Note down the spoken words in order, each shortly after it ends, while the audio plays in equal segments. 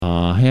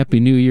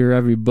Happy New Year,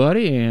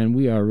 everybody, and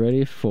we are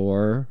ready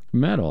for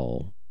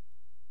metal.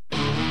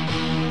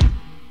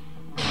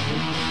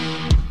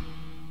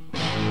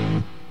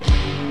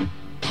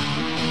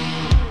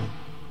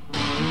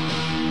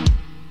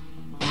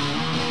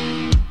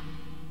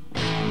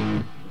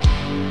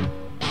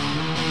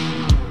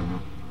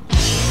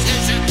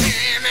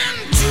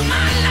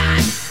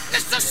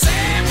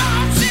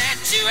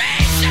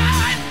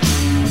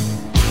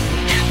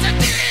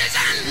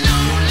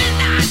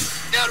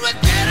 With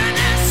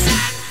bitterness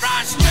and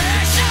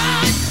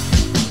frustration,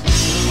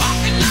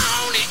 walking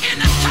lonely in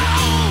the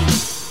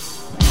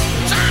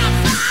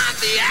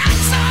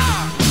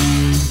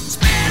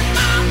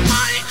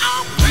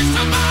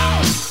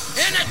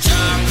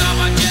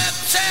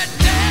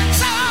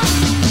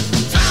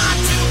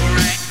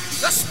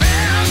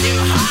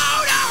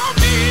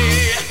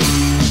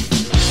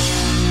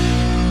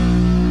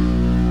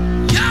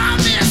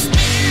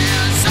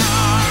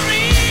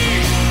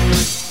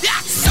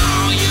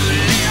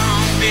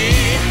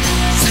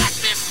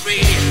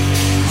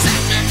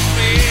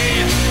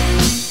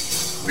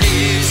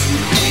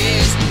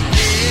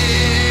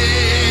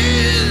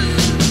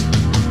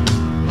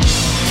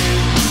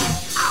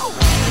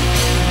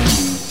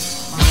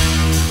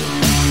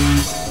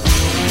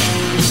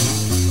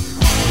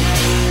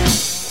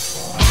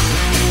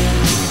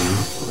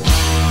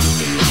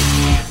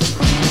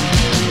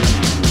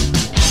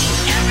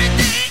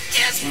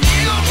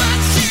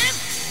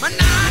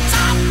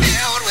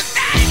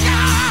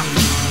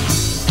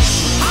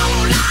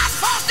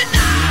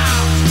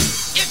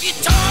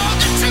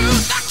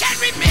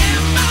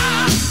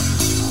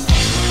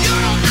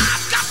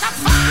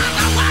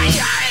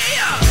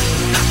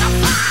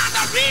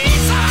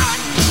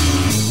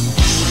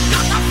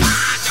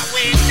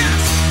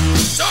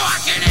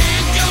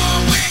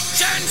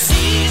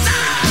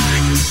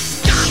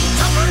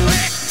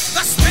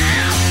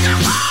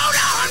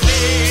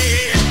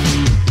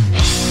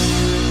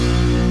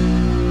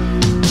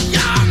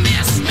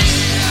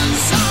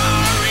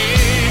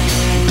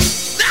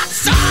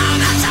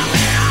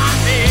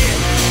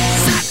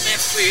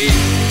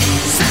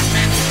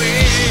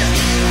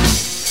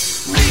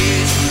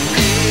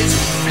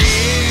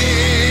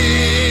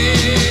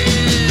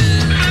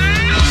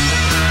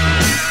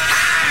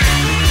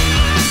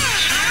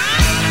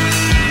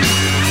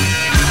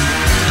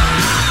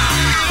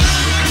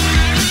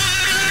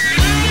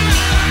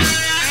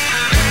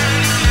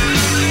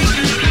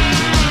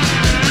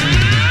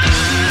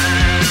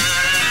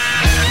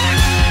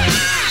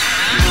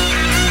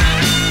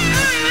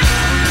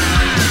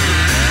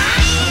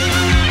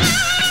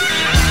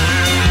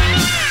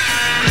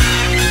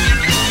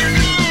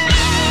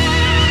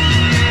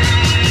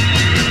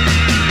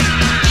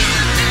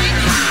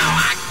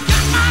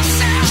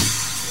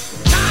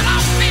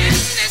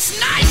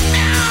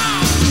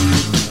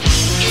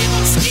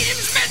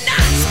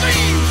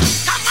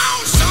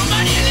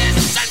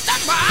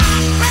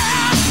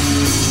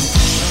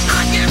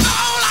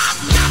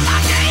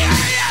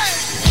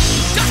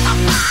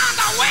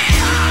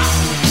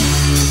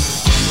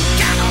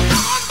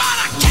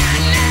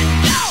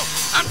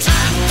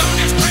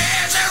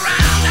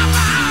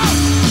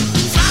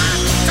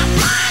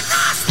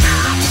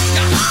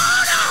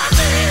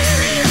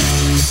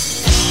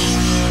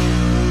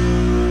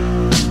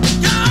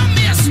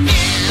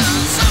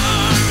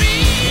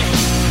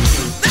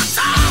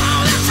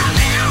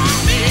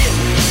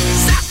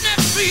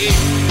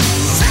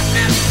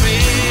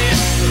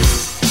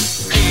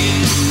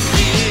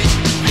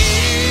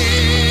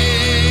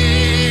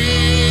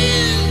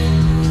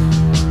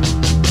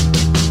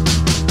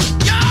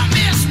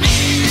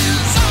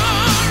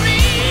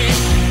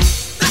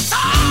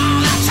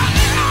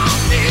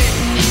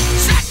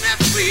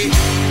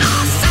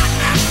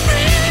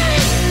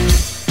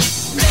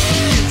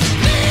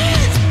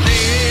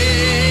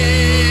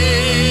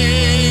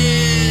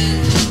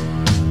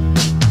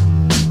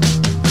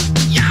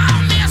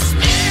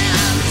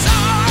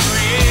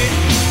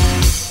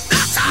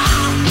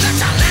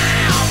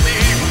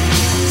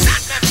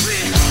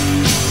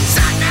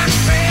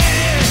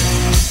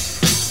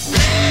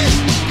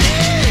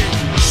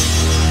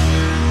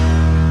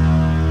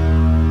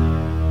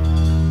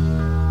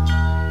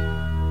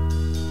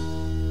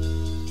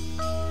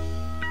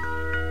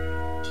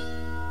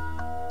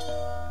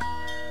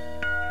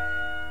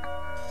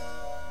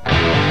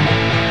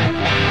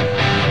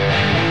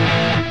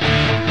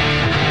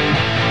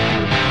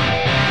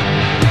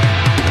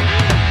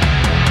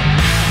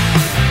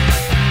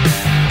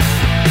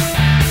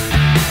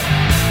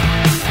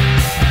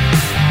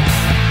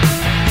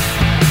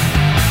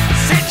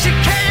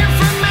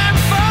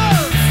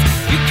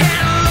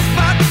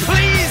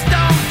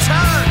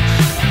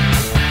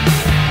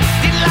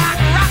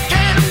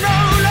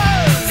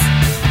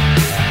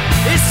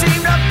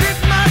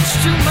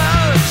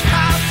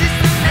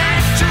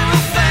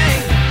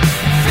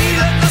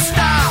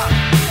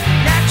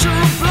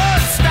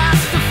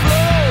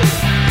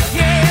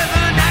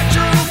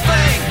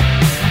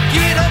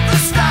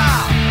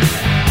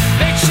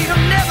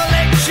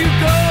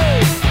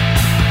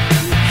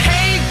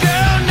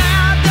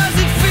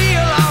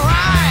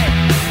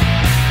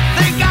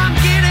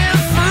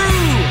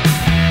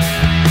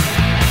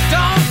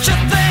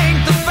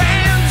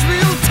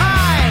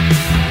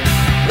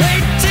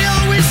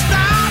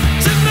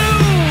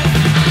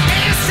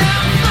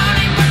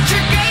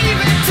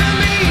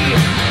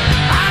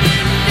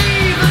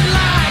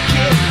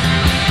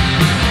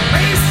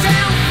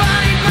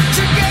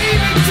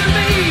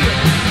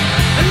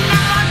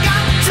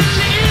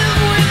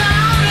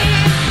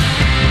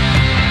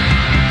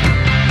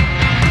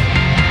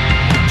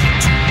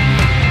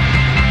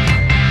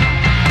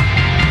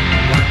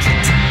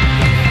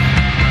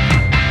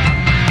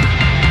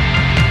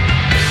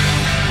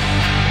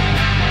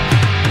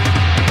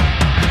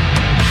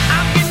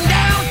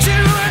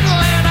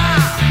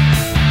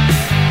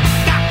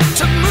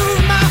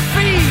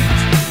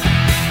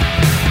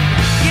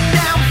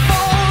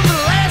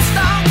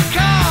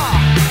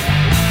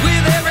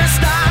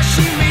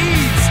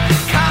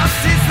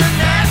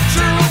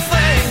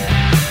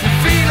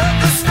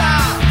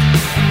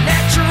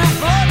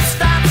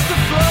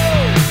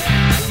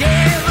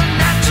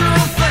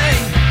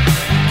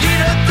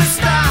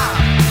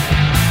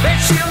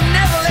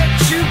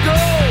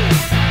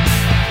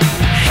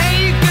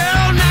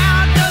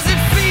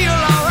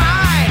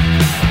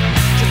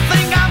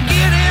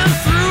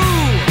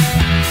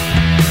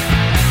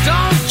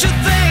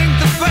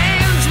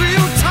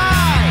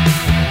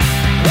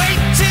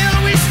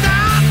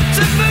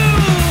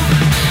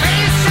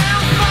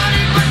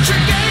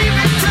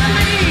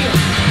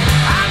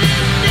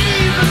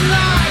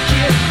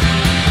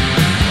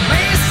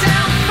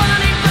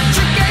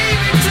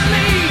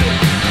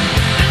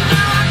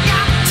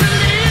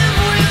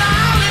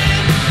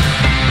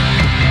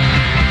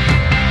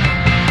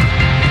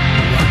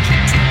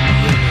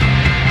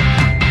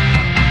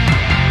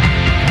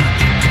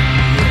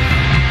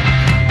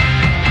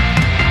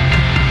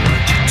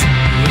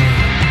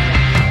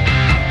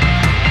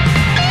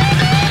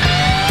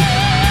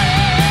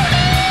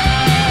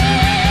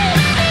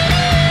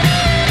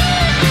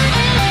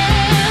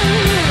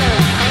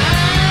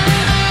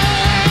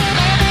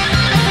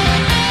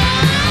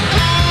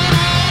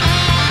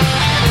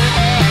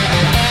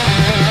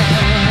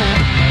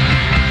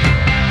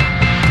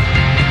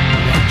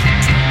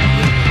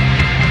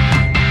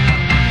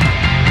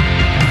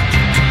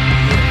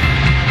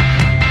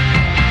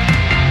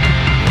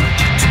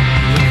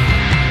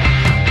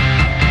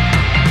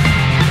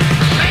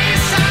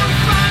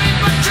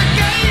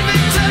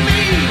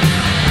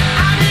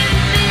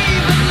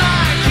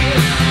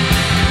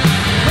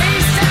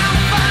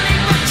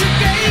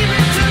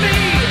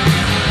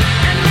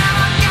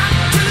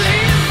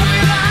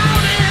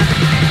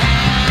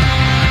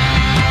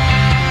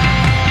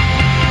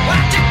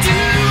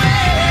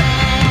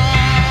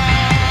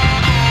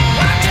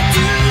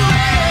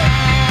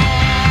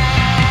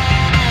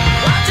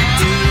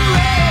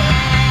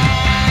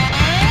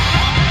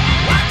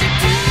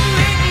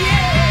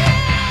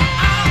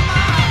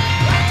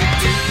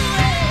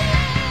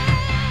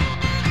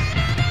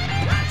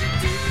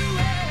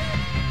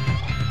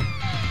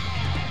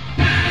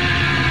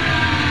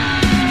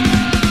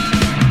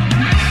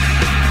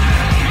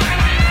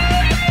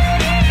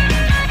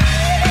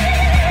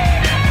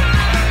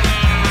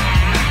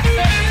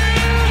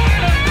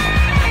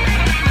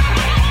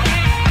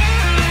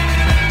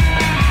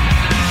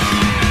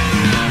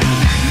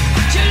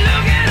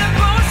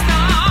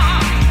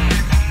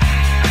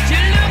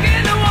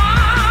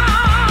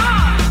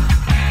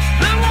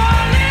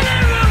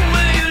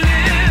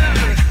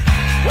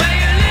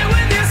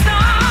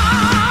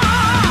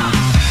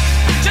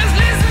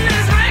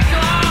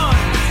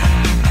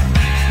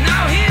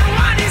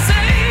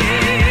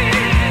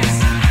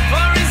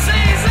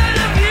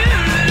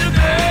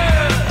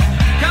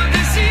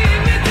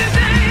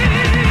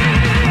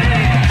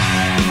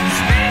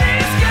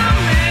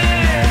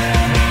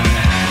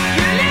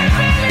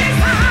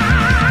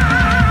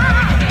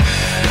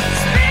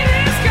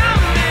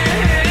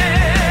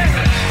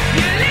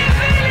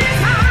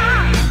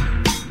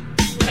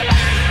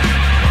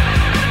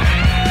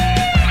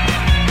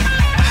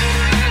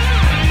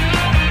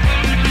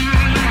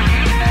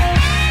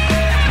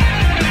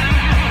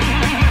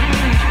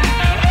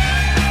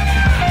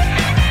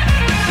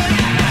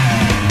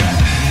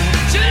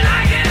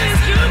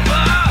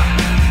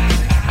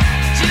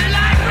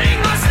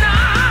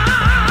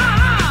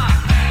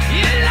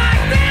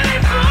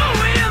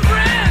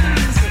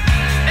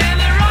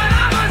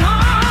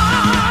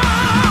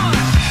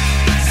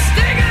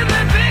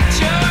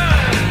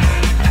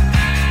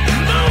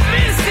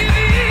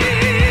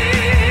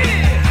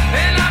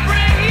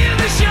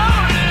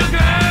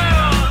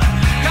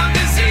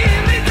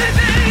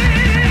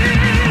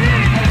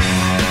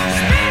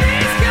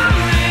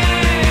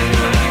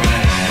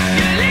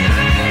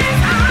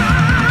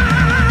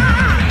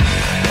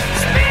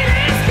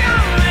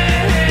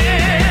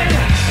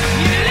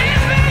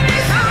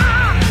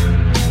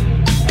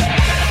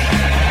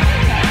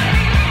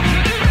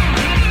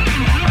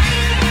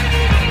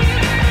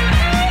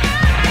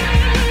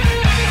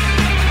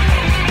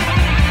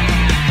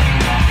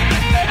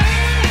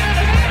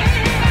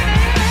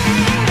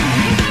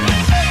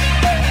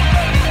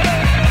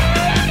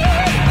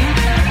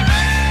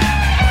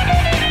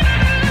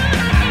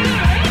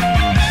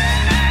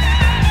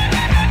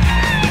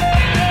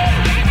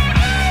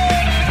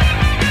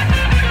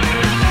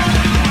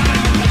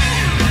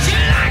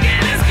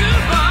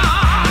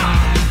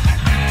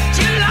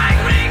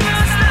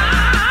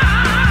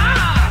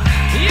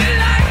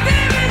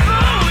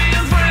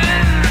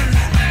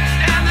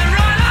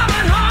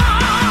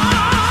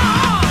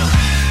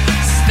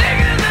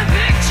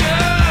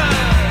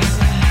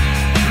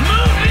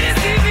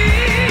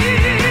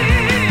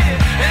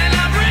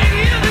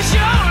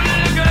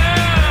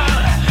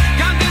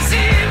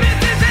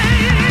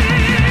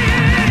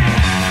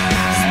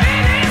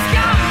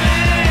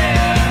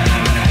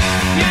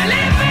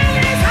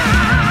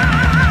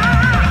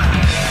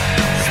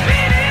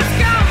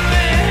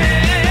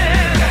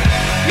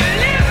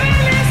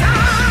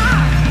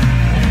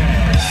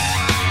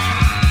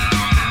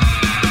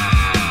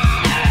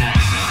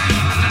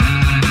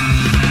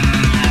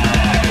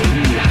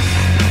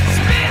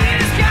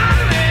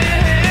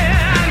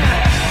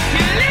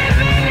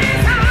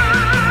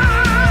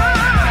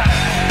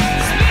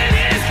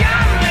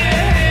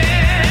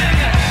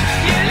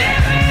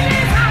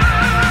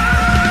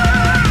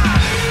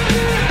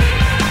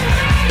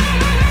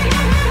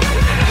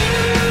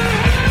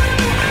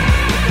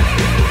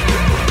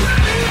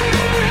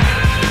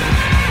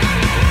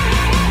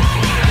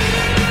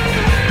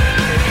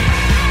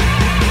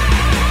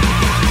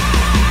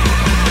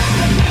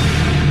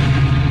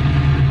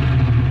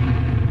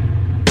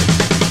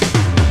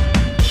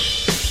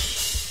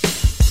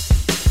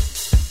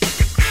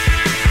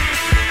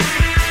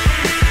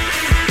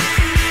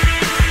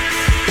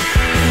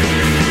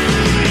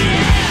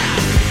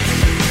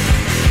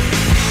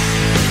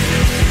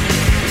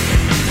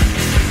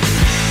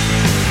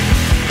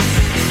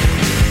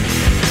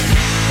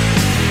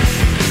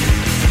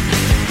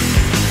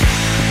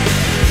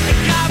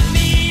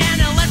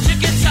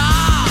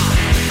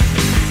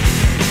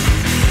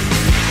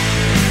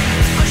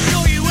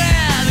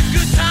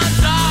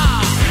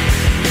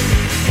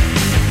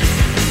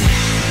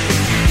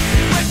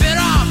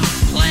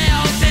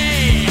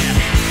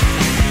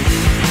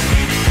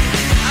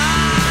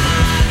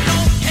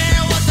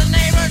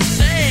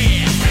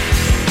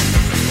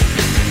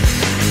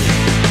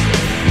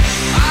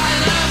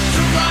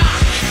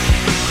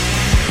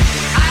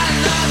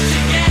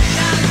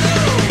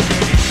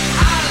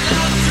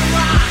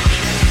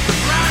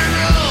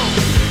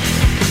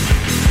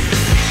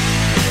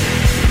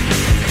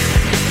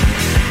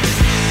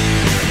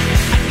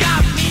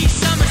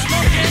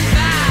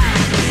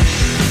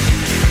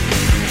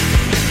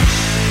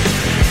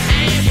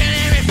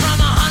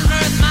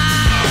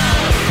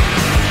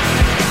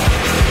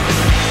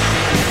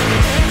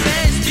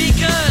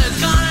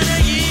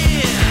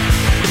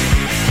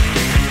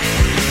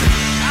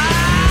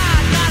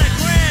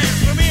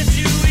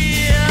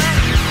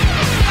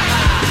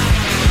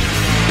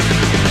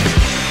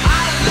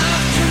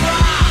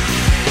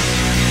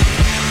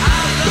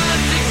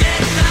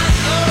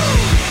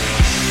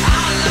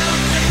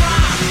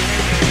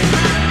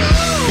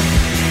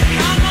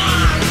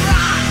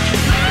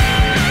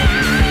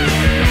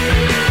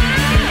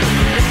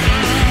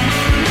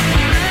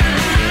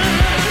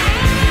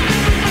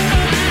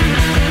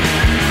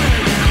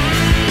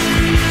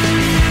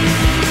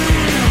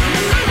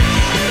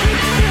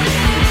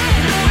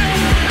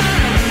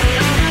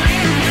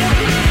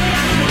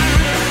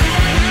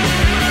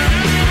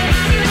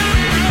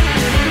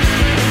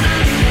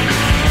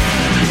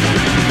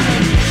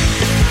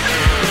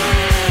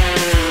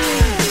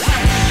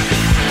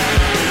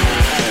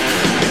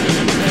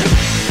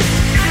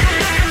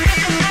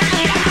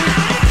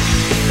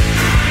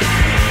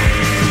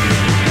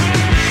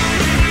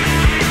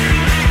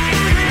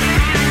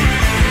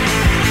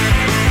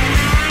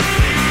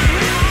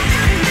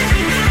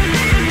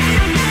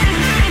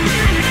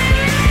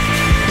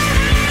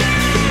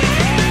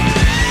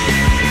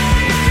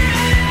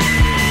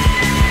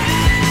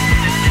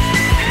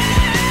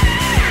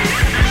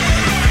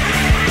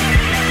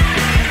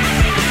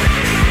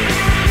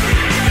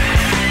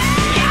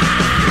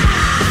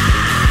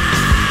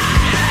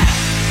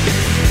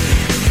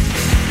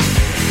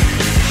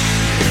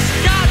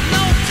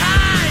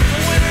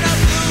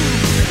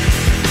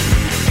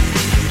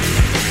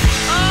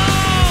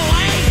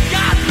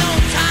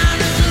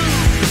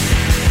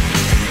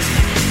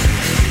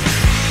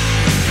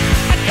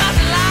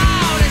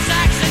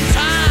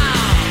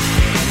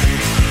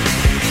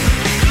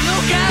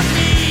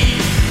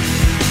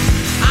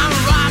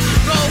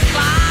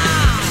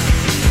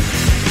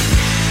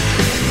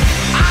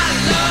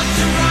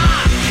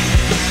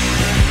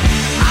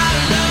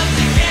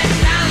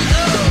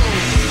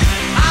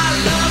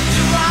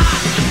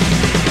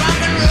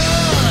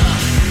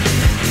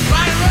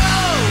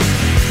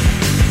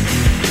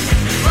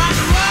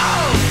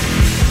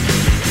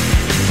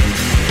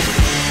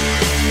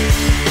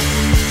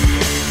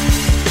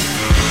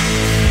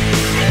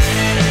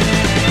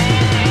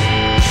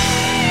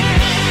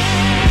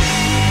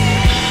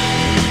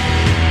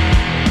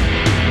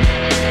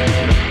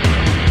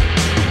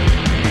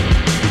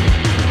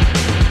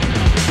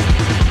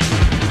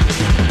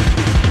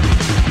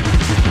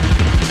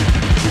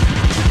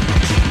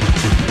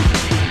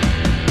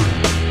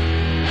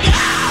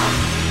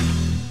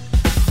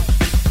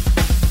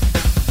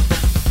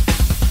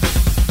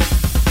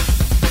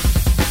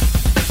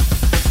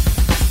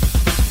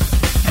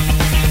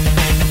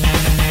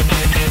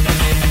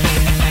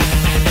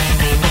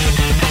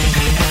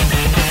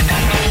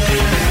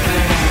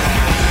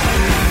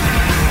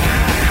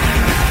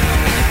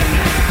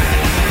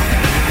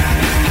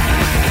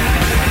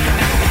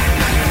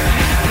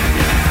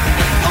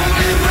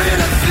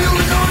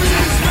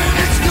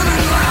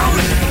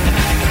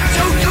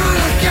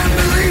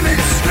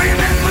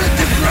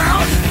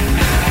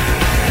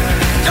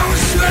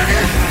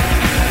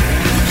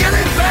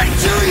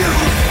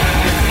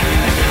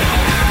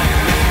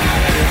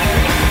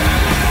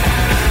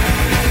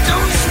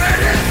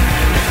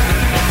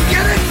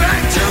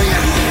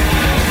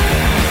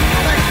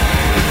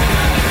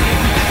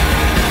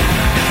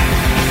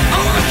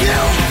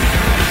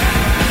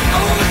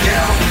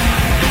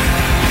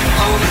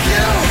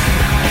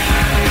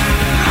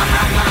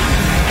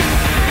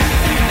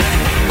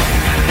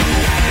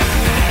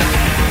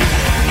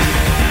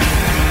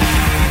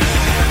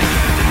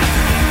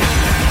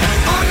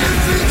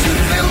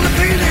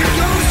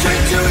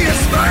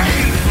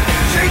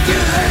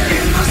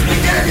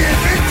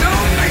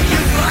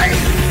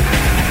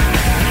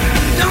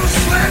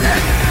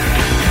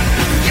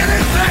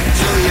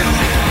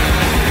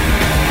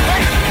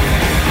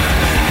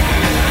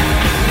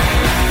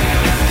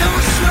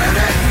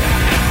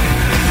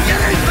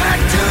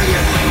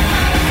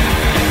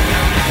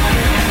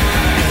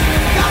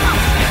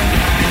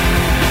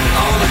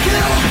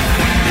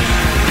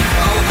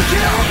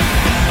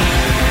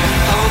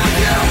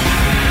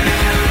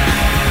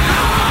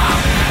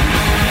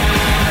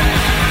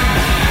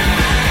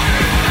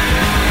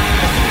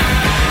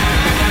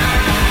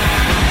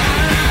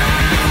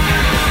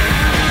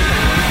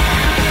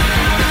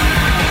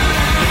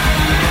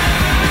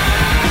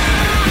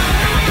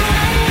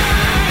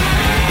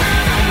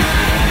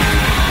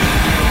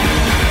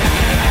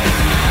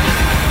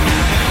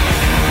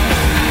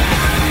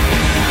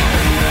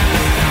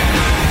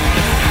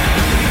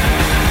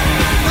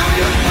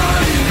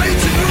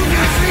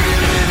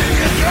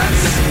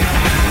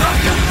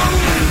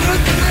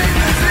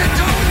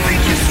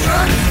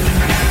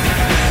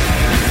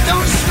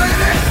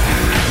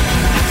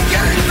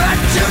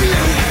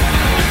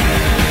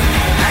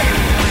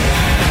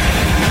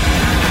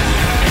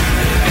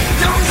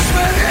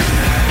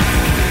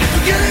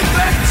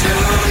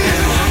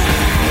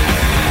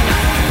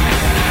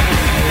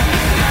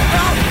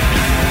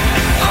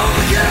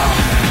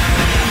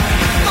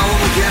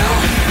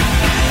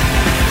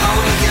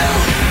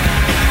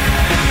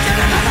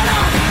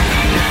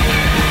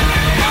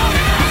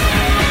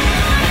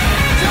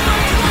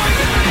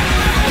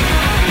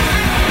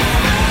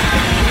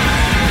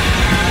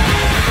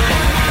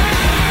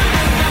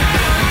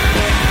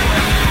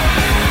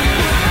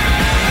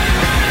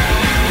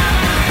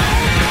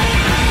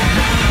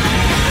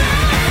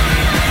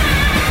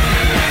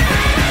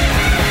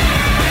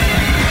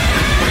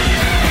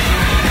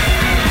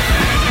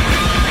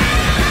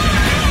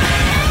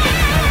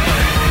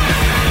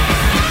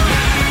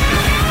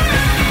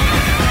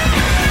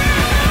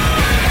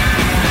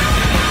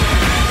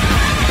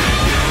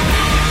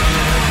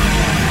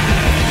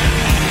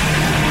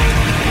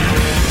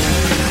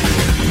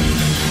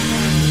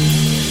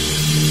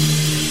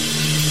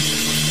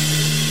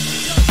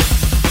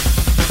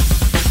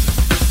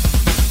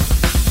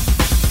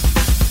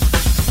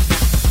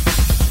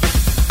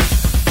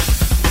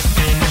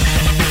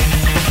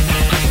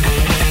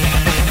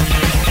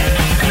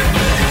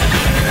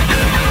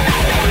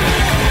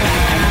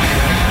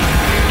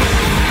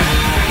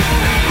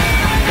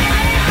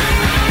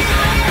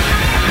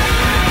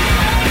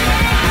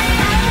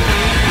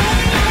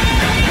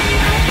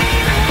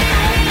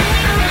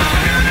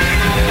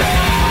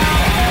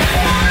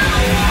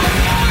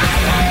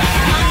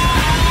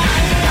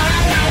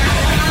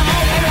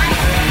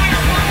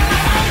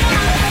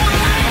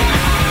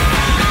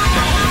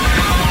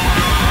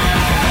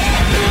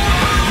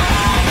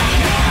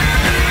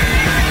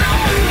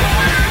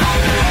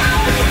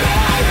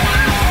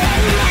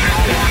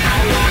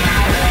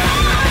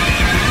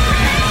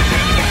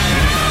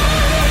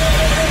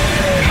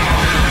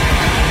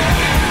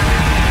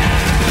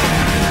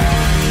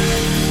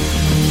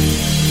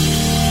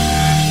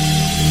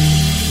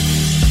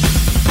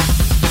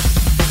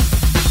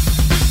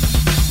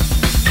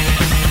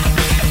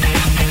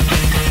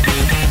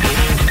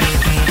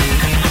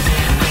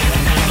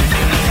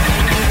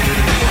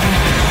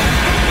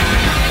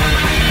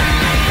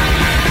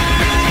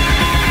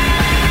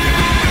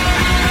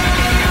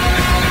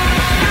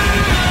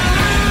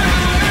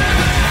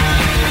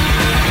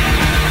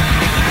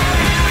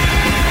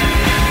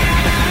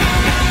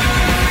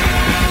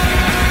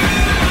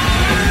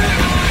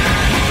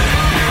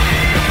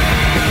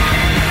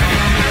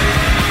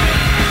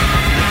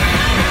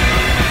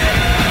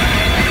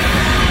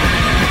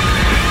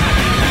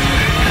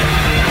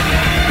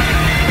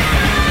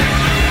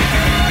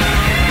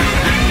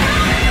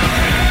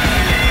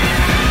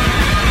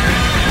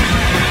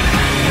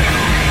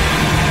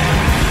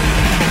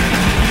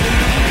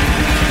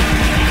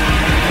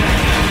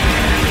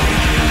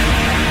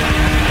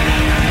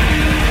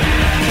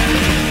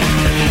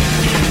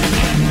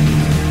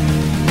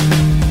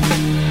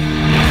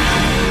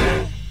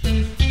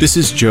This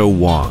is Joe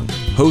Wong,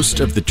 host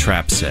of The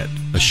Trap Set,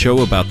 a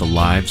show about the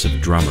lives of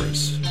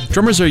drummers.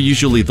 Drummers are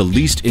usually the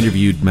least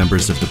interviewed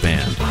members of the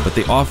band, but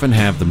they often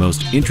have the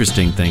most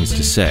interesting things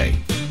to say.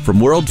 From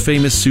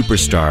world-famous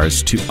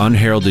superstars to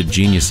unheralded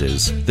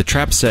geniuses, The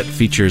Trap Set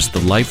features the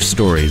life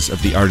stories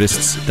of the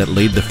artists that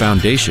laid the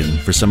foundation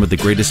for some of the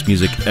greatest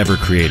music ever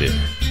created.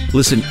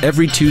 Listen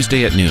every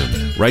Tuesday at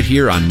noon, right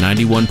here on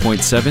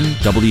 91.7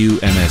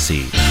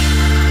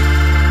 WMSE.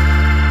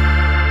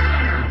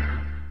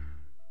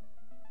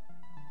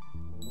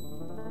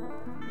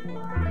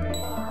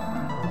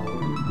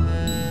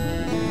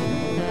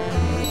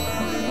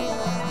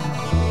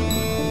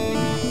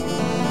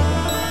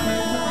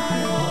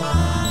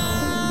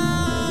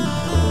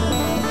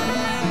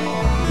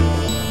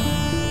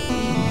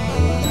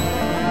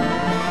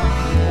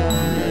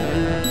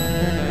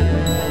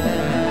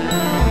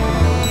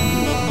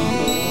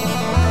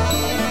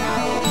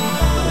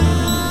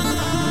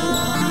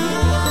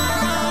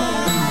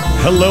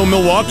 Hello,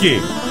 Milwaukee.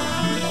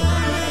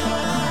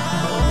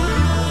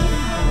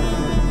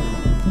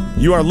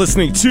 You are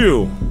listening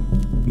to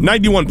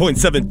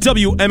 91.7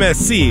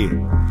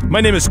 WMSE.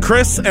 My name is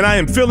Chris, and I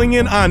am filling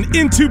in on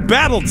Into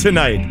Battle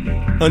tonight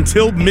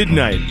until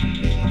midnight.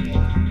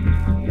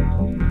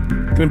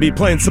 Gonna be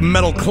playing some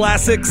metal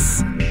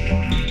classics,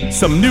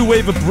 some new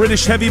wave of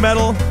British heavy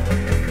metal,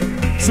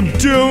 some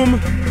doom,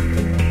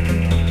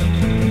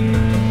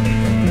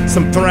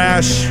 some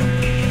thrash.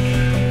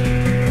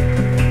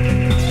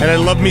 And I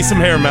love me some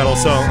hair metal,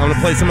 so I'm going to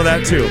play some of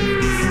that too.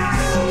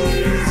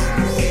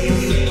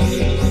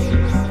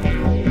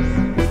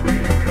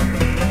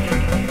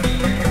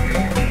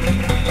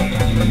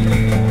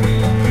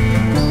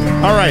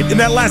 All right, in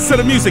that last set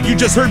of music, you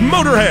just heard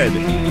Motörhead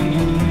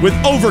with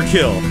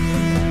Overkill.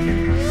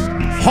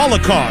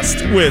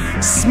 Holocaust with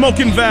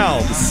Smokin'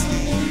 Valves.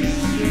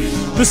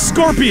 The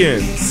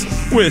Scorpions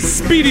with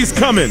Speedy's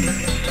Comin.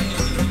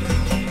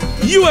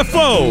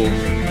 UFO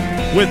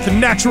with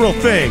Natural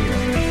Thing.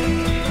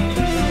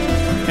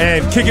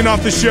 And kicking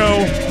off the show,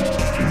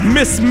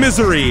 Miss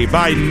Misery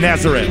by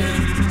Nazareth.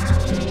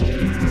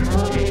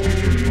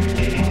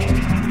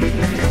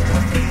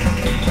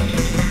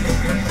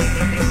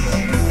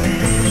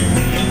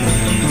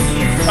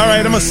 All right,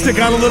 I'm going to stick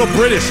on a little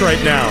British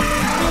right now.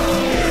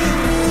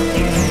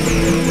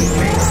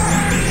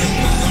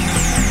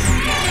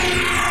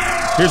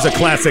 Here's a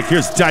classic.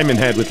 Here's Diamond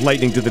Head with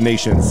Lightning to the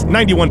Nations.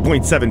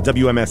 91.7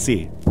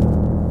 WMSE.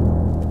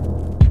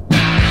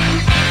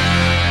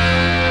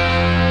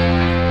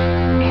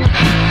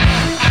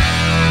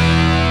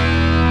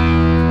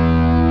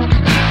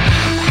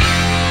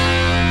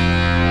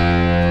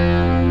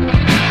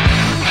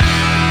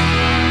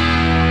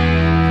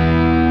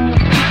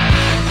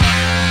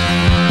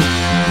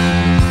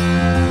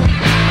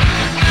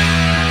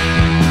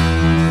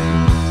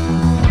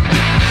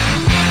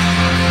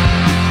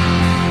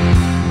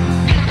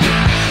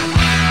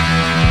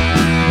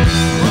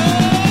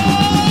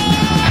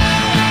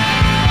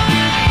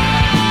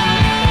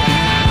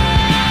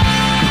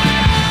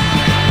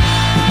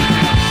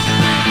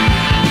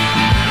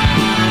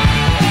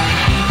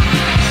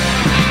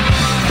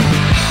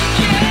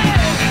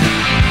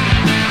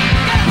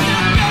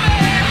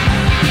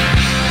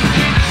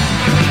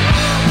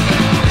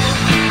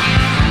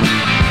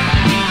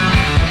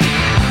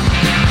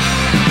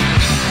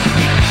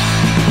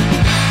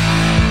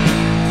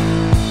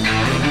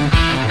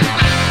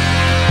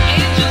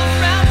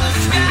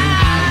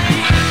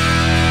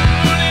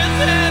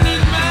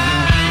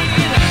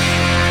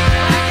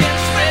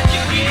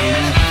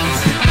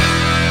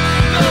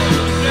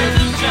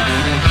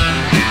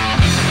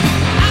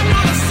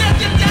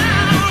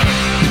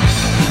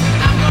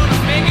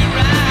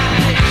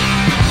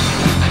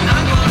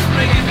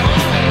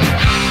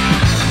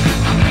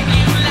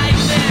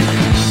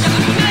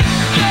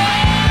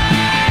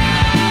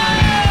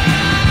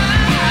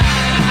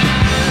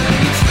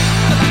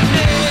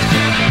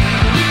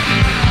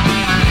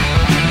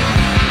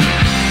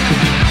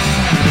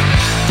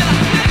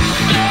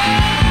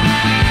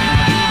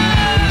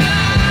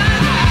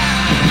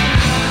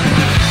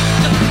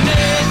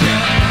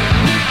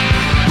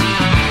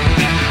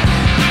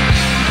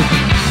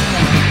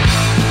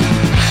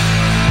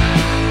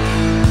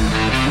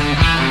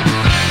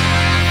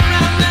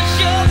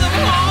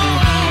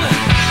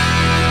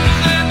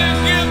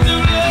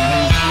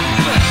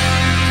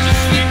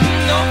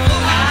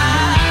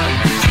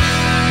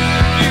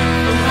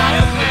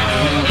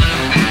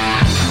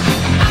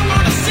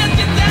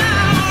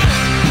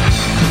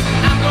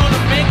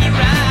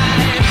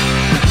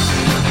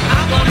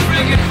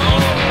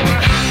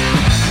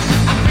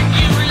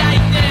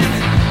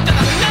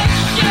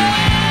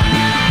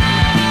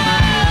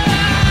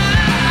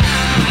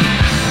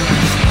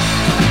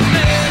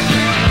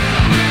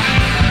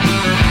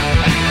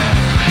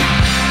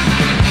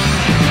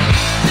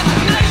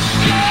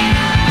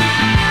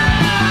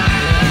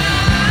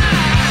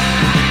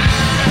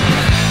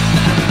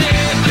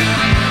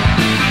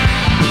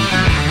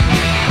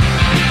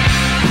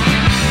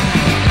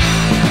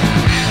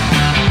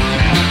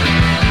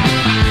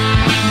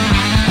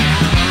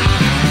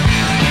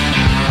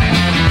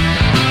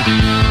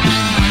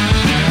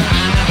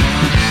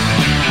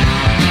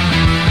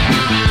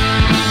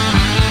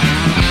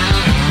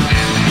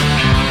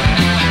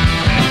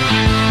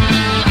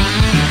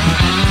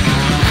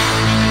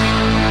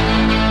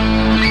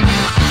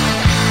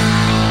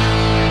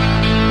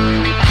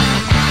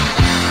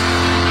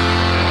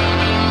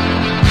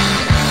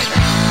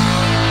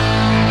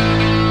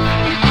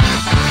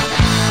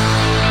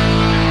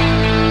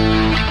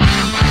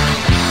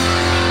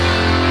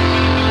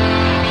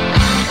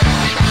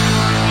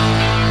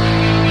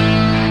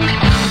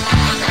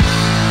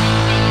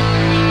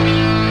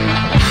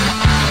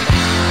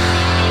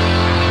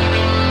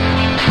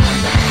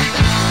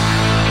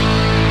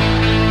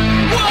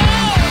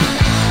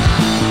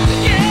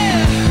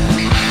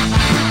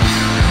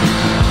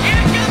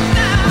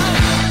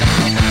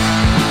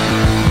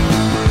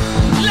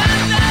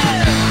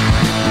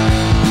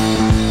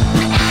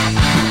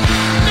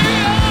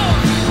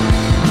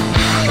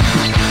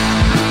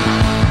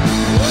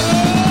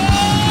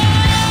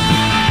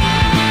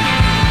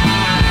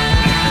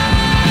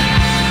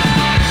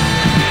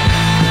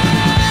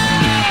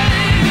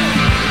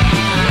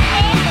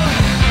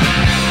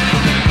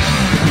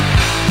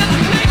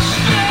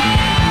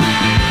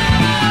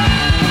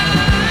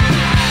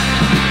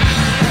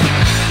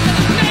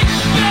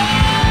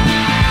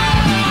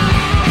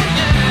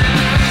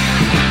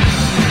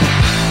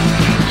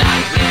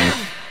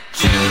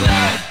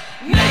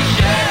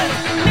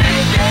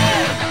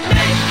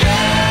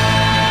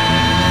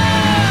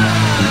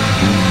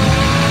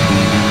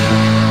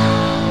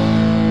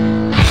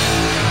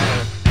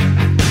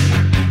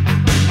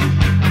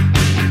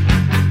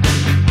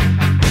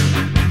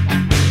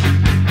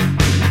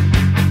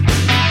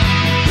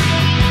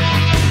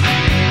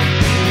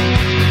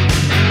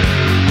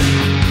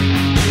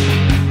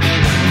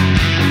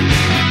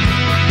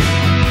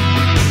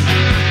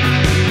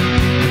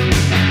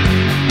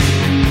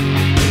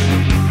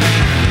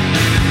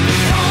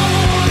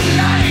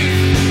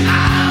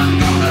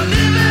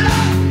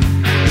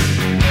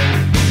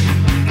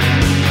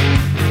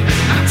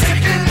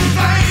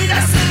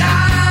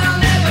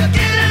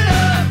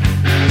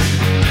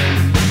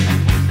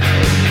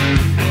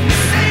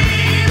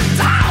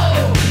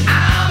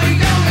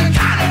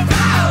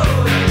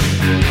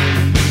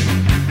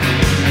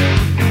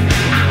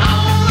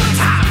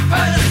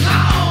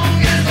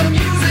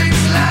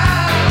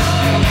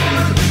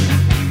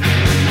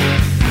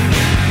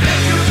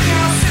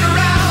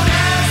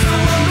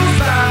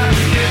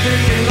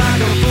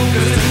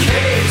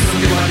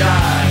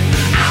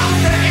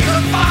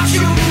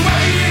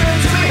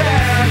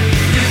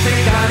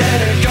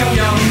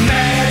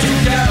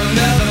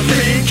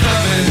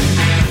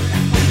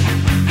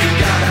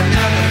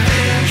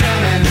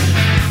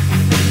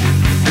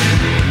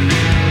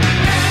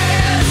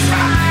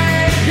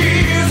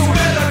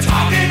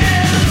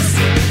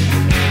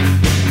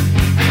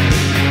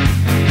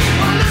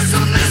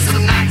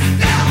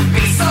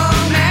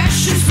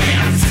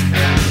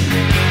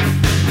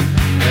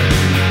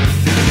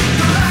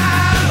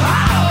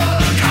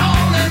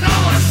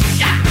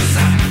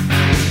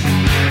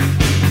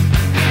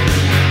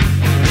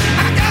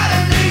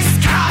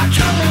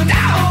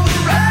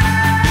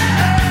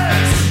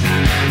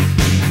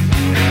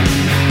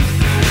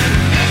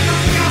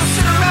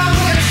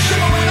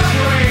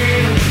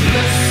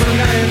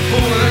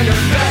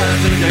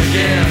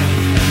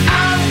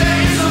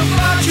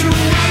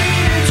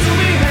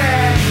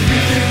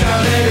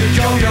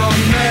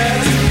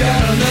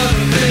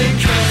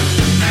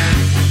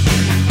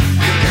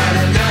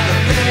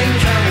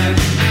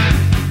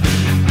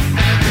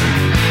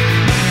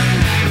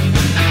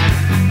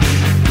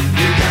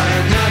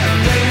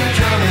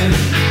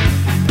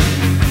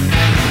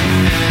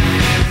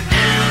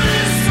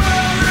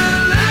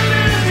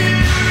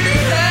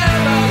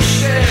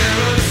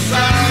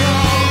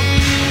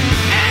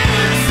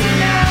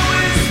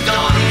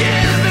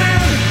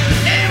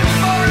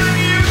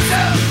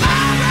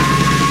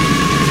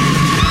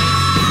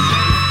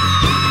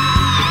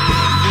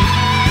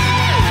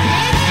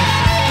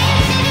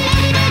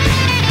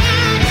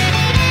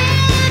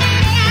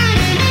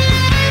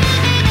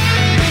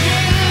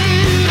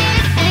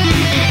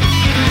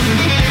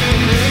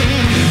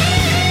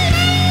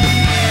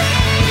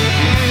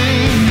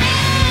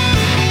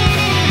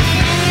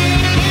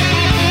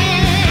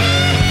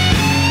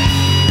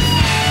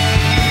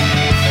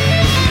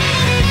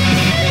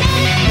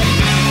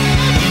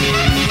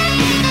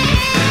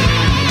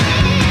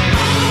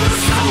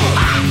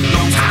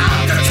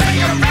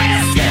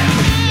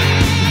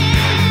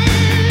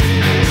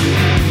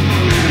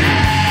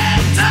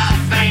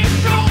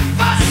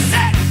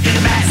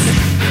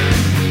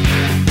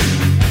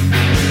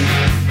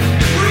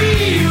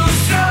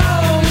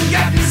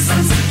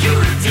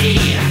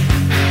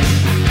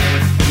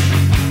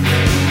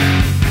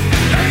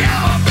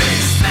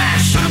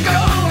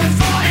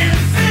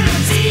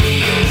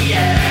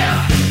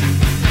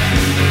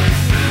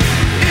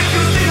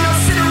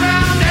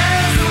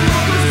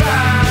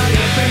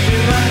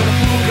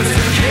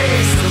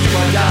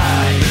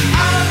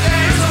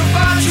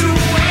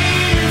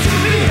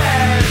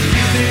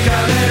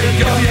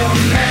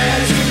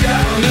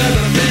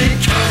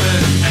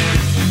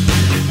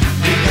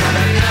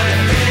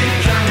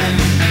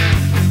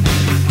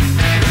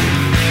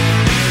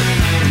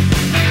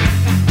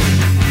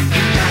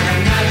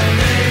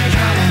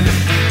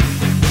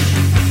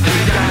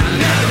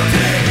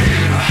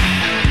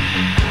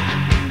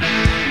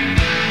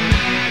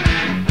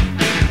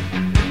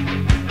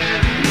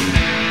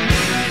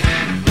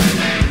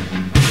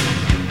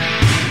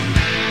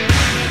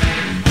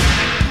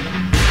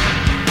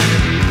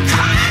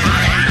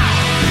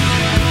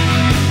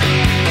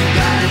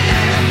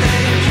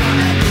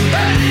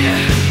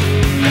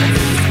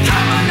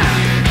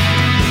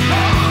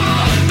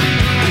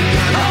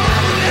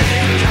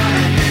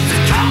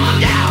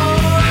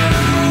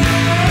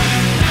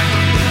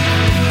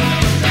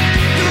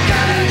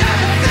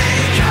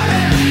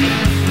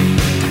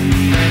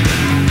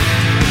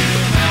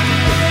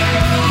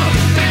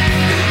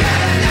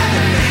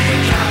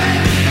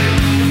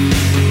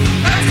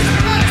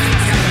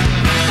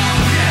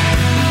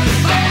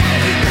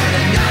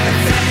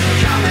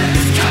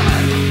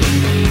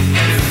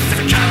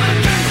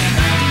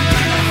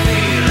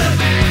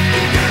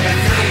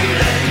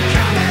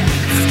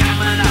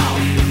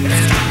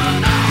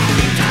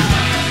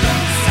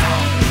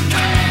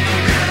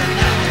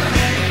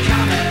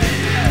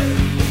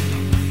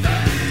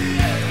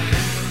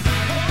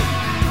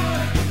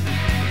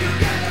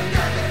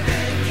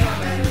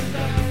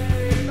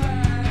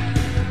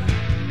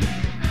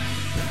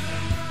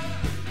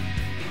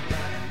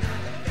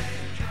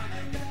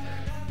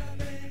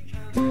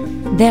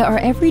 There are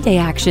everyday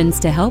actions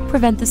to help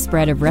prevent the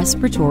spread of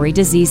respiratory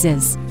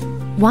diseases.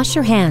 Wash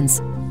your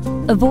hands.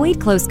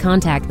 Avoid close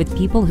contact with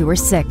people who are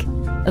sick.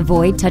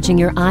 Avoid touching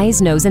your eyes,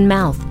 nose, and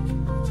mouth.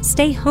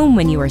 Stay home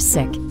when you are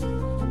sick.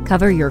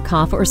 Cover your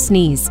cough or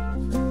sneeze.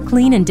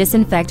 Clean and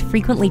disinfect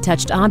frequently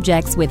touched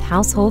objects with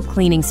household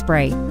cleaning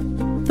spray.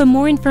 For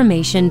more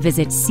information,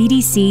 visit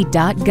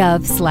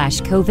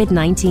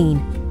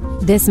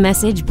cdc.gov/COVID-19. This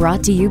message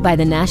brought to you by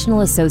the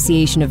National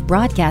Association of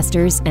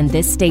Broadcasters and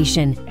this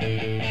station.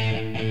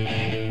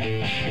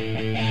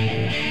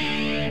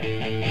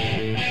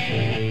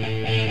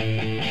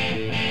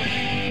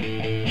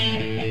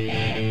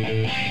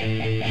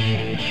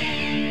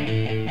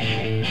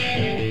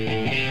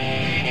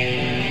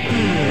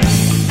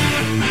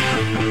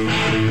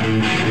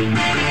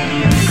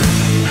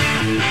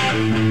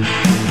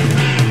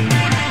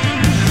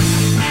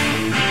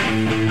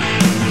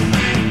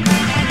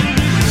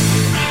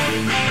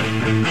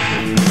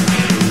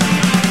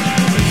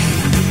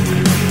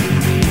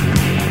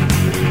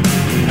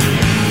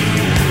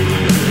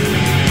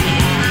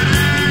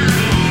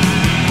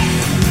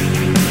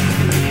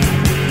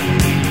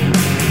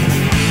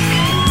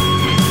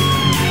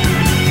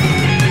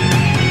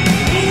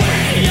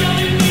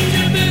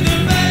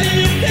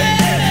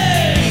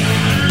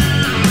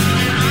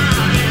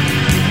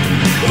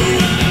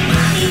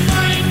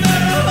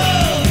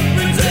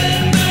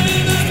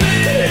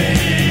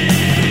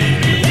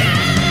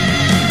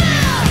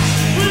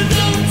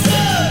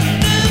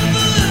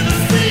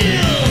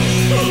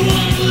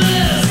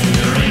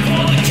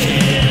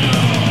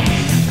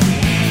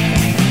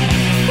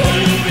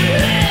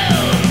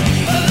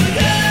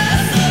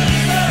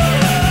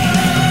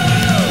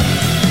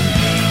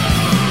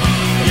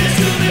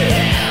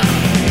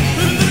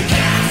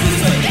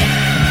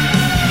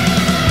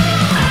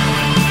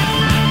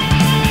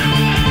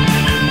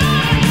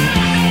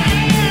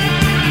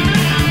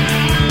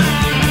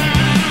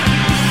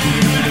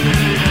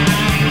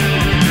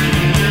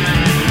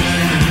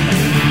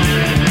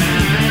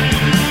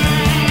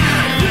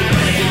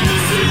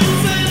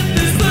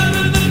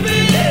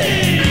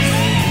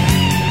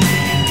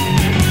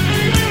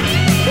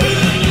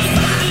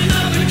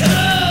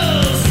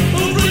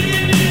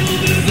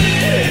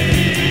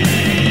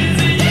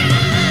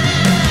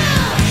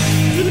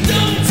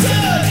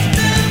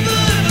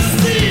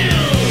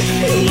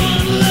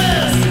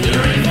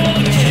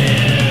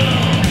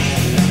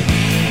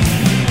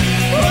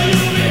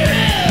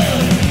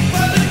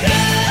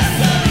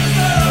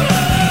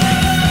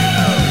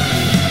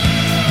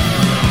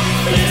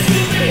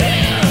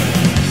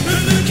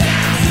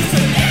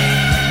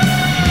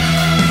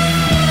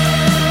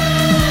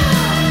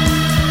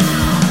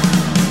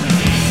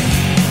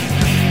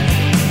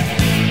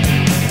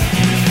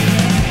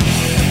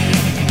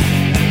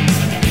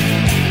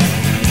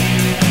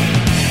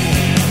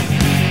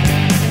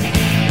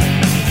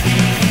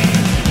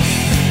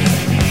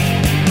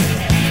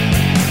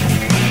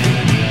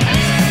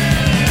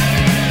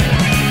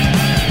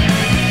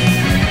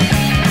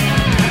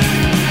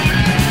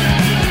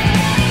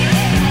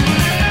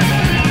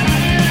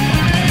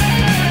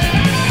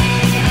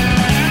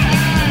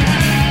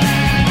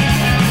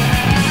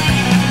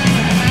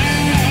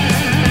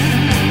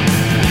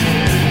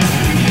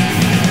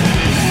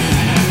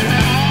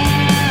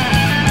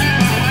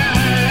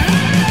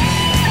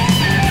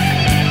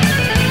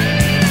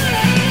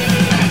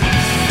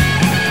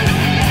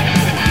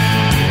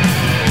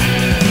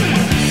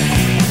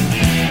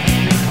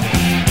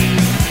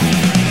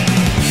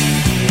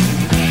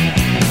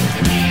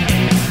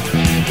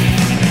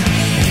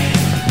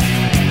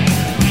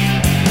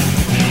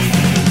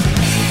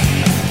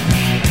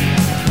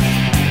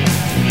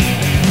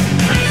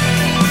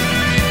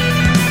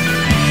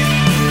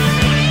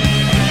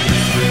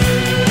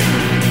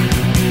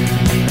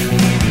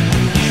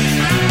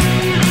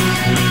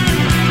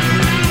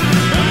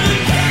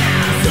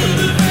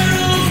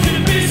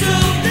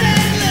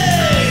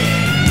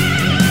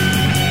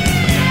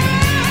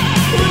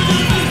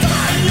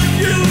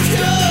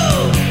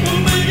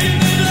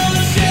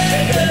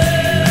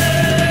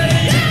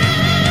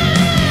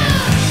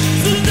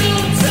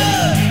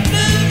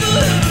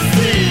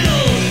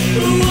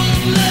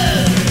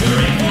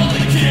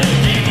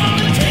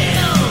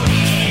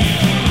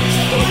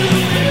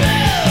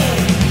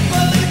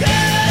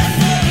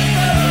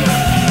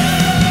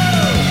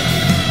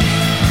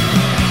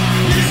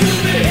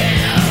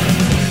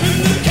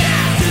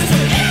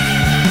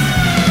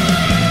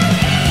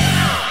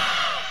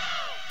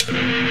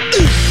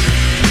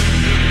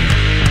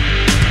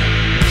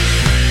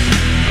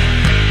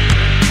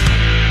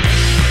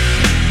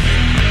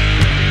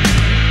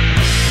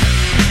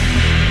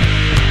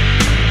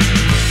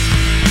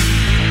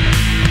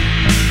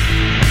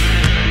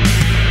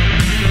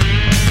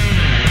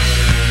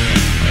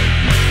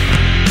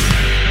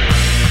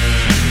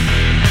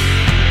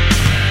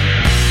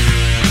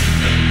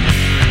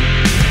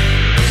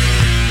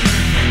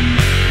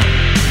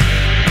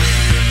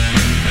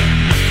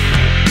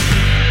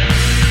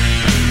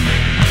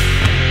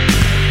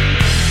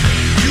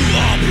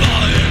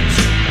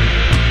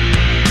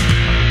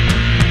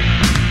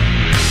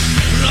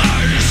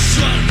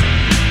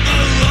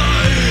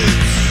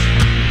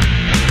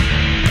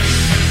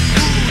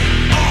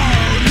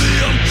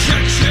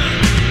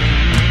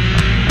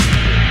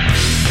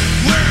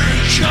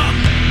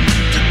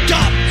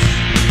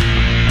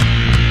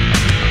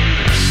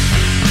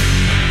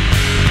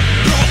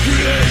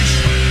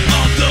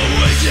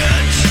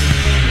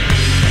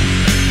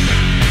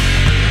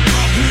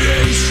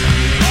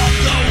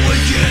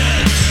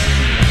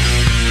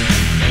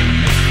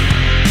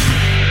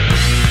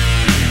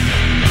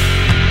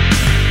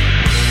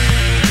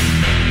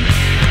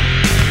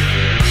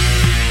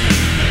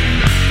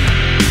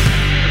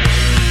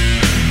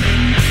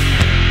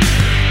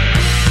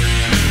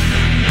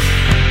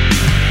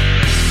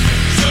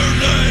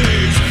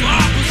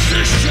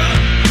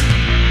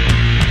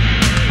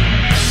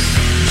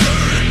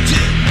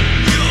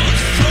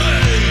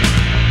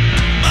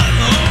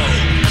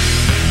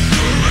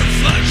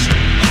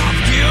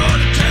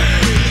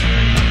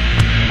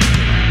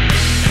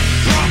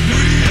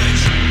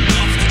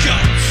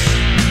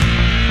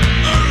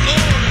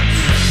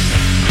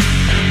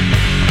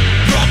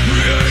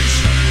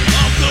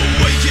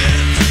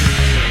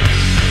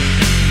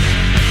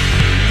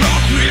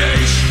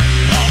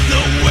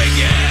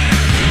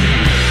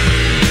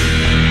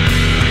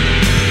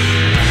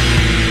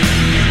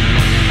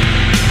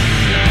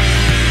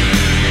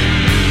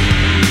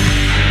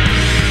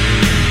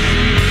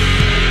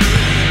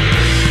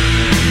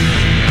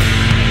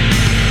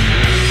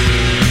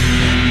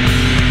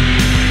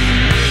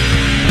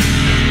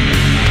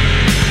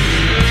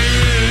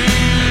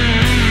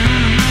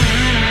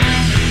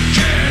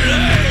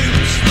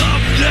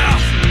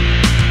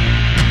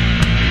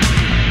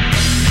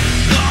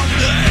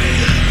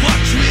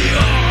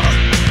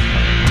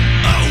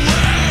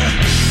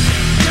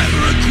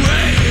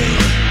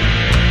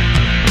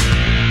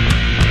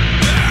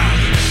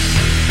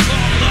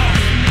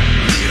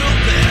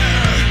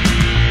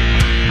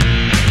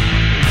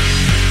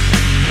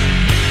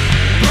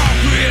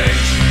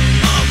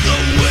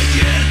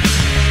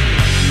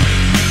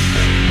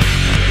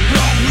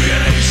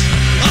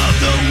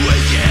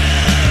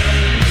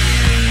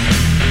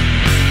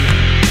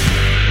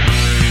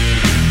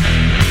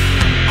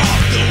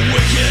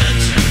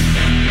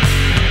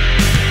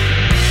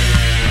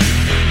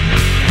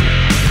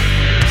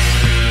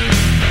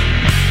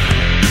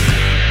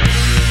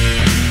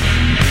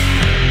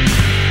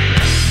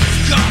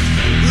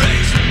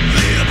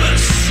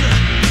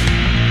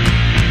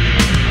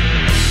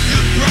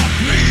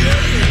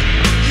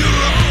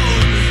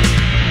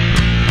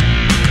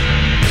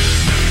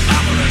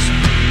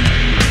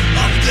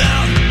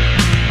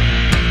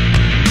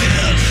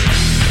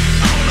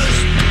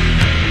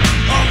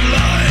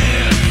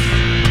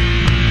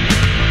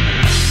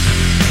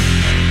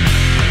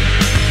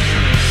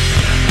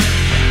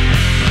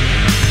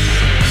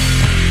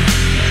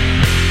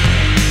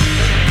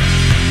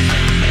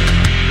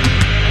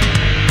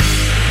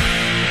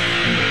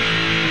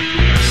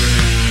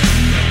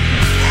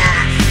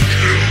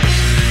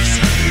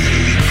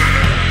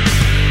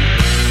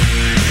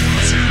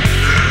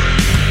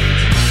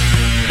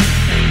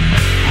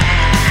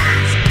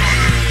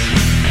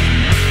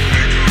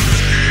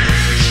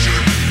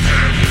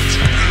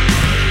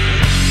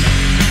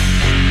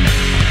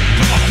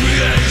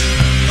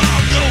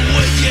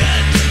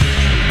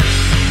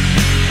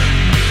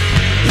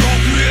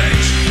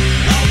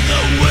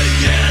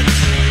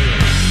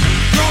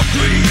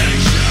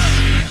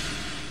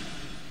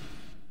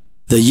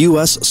 The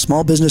U.S.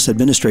 Small Business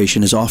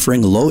Administration is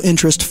offering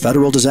low-interest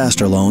federal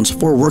disaster loans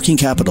for working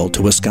capital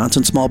to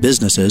Wisconsin small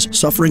businesses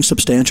suffering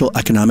substantial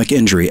economic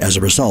injury as a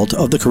result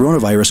of the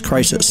coronavirus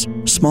crisis.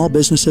 Small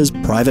businesses,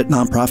 private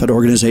nonprofit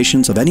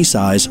organizations of any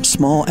size,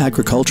 small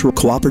agricultural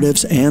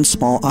cooperatives, and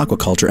small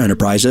aquaculture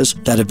enterprises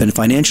that have been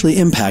financially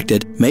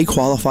impacted may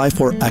qualify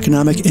for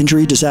economic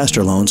injury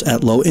disaster loans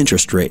at low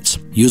interest rates,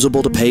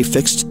 usable to pay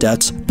fixed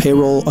debts,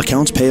 payroll,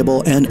 accounts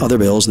payable, and other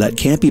bills that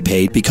can't be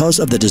paid because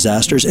of the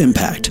disaster's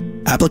impact.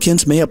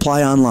 Applicants may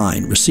apply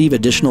online, receive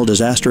additional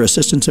disaster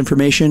assistance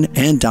information,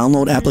 and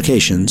download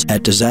applications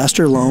at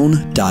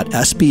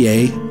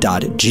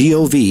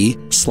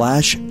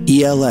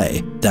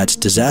disasterloan.sba.gov/ELA. That's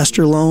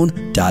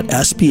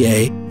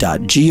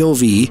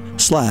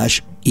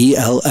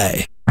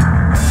disasterloan.sba.gov/ELA.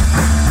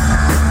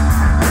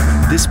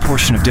 This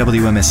portion of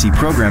WMSE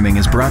programming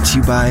is brought to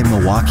you by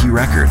Milwaukee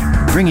Record,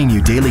 bringing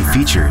you daily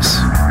features,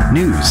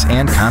 news,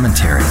 and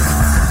commentary.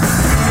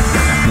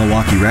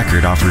 Milwaukee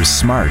Record offers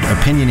smart,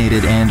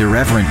 opinionated, and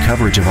irreverent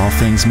coverage of all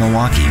things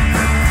Milwaukee.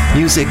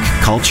 Music,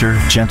 culture,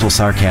 gentle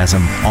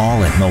sarcasm,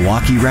 all at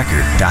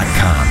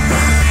MilwaukeeRecord.com.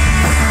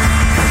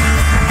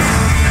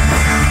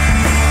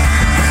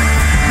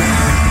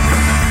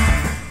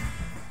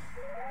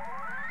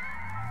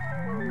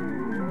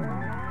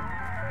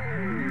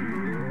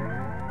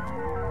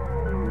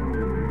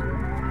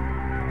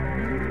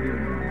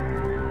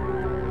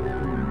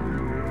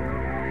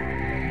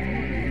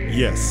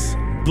 Yes,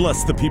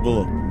 bless the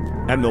people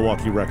at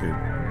Milwaukee Record.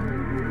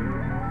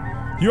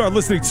 You are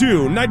listening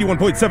to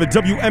 91.7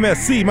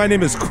 WMSE. My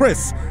name is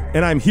Chris,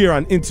 and I'm here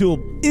on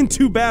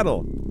Into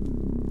Battle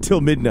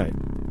till midnight.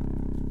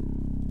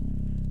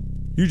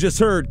 You just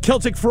heard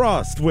Celtic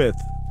Frost with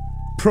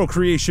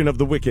Procreation of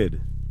the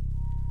Wicked.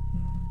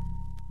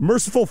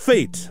 Mercyful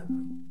Fate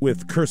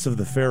with Curse of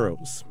the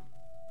Pharaohs.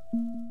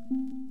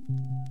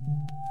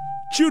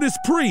 Judas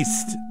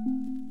Priest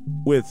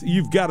with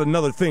You've Got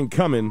Another Thing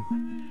Coming.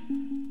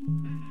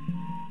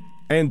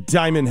 And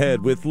Diamond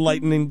Head with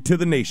Lightning to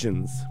the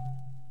Nations.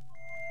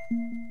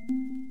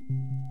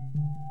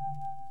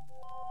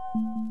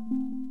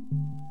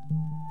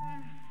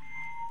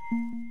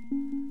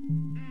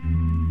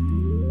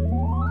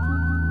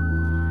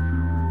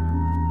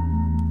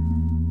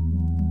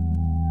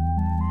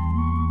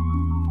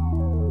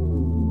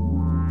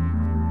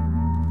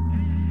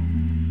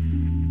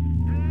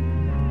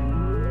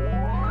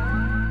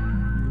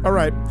 All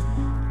right.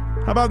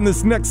 How about in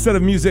this next set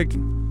of music?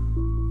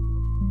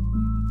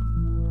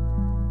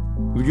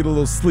 We get a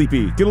little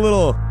sleepy. Get a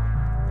little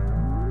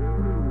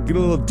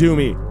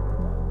doomy.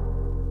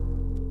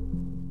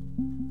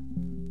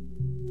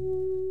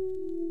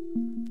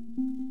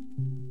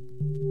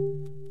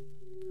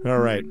 All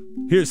right.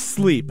 Here's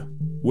Sleep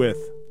with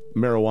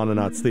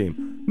Marijuanaut's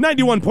theme.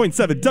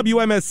 91.7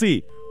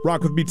 WMSE.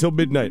 Rock with me till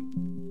midnight.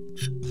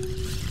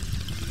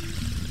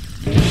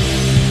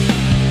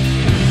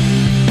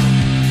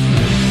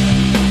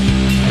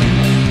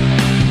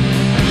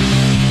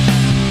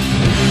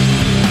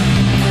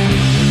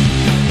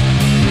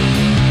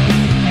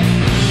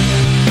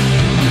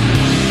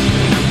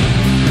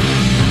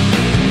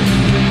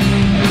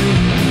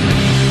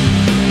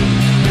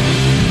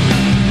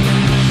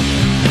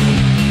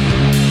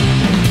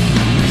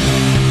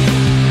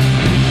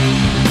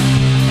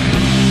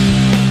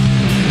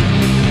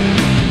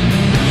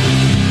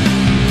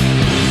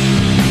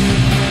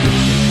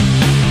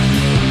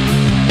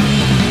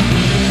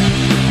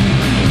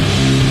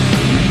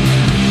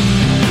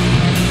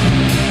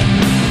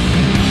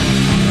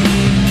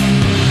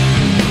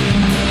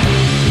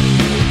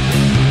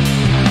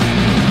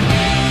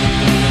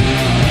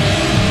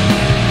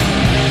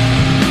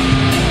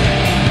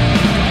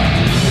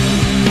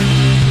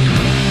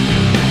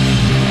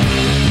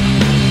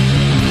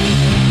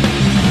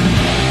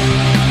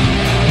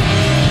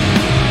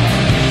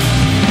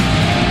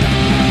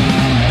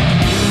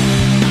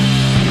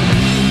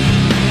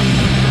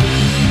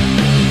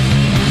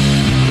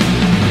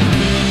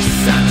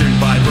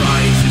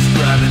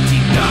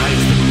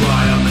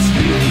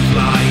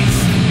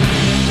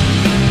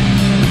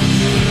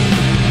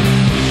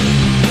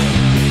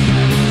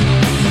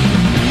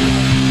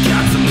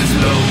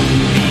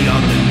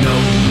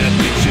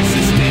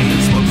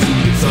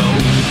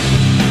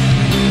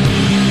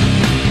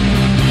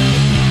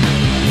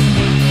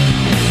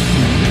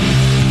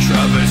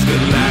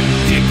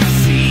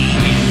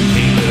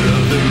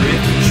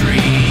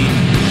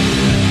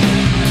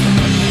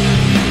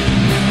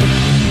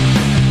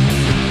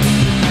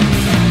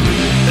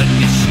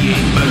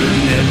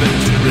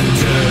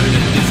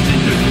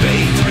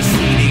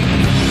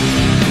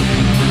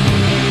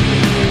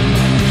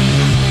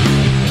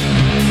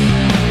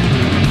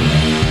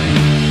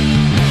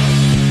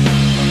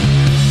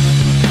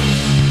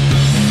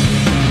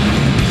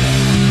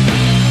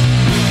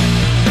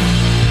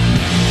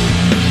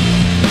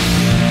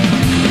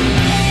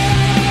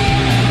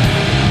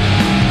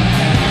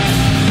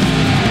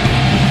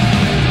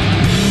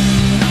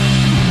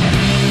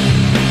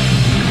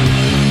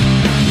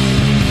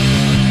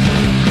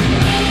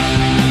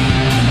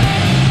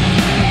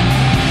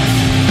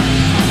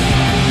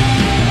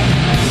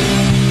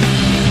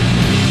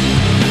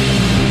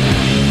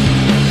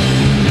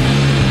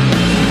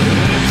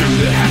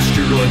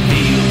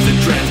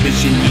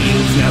 mission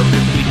yields now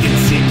that we can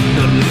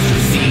signal is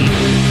received.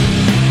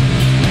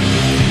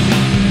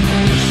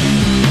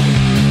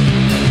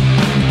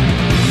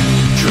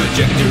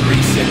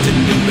 Trajectory set to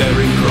new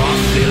bearing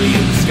cross,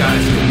 alien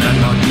skies, command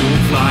module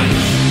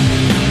flies.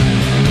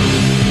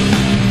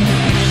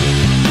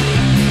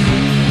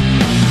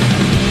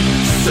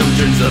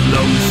 Sojourns of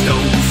lone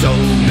stone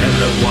soul,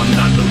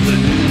 marijuana loads a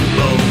new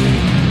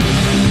bow.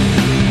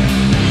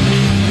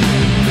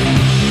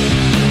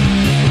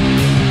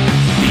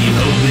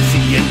 Behold as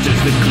he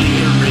enters the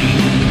clearing,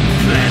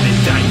 planet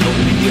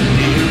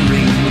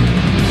pioneering.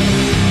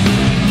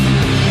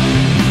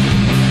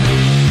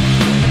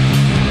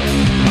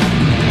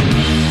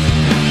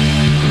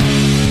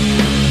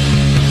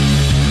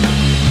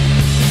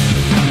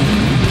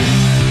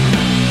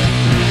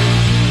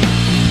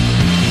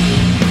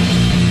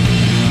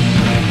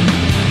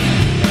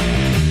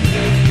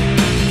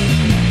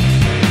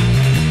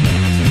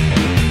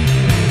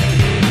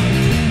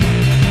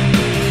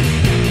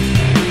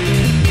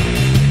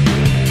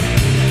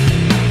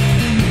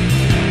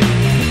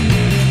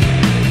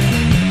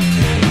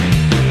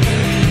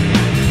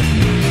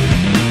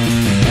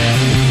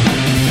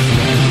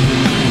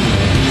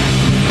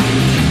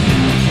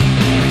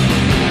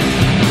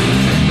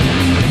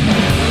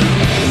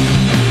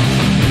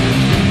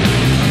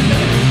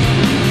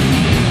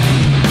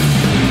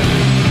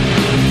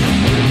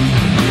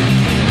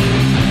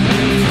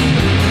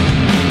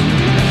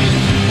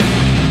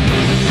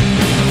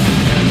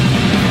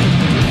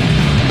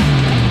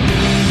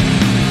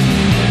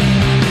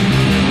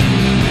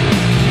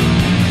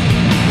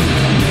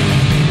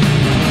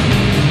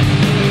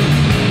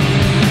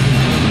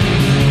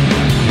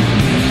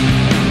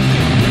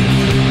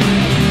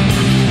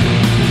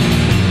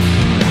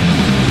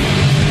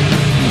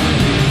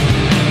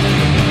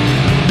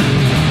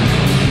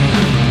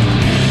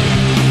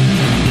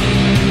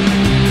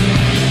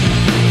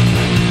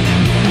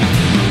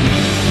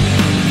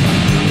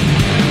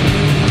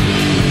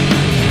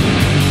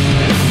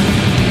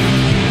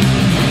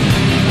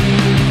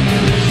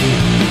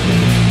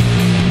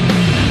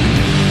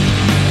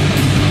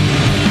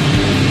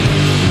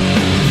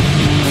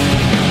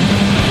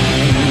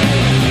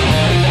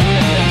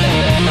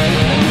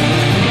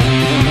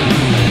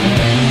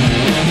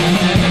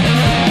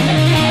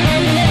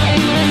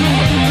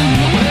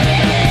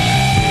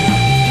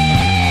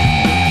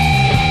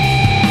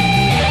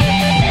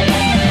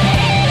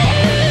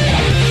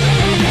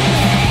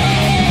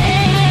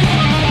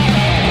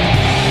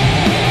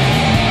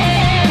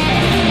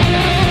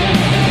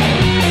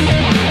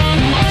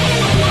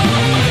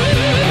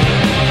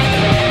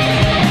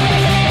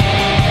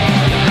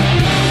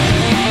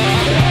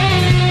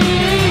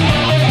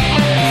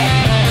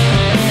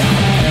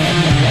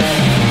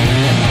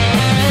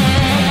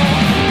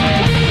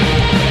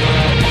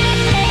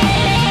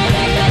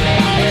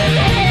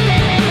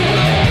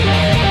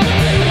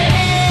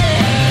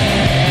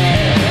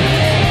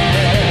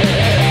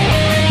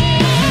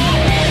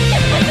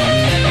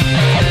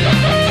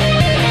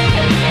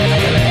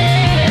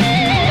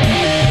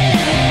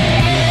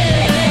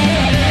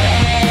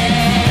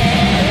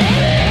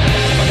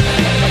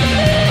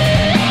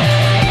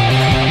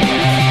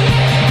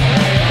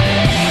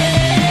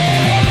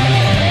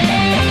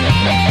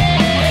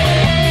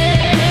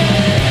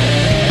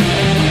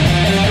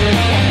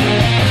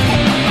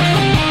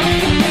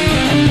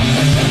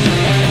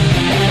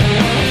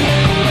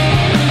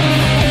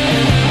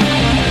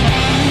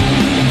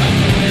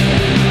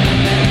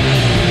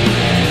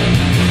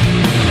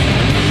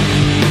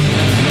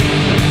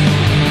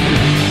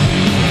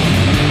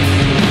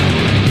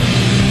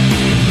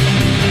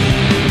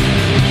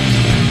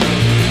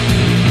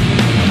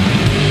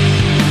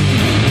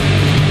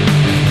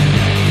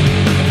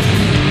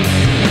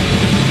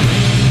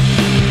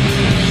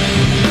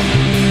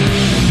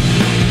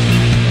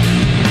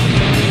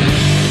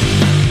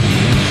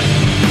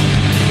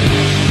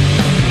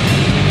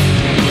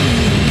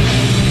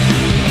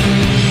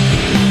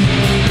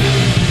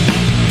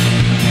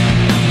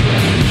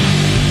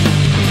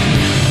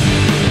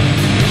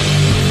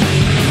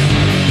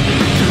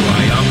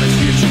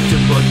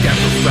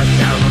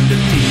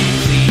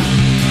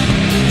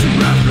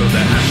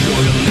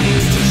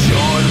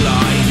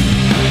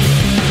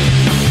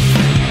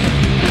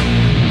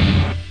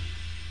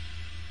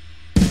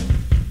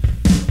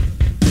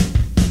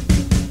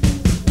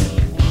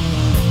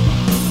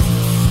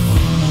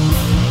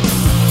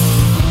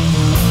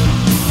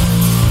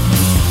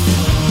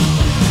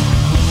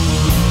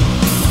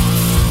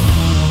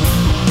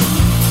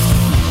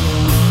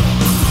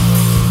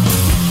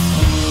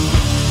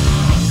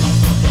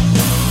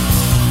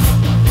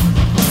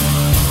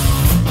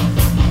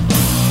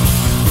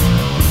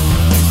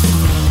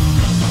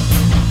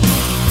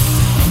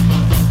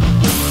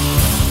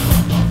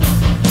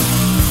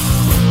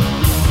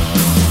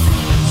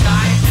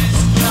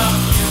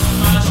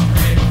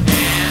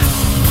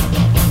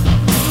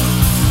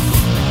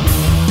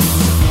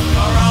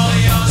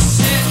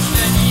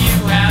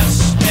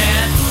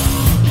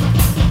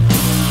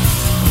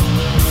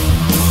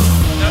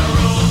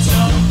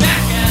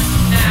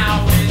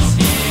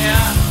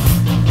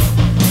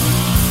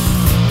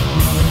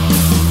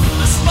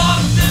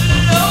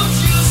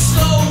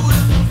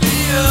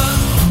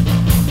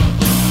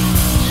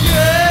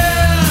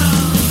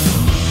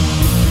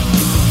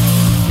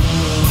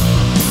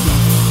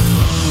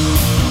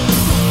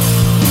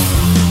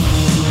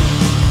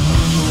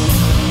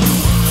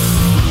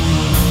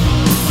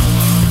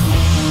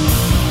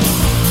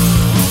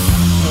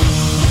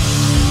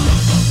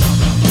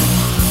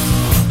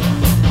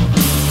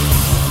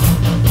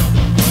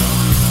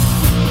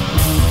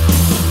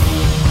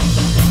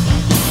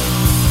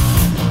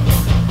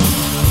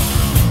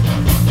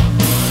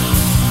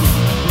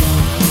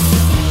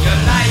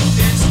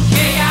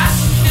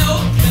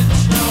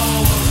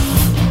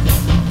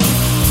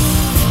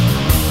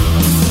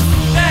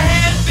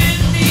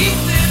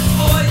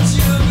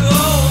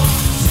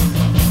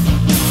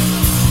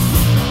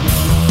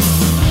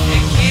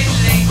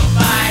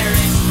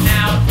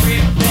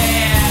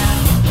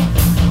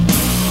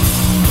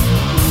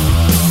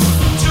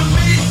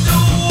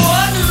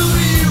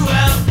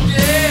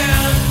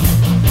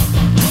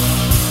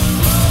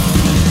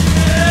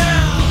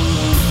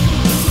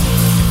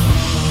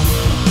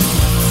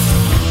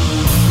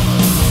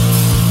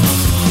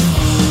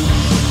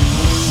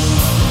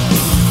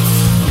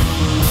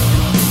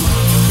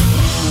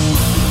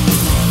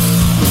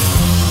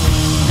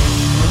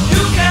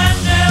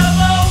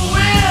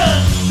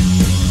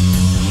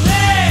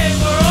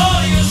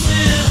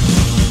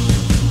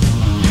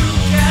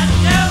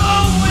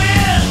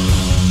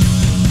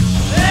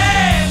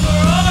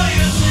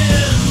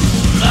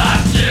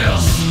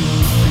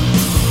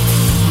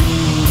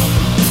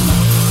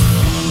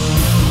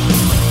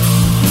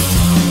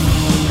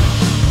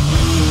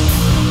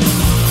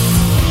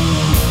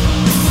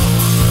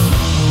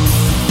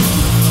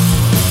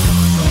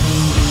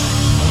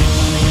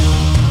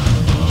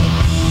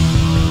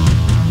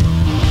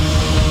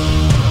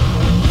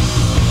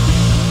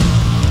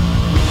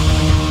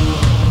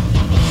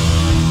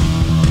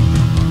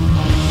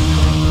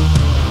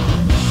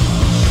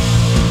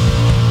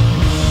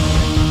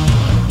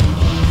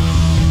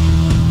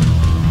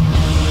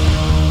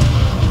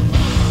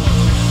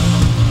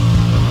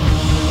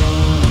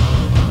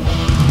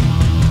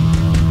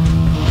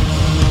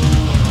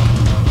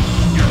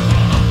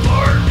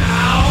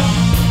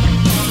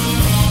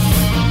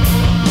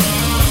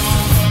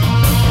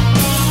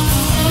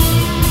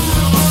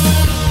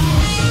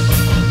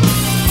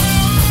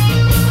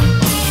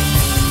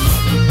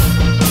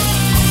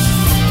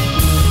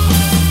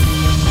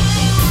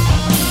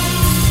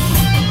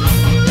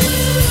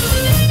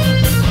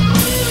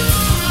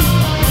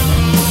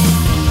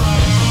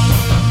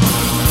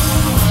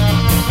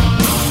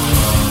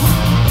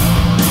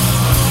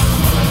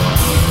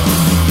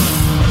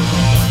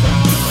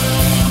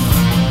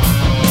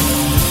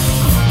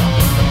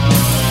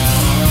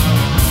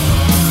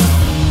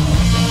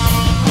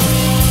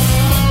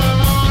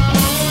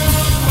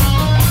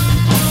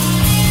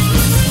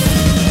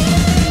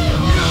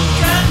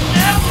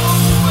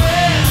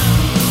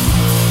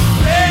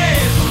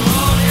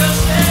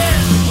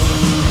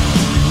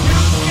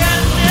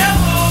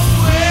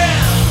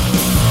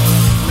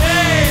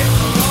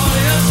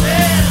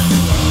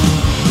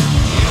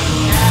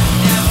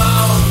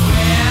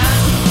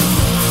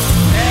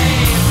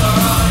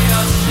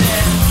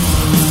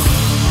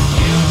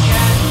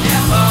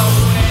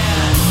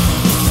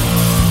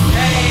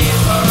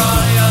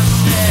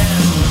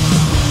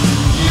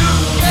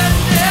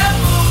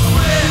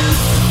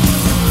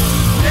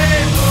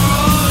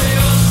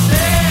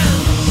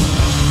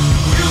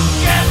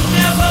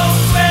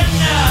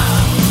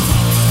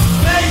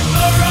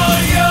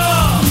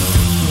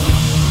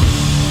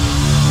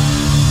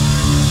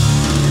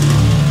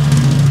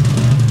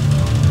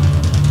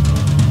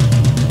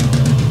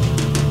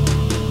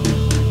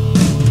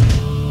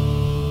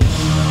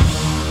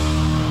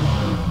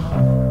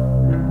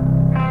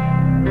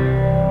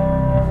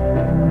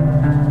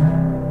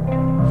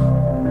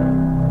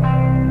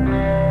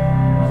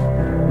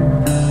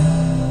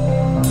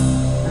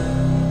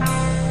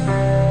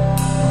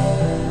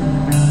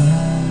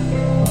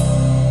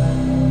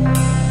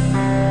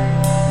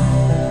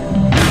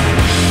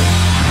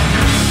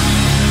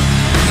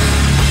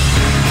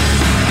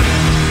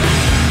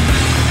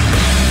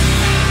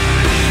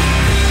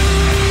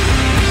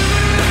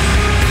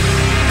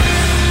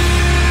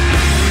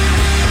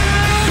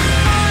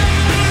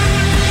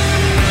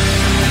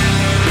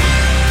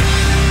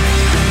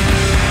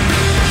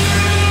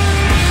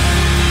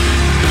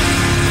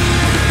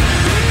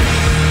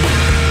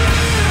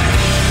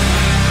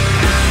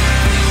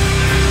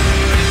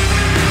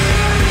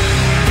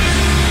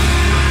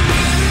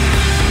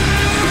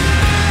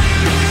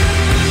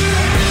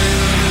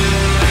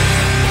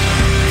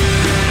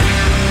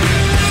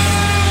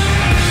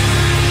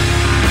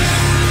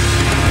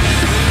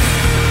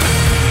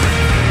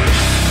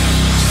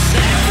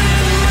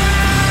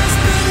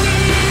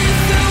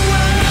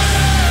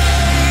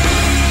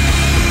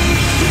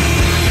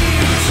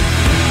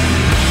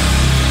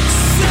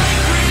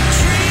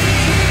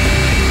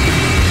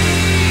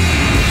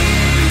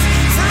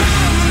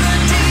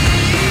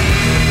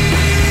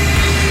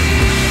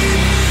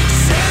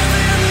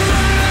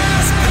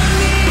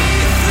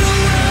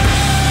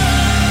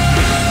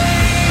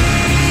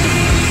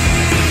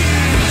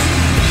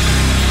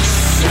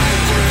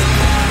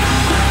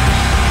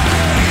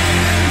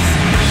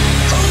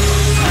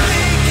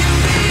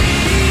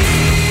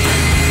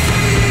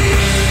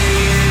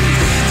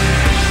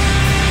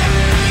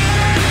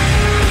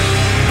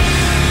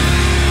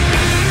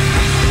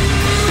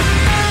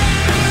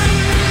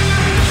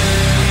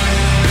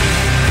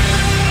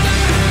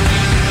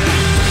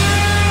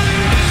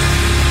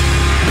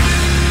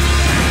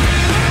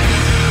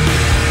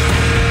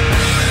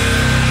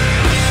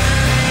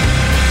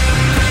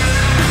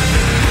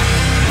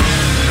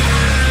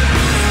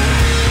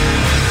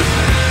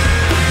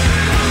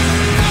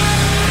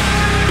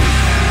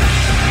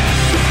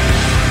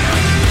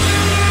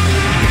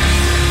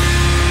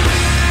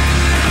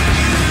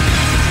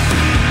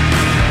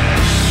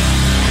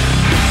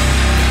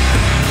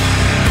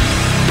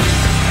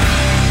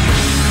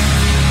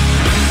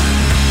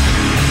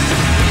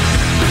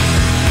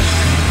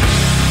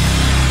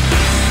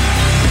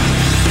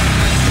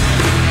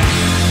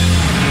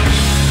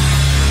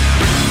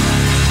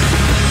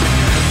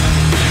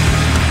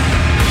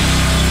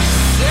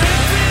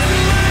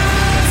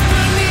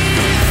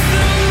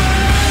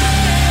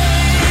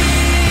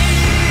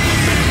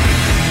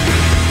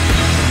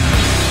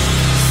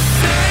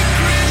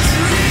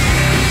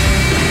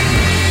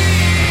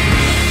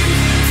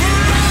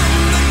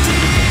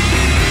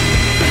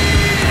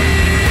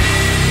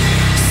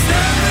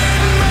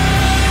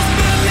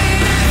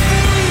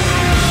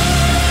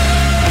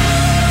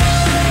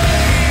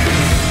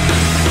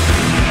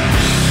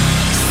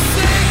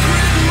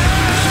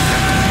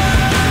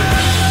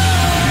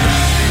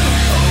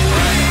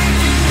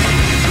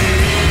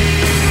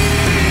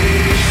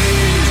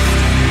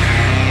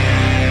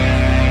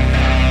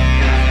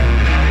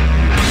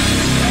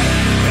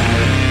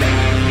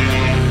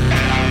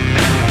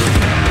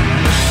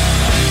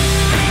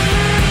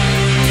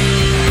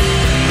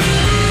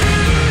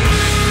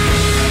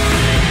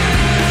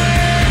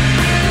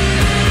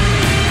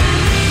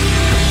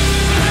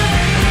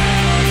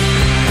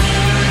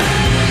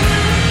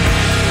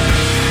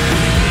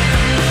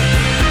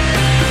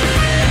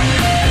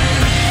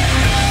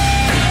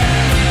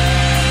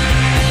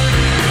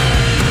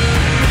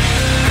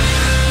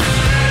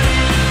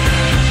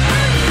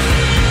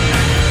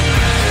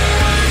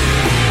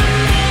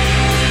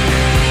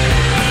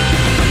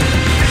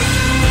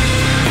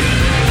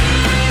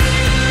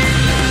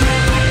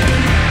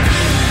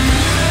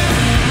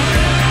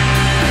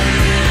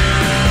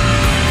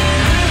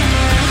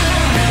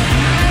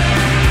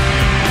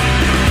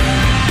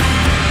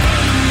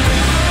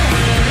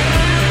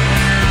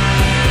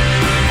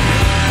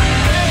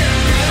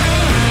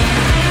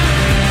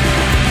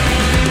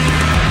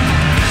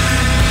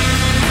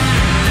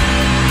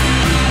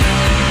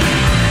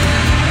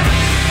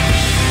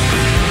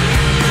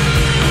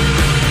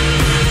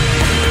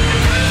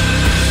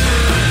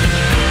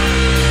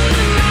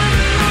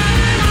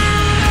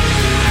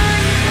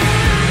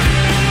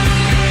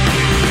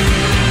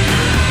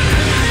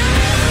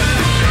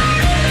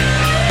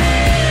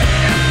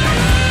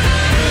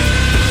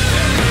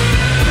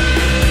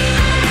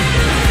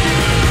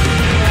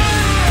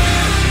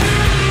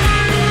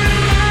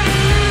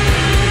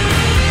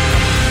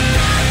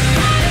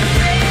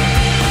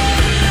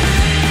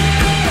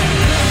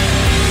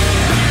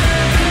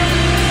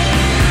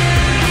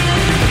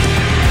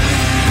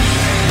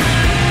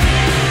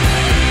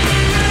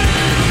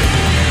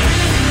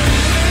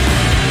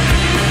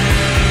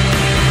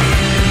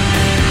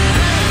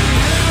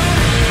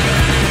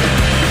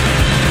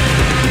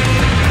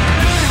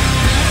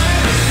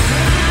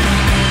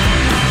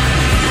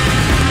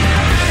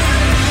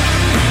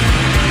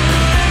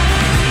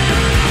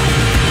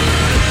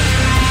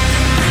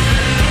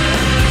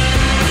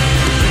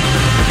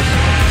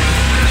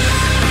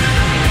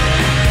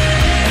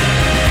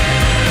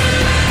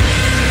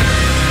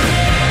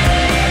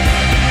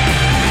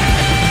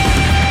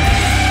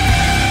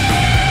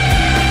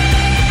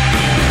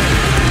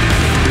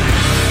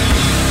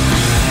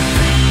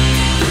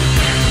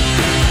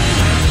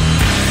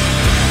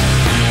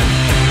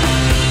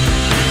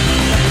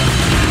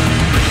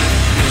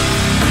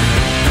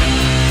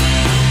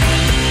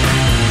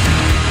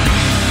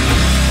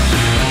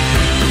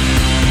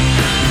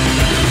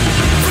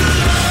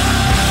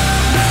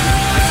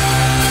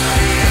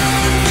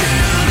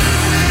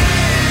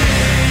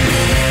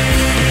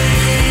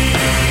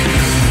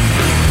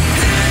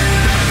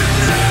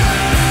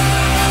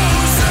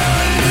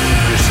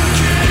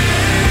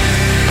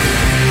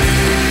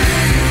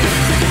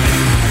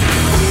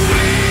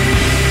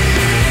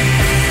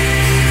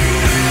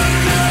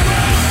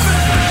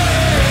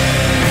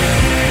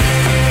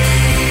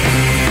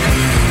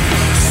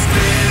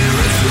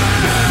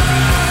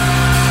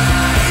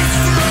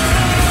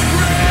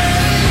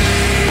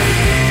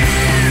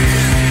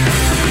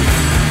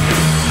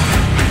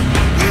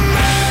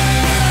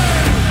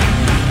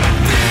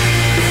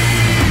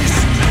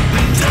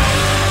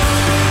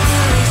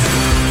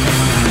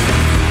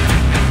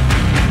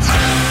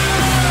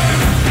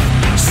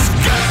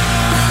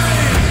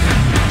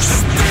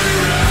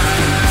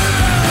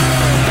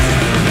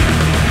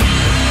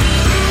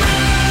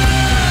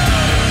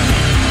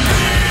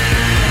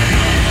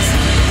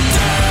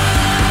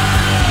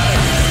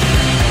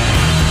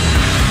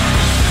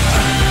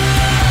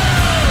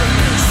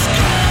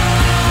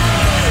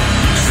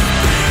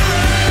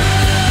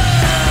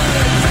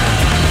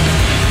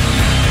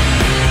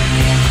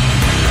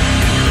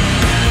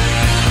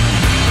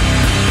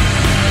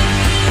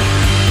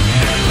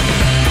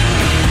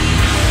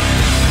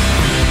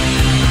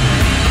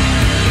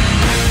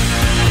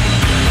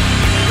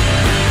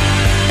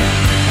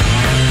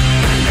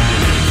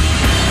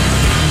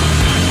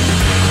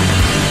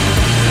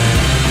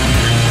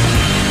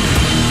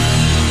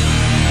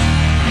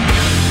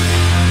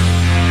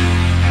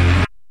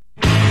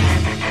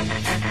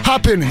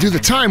 in and do the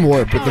time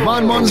warp with the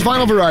Von Mun's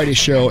Vinyl Variety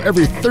Show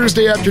every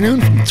Thursday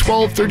afternoon from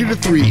 12:30 to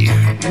 3.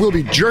 We'll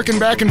be jerking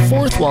back and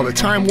forth while the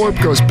time warp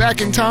goes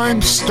back in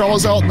time,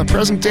 stalls out in the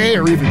present day,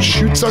 or even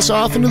shoots us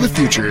off into the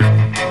future.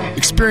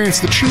 Experience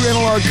the true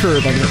analog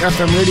curve on your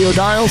FM radio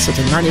dial set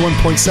to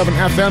 91.7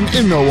 FM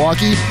in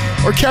Milwaukee,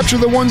 or capture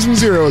the ones and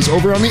zeros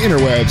over on the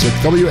interwebs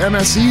at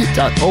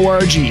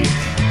WMSE.org.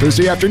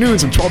 Thursday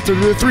afternoons from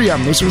 12:30 to 3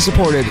 on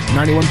listener-supported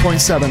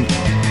 91.7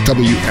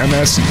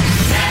 WMSE.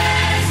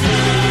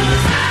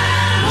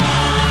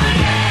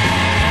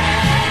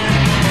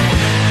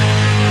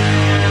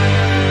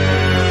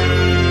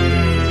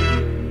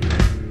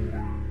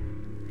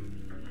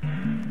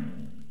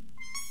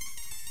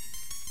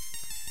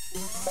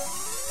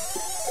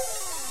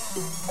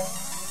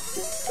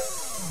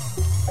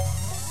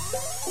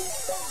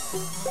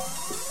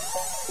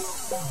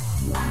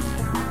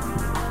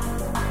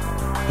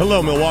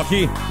 Hello,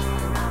 Milwaukee.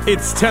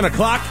 It's 10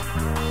 o'clock,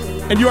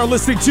 and you are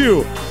listening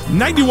to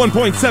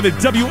 91.7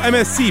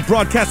 WMSE,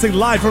 broadcasting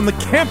live from the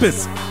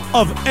campus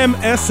of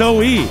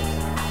MSOE.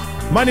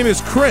 My name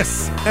is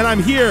Chris, and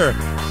I'm here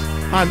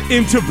on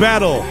Into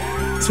Battle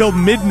till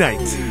midnight.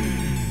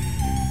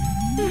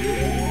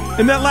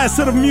 In that last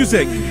set of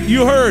music,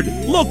 you heard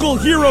Local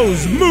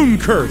Heroes Moon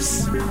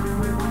Curse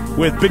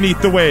with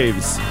Beneath the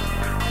Waves.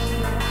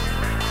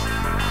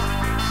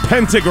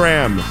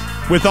 Pentagram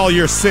with All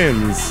Your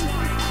Sins.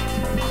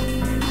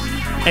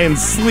 And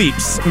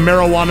Sleep's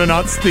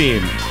Marijuanaut's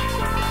theme.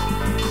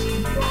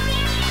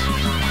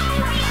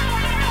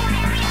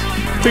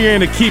 I think I'm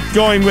going to keep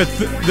going with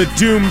the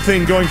Doom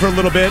thing going for a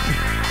little bit.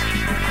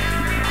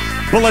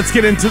 But let's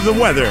get into the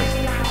weather.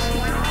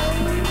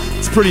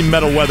 It's pretty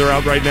metal weather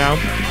out right now.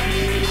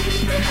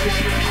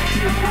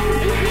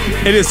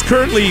 It is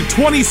currently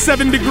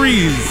 27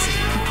 degrees.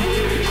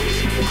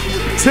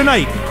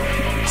 Tonight,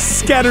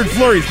 scattered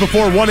flurries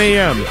before 1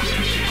 a.m.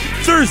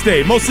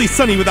 Thursday, mostly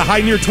sunny with a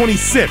high near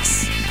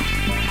 26.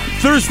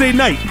 Thursday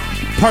night,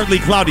 partly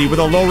cloudy with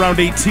a low around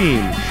 18.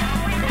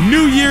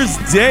 New Year's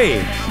Day,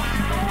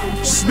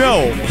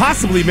 snow,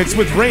 possibly mixed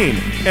with rain,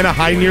 and a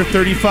high near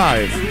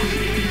 35.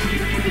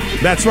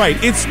 That's right,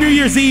 it's New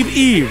Year's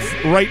Eve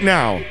right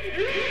now.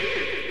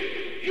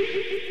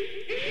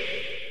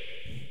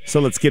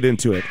 So let's get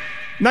into it.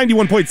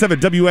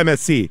 91.7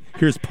 WMSE,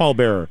 here's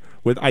Pallbearer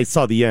with I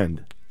Saw the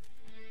End.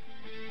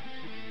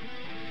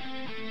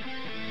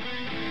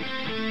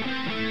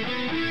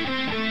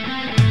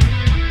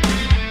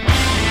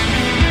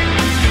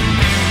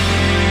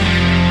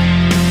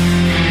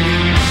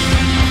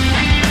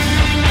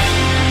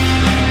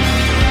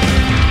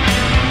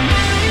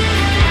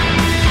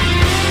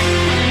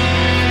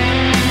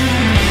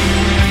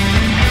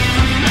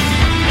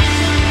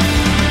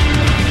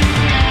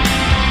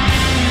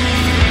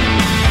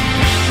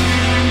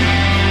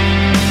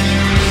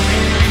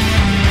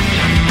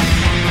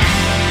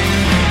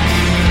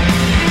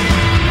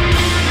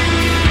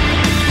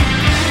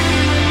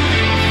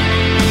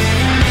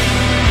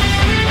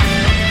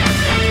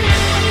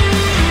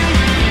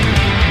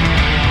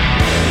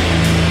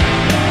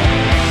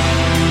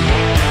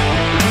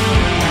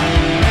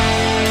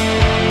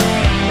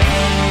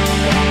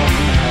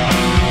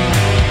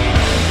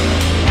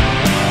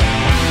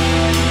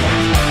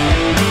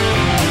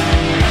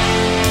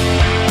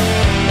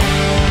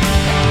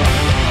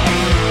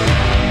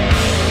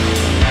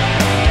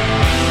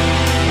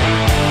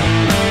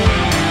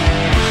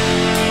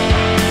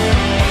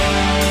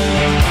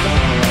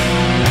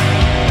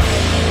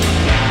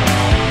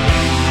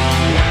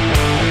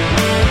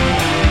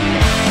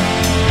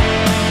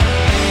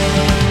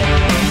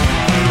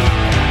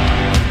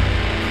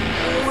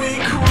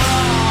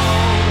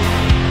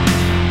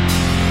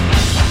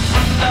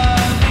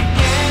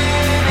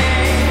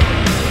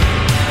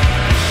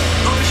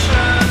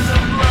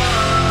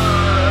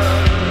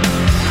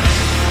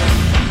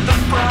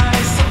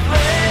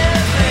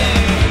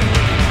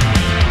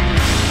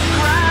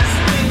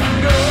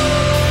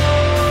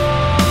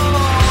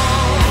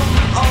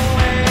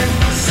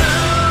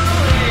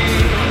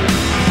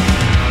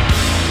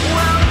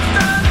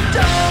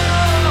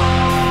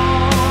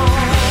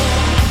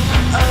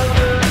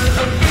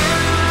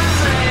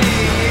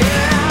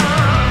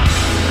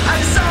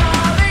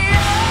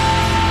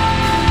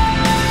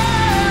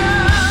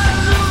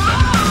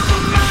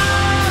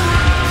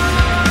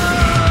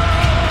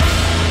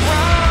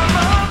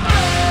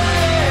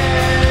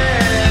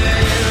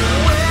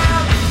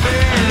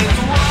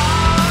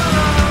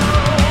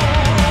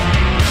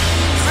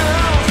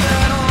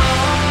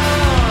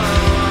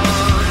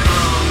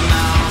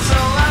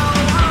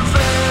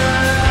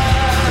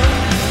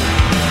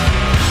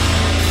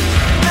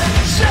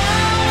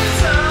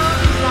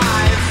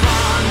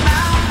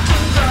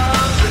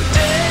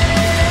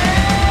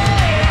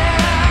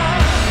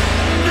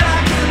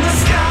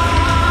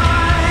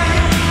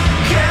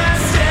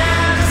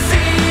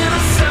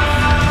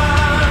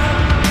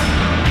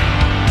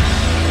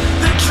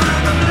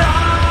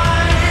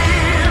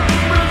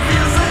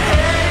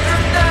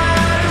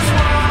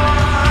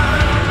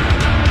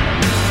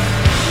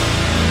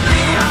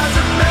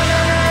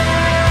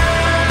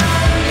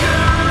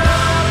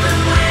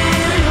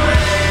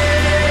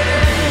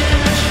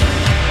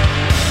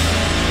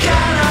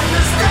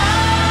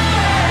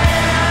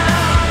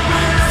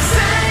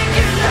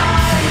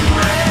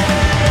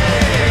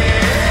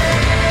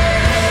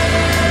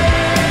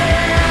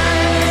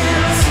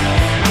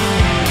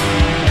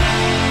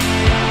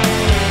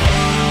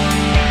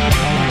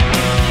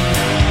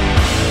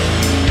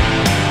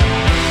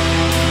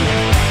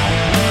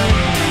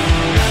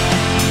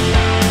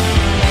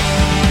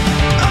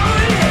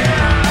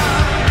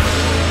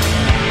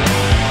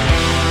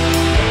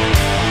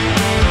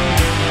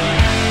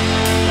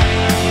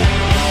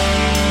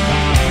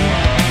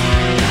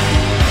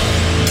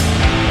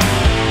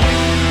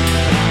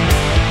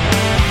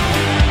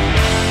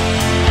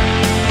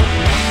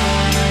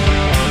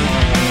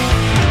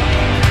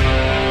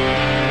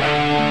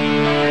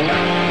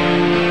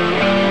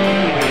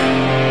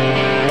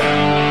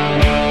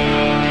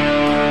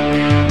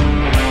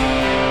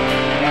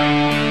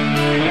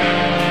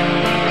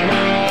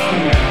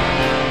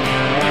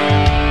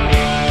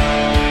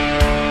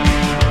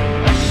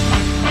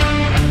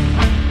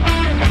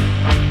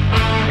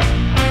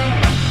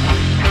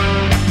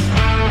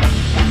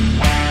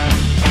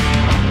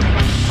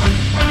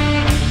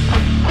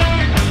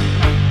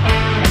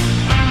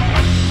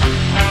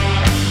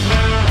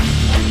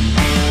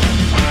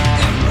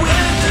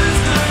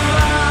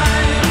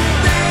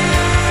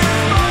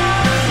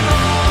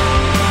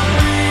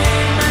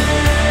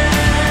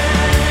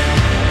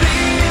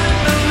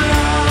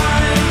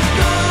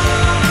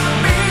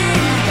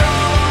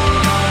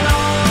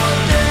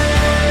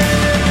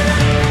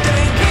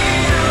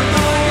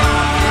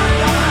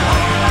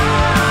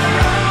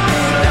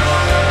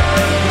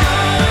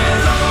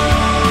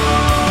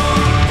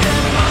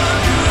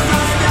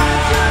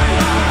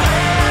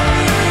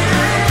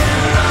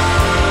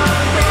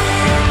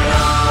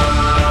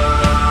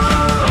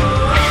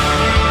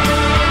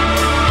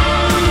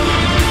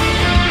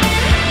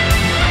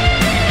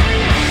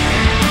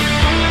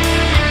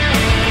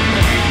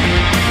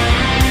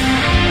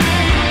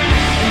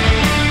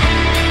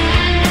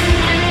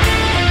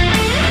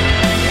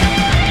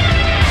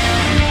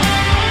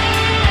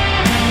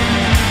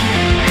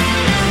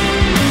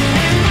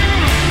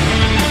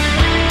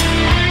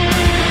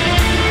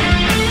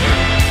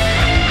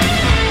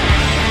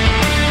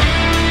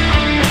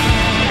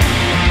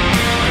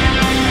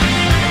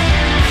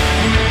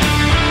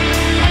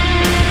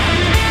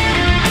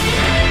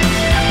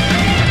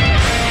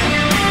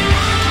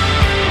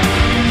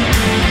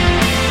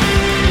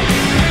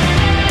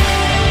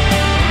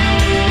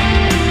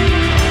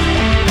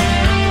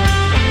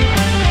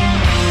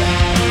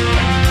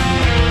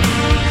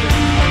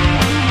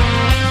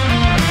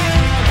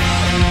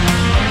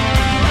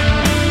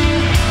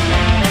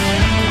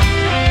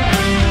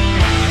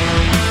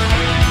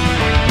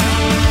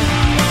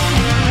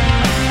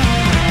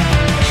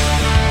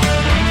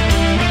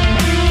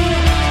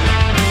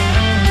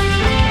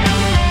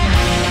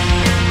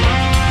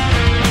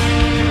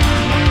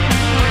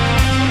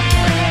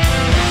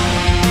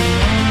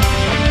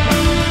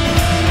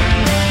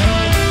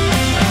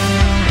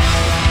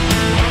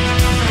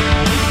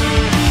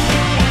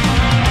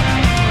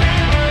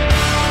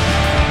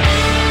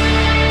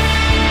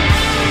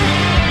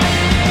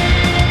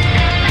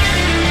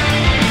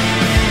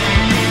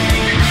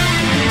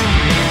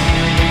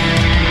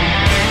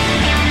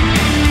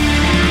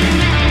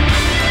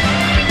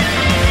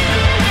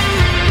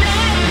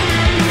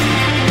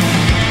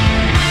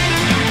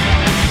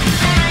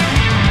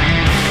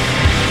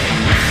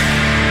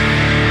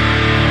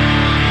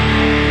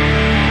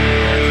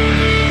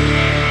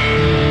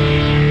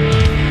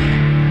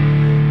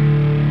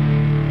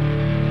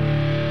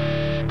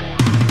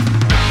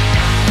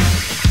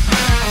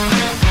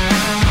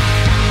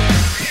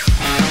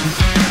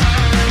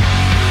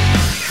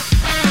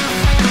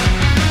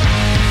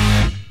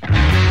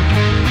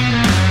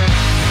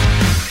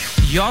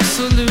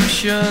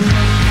 solution.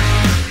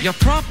 Your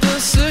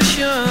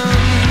proposition,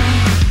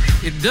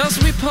 it does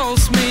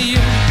repulse me,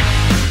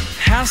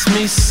 has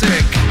me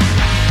sick.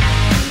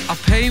 I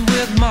pay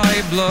with my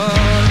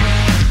blood,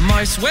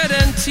 my sweat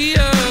and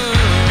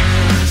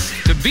tears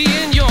to be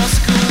in your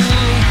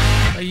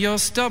school, your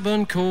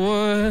stubborn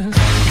course.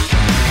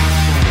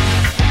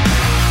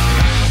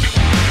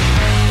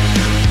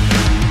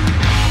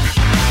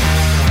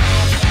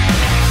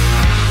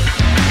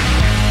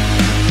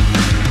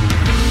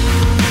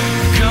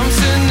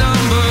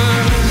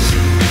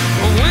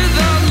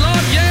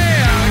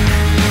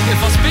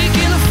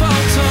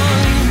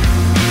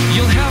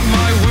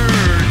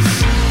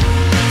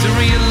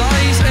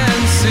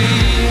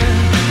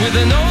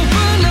 An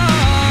open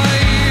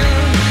eye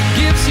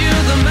gives you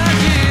the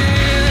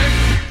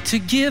magic to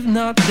give,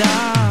 not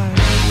die.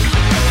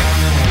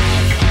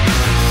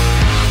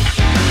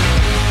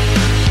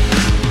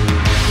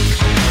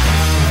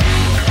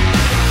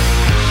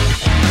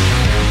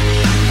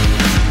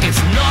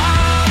 It's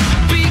not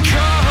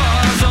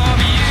because of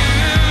you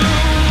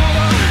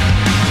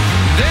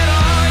that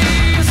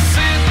I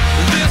sit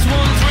this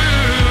one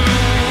through.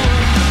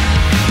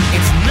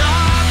 It's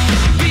not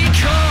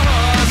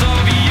because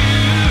of you.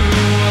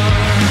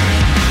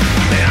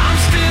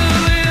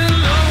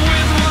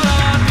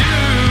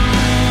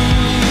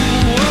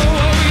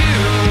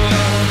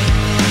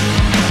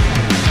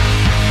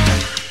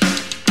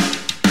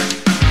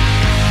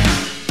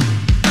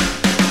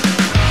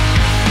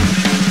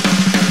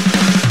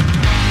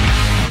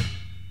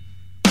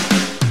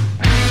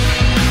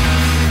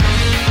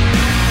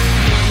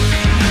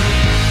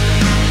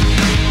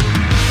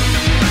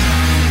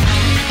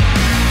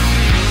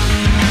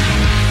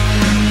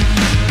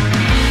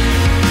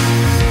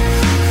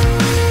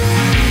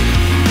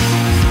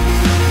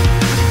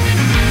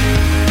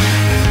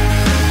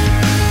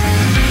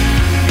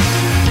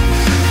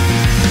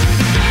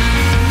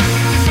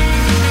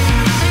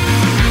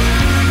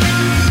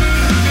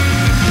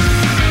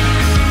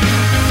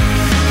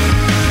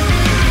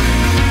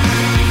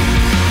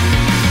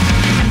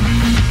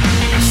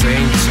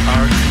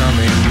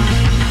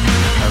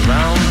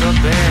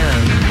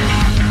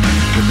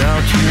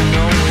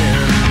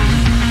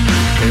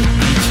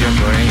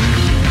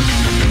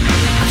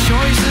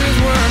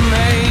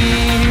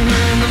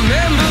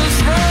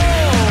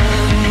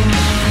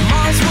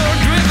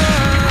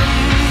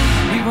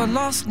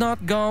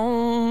 Not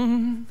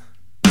gone.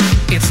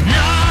 It's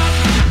not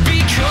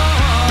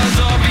because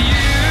of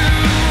you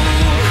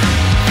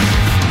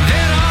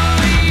that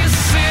I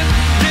sit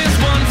this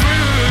one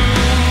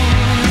through.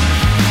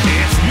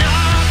 It's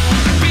not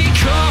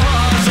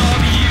because of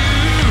you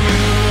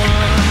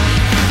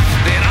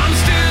that I'm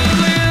still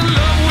in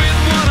love with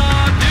what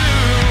I do.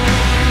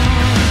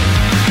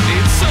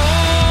 It's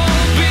all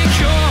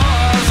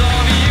because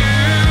of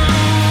you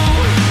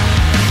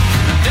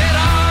that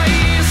I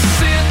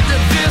sit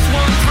this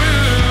one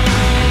through.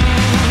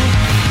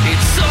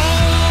 It's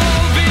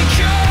all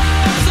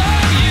because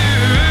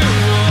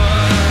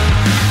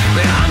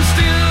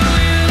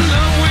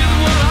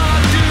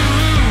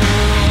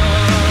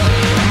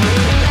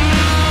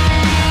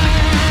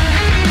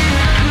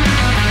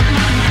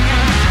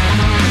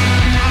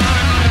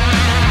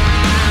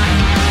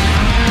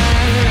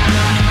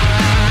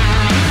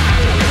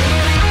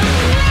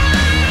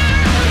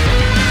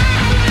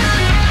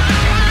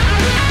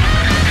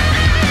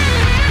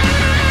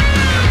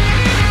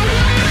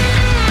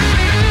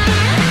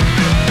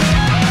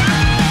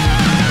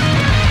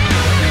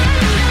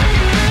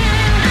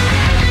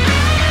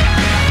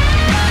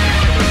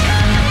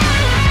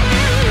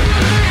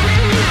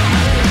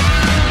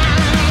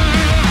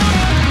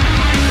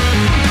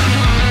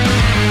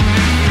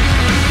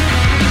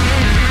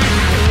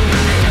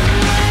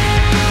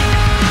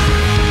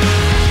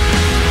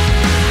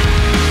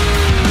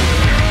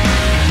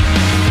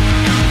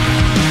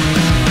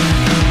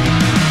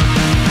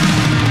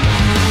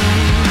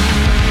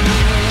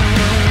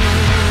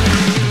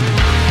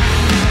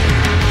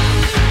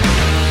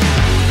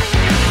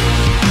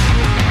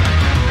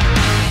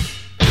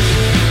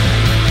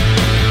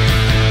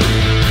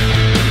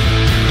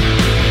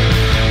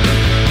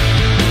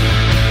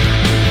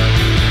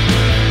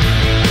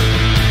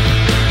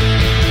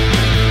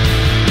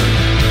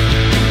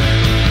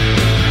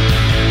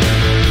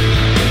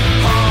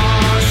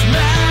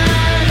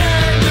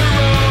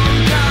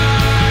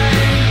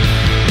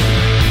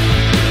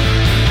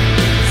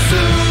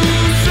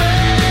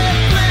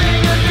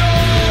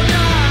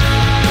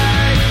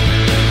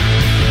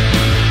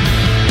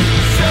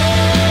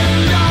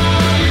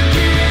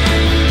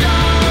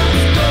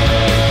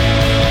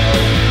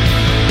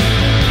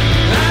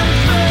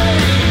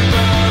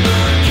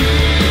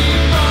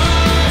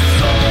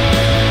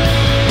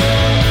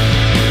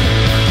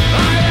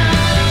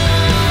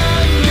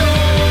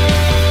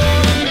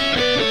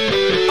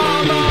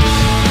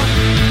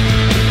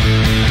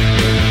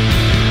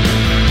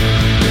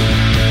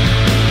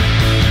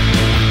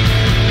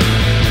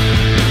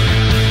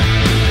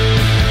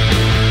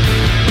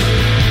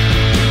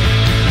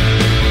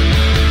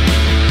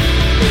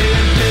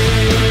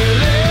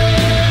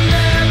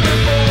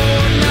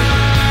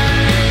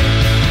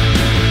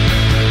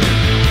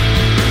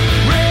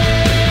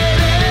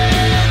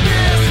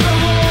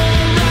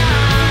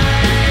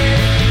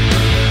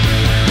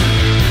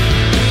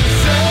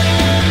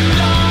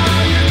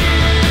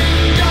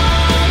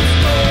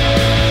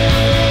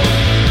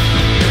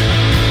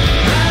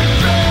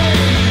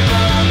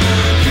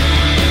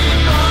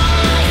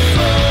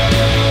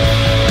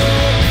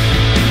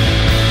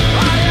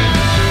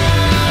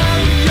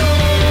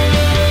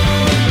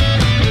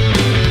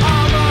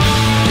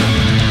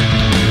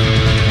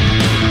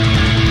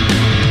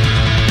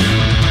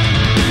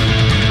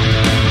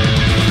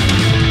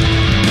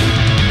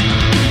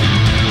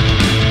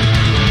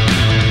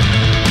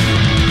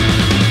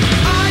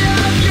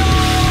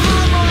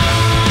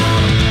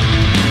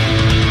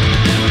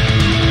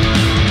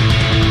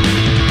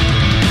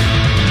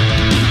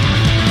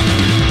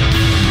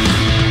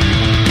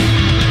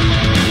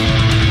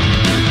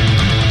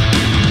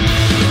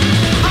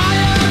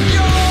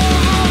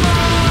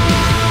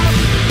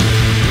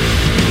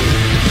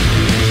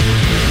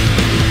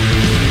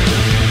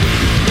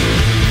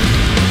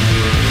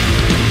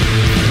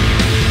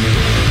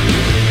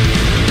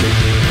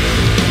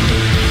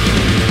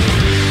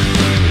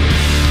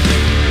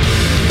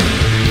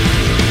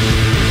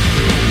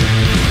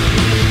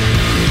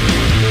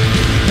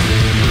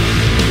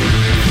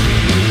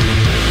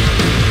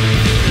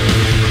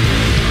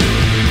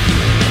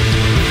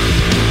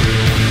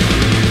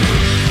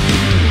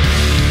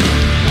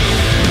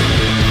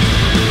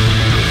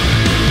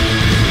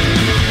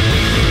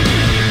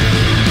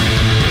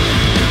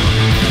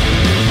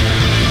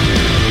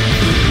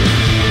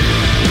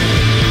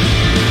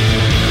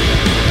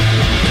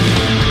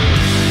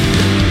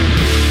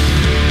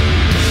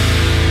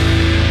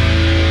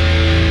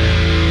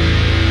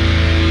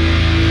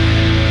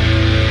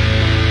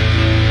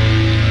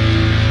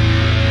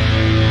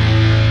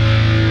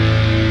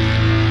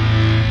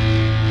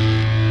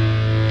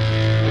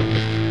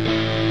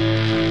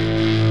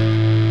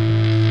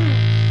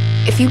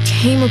you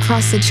came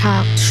across a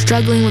child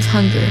struggling with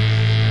hunger,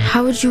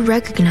 how would you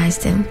recognize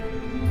them?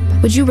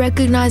 Would you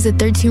recognize a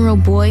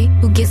 13-year-old boy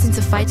who gets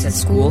into fights at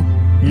school?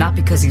 Not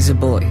because he's a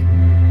boy,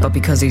 but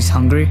because he's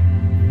hungry?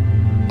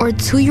 Or a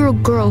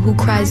 2-year-old girl who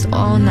cries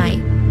all night?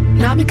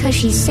 Not because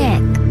she's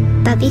sick,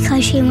 but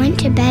because she went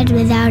to bed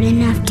without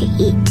enough to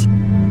eat.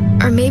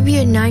 Or maybe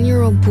a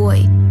 9-year-old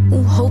boy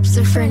who hopes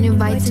a friend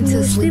invites him to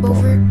a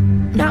sleepover,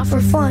 not for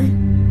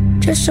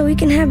fun, just so we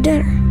can have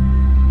dinner.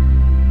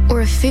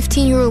 Or a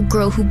 15-year-old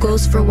girl who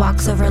goes for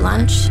walks over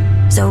lunch,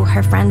 so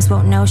her friends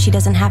won't know she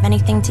doesn't have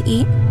anything to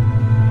eat.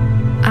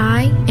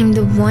 I am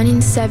the 1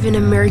 in 7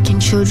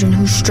 American children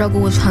who struggle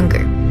with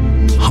hunger.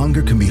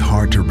 Hunger can be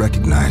hard to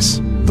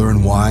recognize.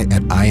 Learn why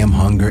at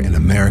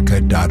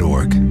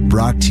IamHungerInAmerica.org.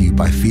 Brought to you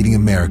by Feeding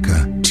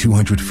America,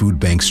 200 food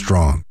banks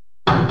strong.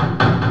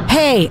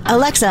 Hey,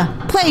 Alexa,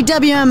 play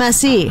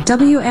WMSE.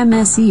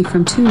 WMSE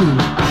from TuneIn.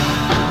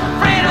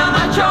 Freedom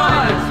of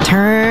choice.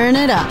 Turn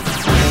it up.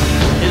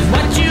 Is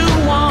what you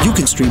want. You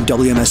can stream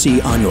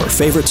WMSE on your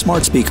favorite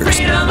smart speakers.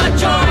 Freedom of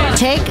choice.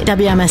 Take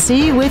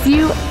WMSE with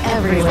you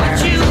everywhere.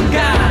 What you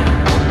got.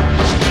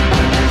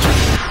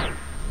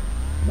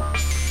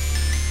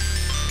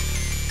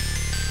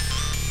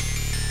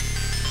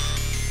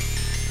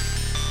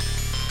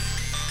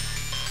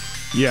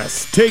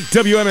 Yes, take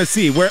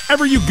WMSE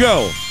wherever you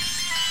go,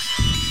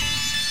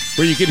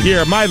 where you can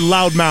hear my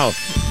loud mouth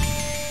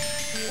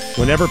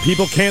whenever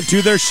people can't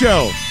do their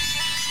show.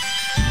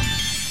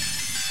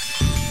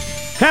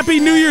 Happy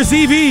New Year's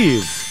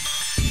Eve,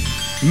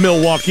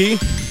 Milwaukee.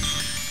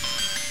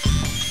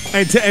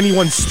 And to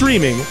anyone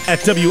streaming at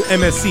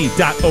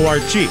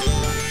WMSE.org.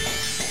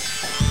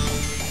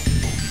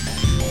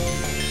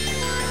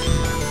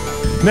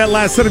 In that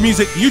last set of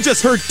music, you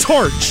just heard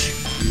Torche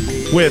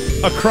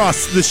with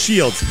Across the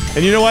Shields.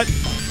 And you know what?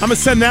 I'm going to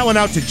send that one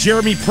out to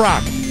Jeremy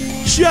Prock,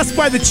 just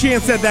by the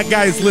chance that that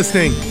guy is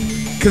listening,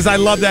 because I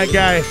love that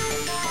guy.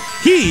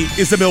 He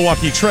is a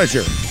Milwaukee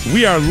treasure.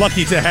 We are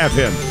lucky to have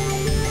him.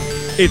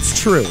 It's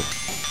true.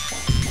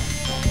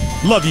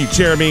 Love you,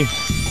 Jeremy.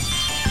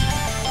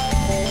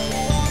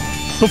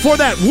 Before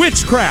that,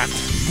 Witchcraft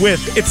with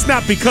It's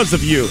Not Because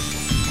of You.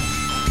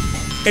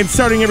 And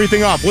starting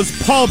everything off was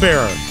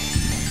Pallbearer,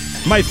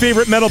 my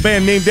favorite metal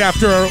band named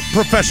after a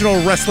professional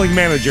wrestling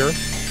manager,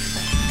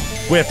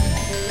 with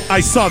I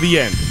Saw the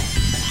End.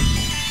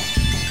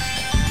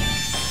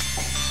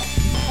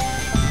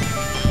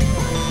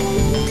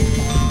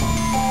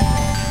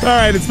 All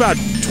right, it's about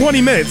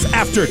 20 minutes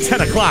after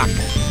 10 o'clock.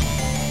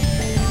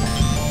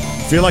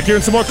 Feel like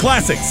hearing some more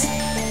classics?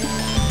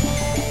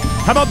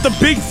 How about the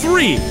Big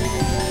Three?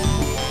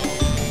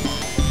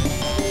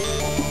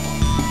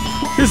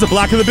 Here's a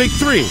block of the Big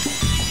Three.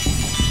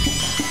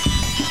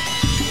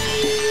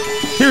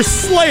 Here's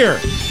Slayer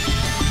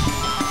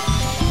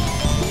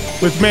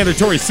with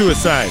Mandatory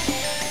Suicide.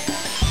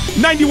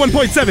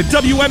 91.7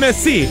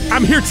 WMSE.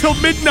 I'm here till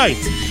midnight.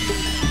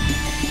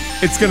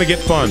 It's gonna get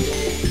fun.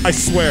 I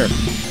swear.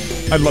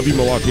 I love you,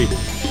 Milwaukee.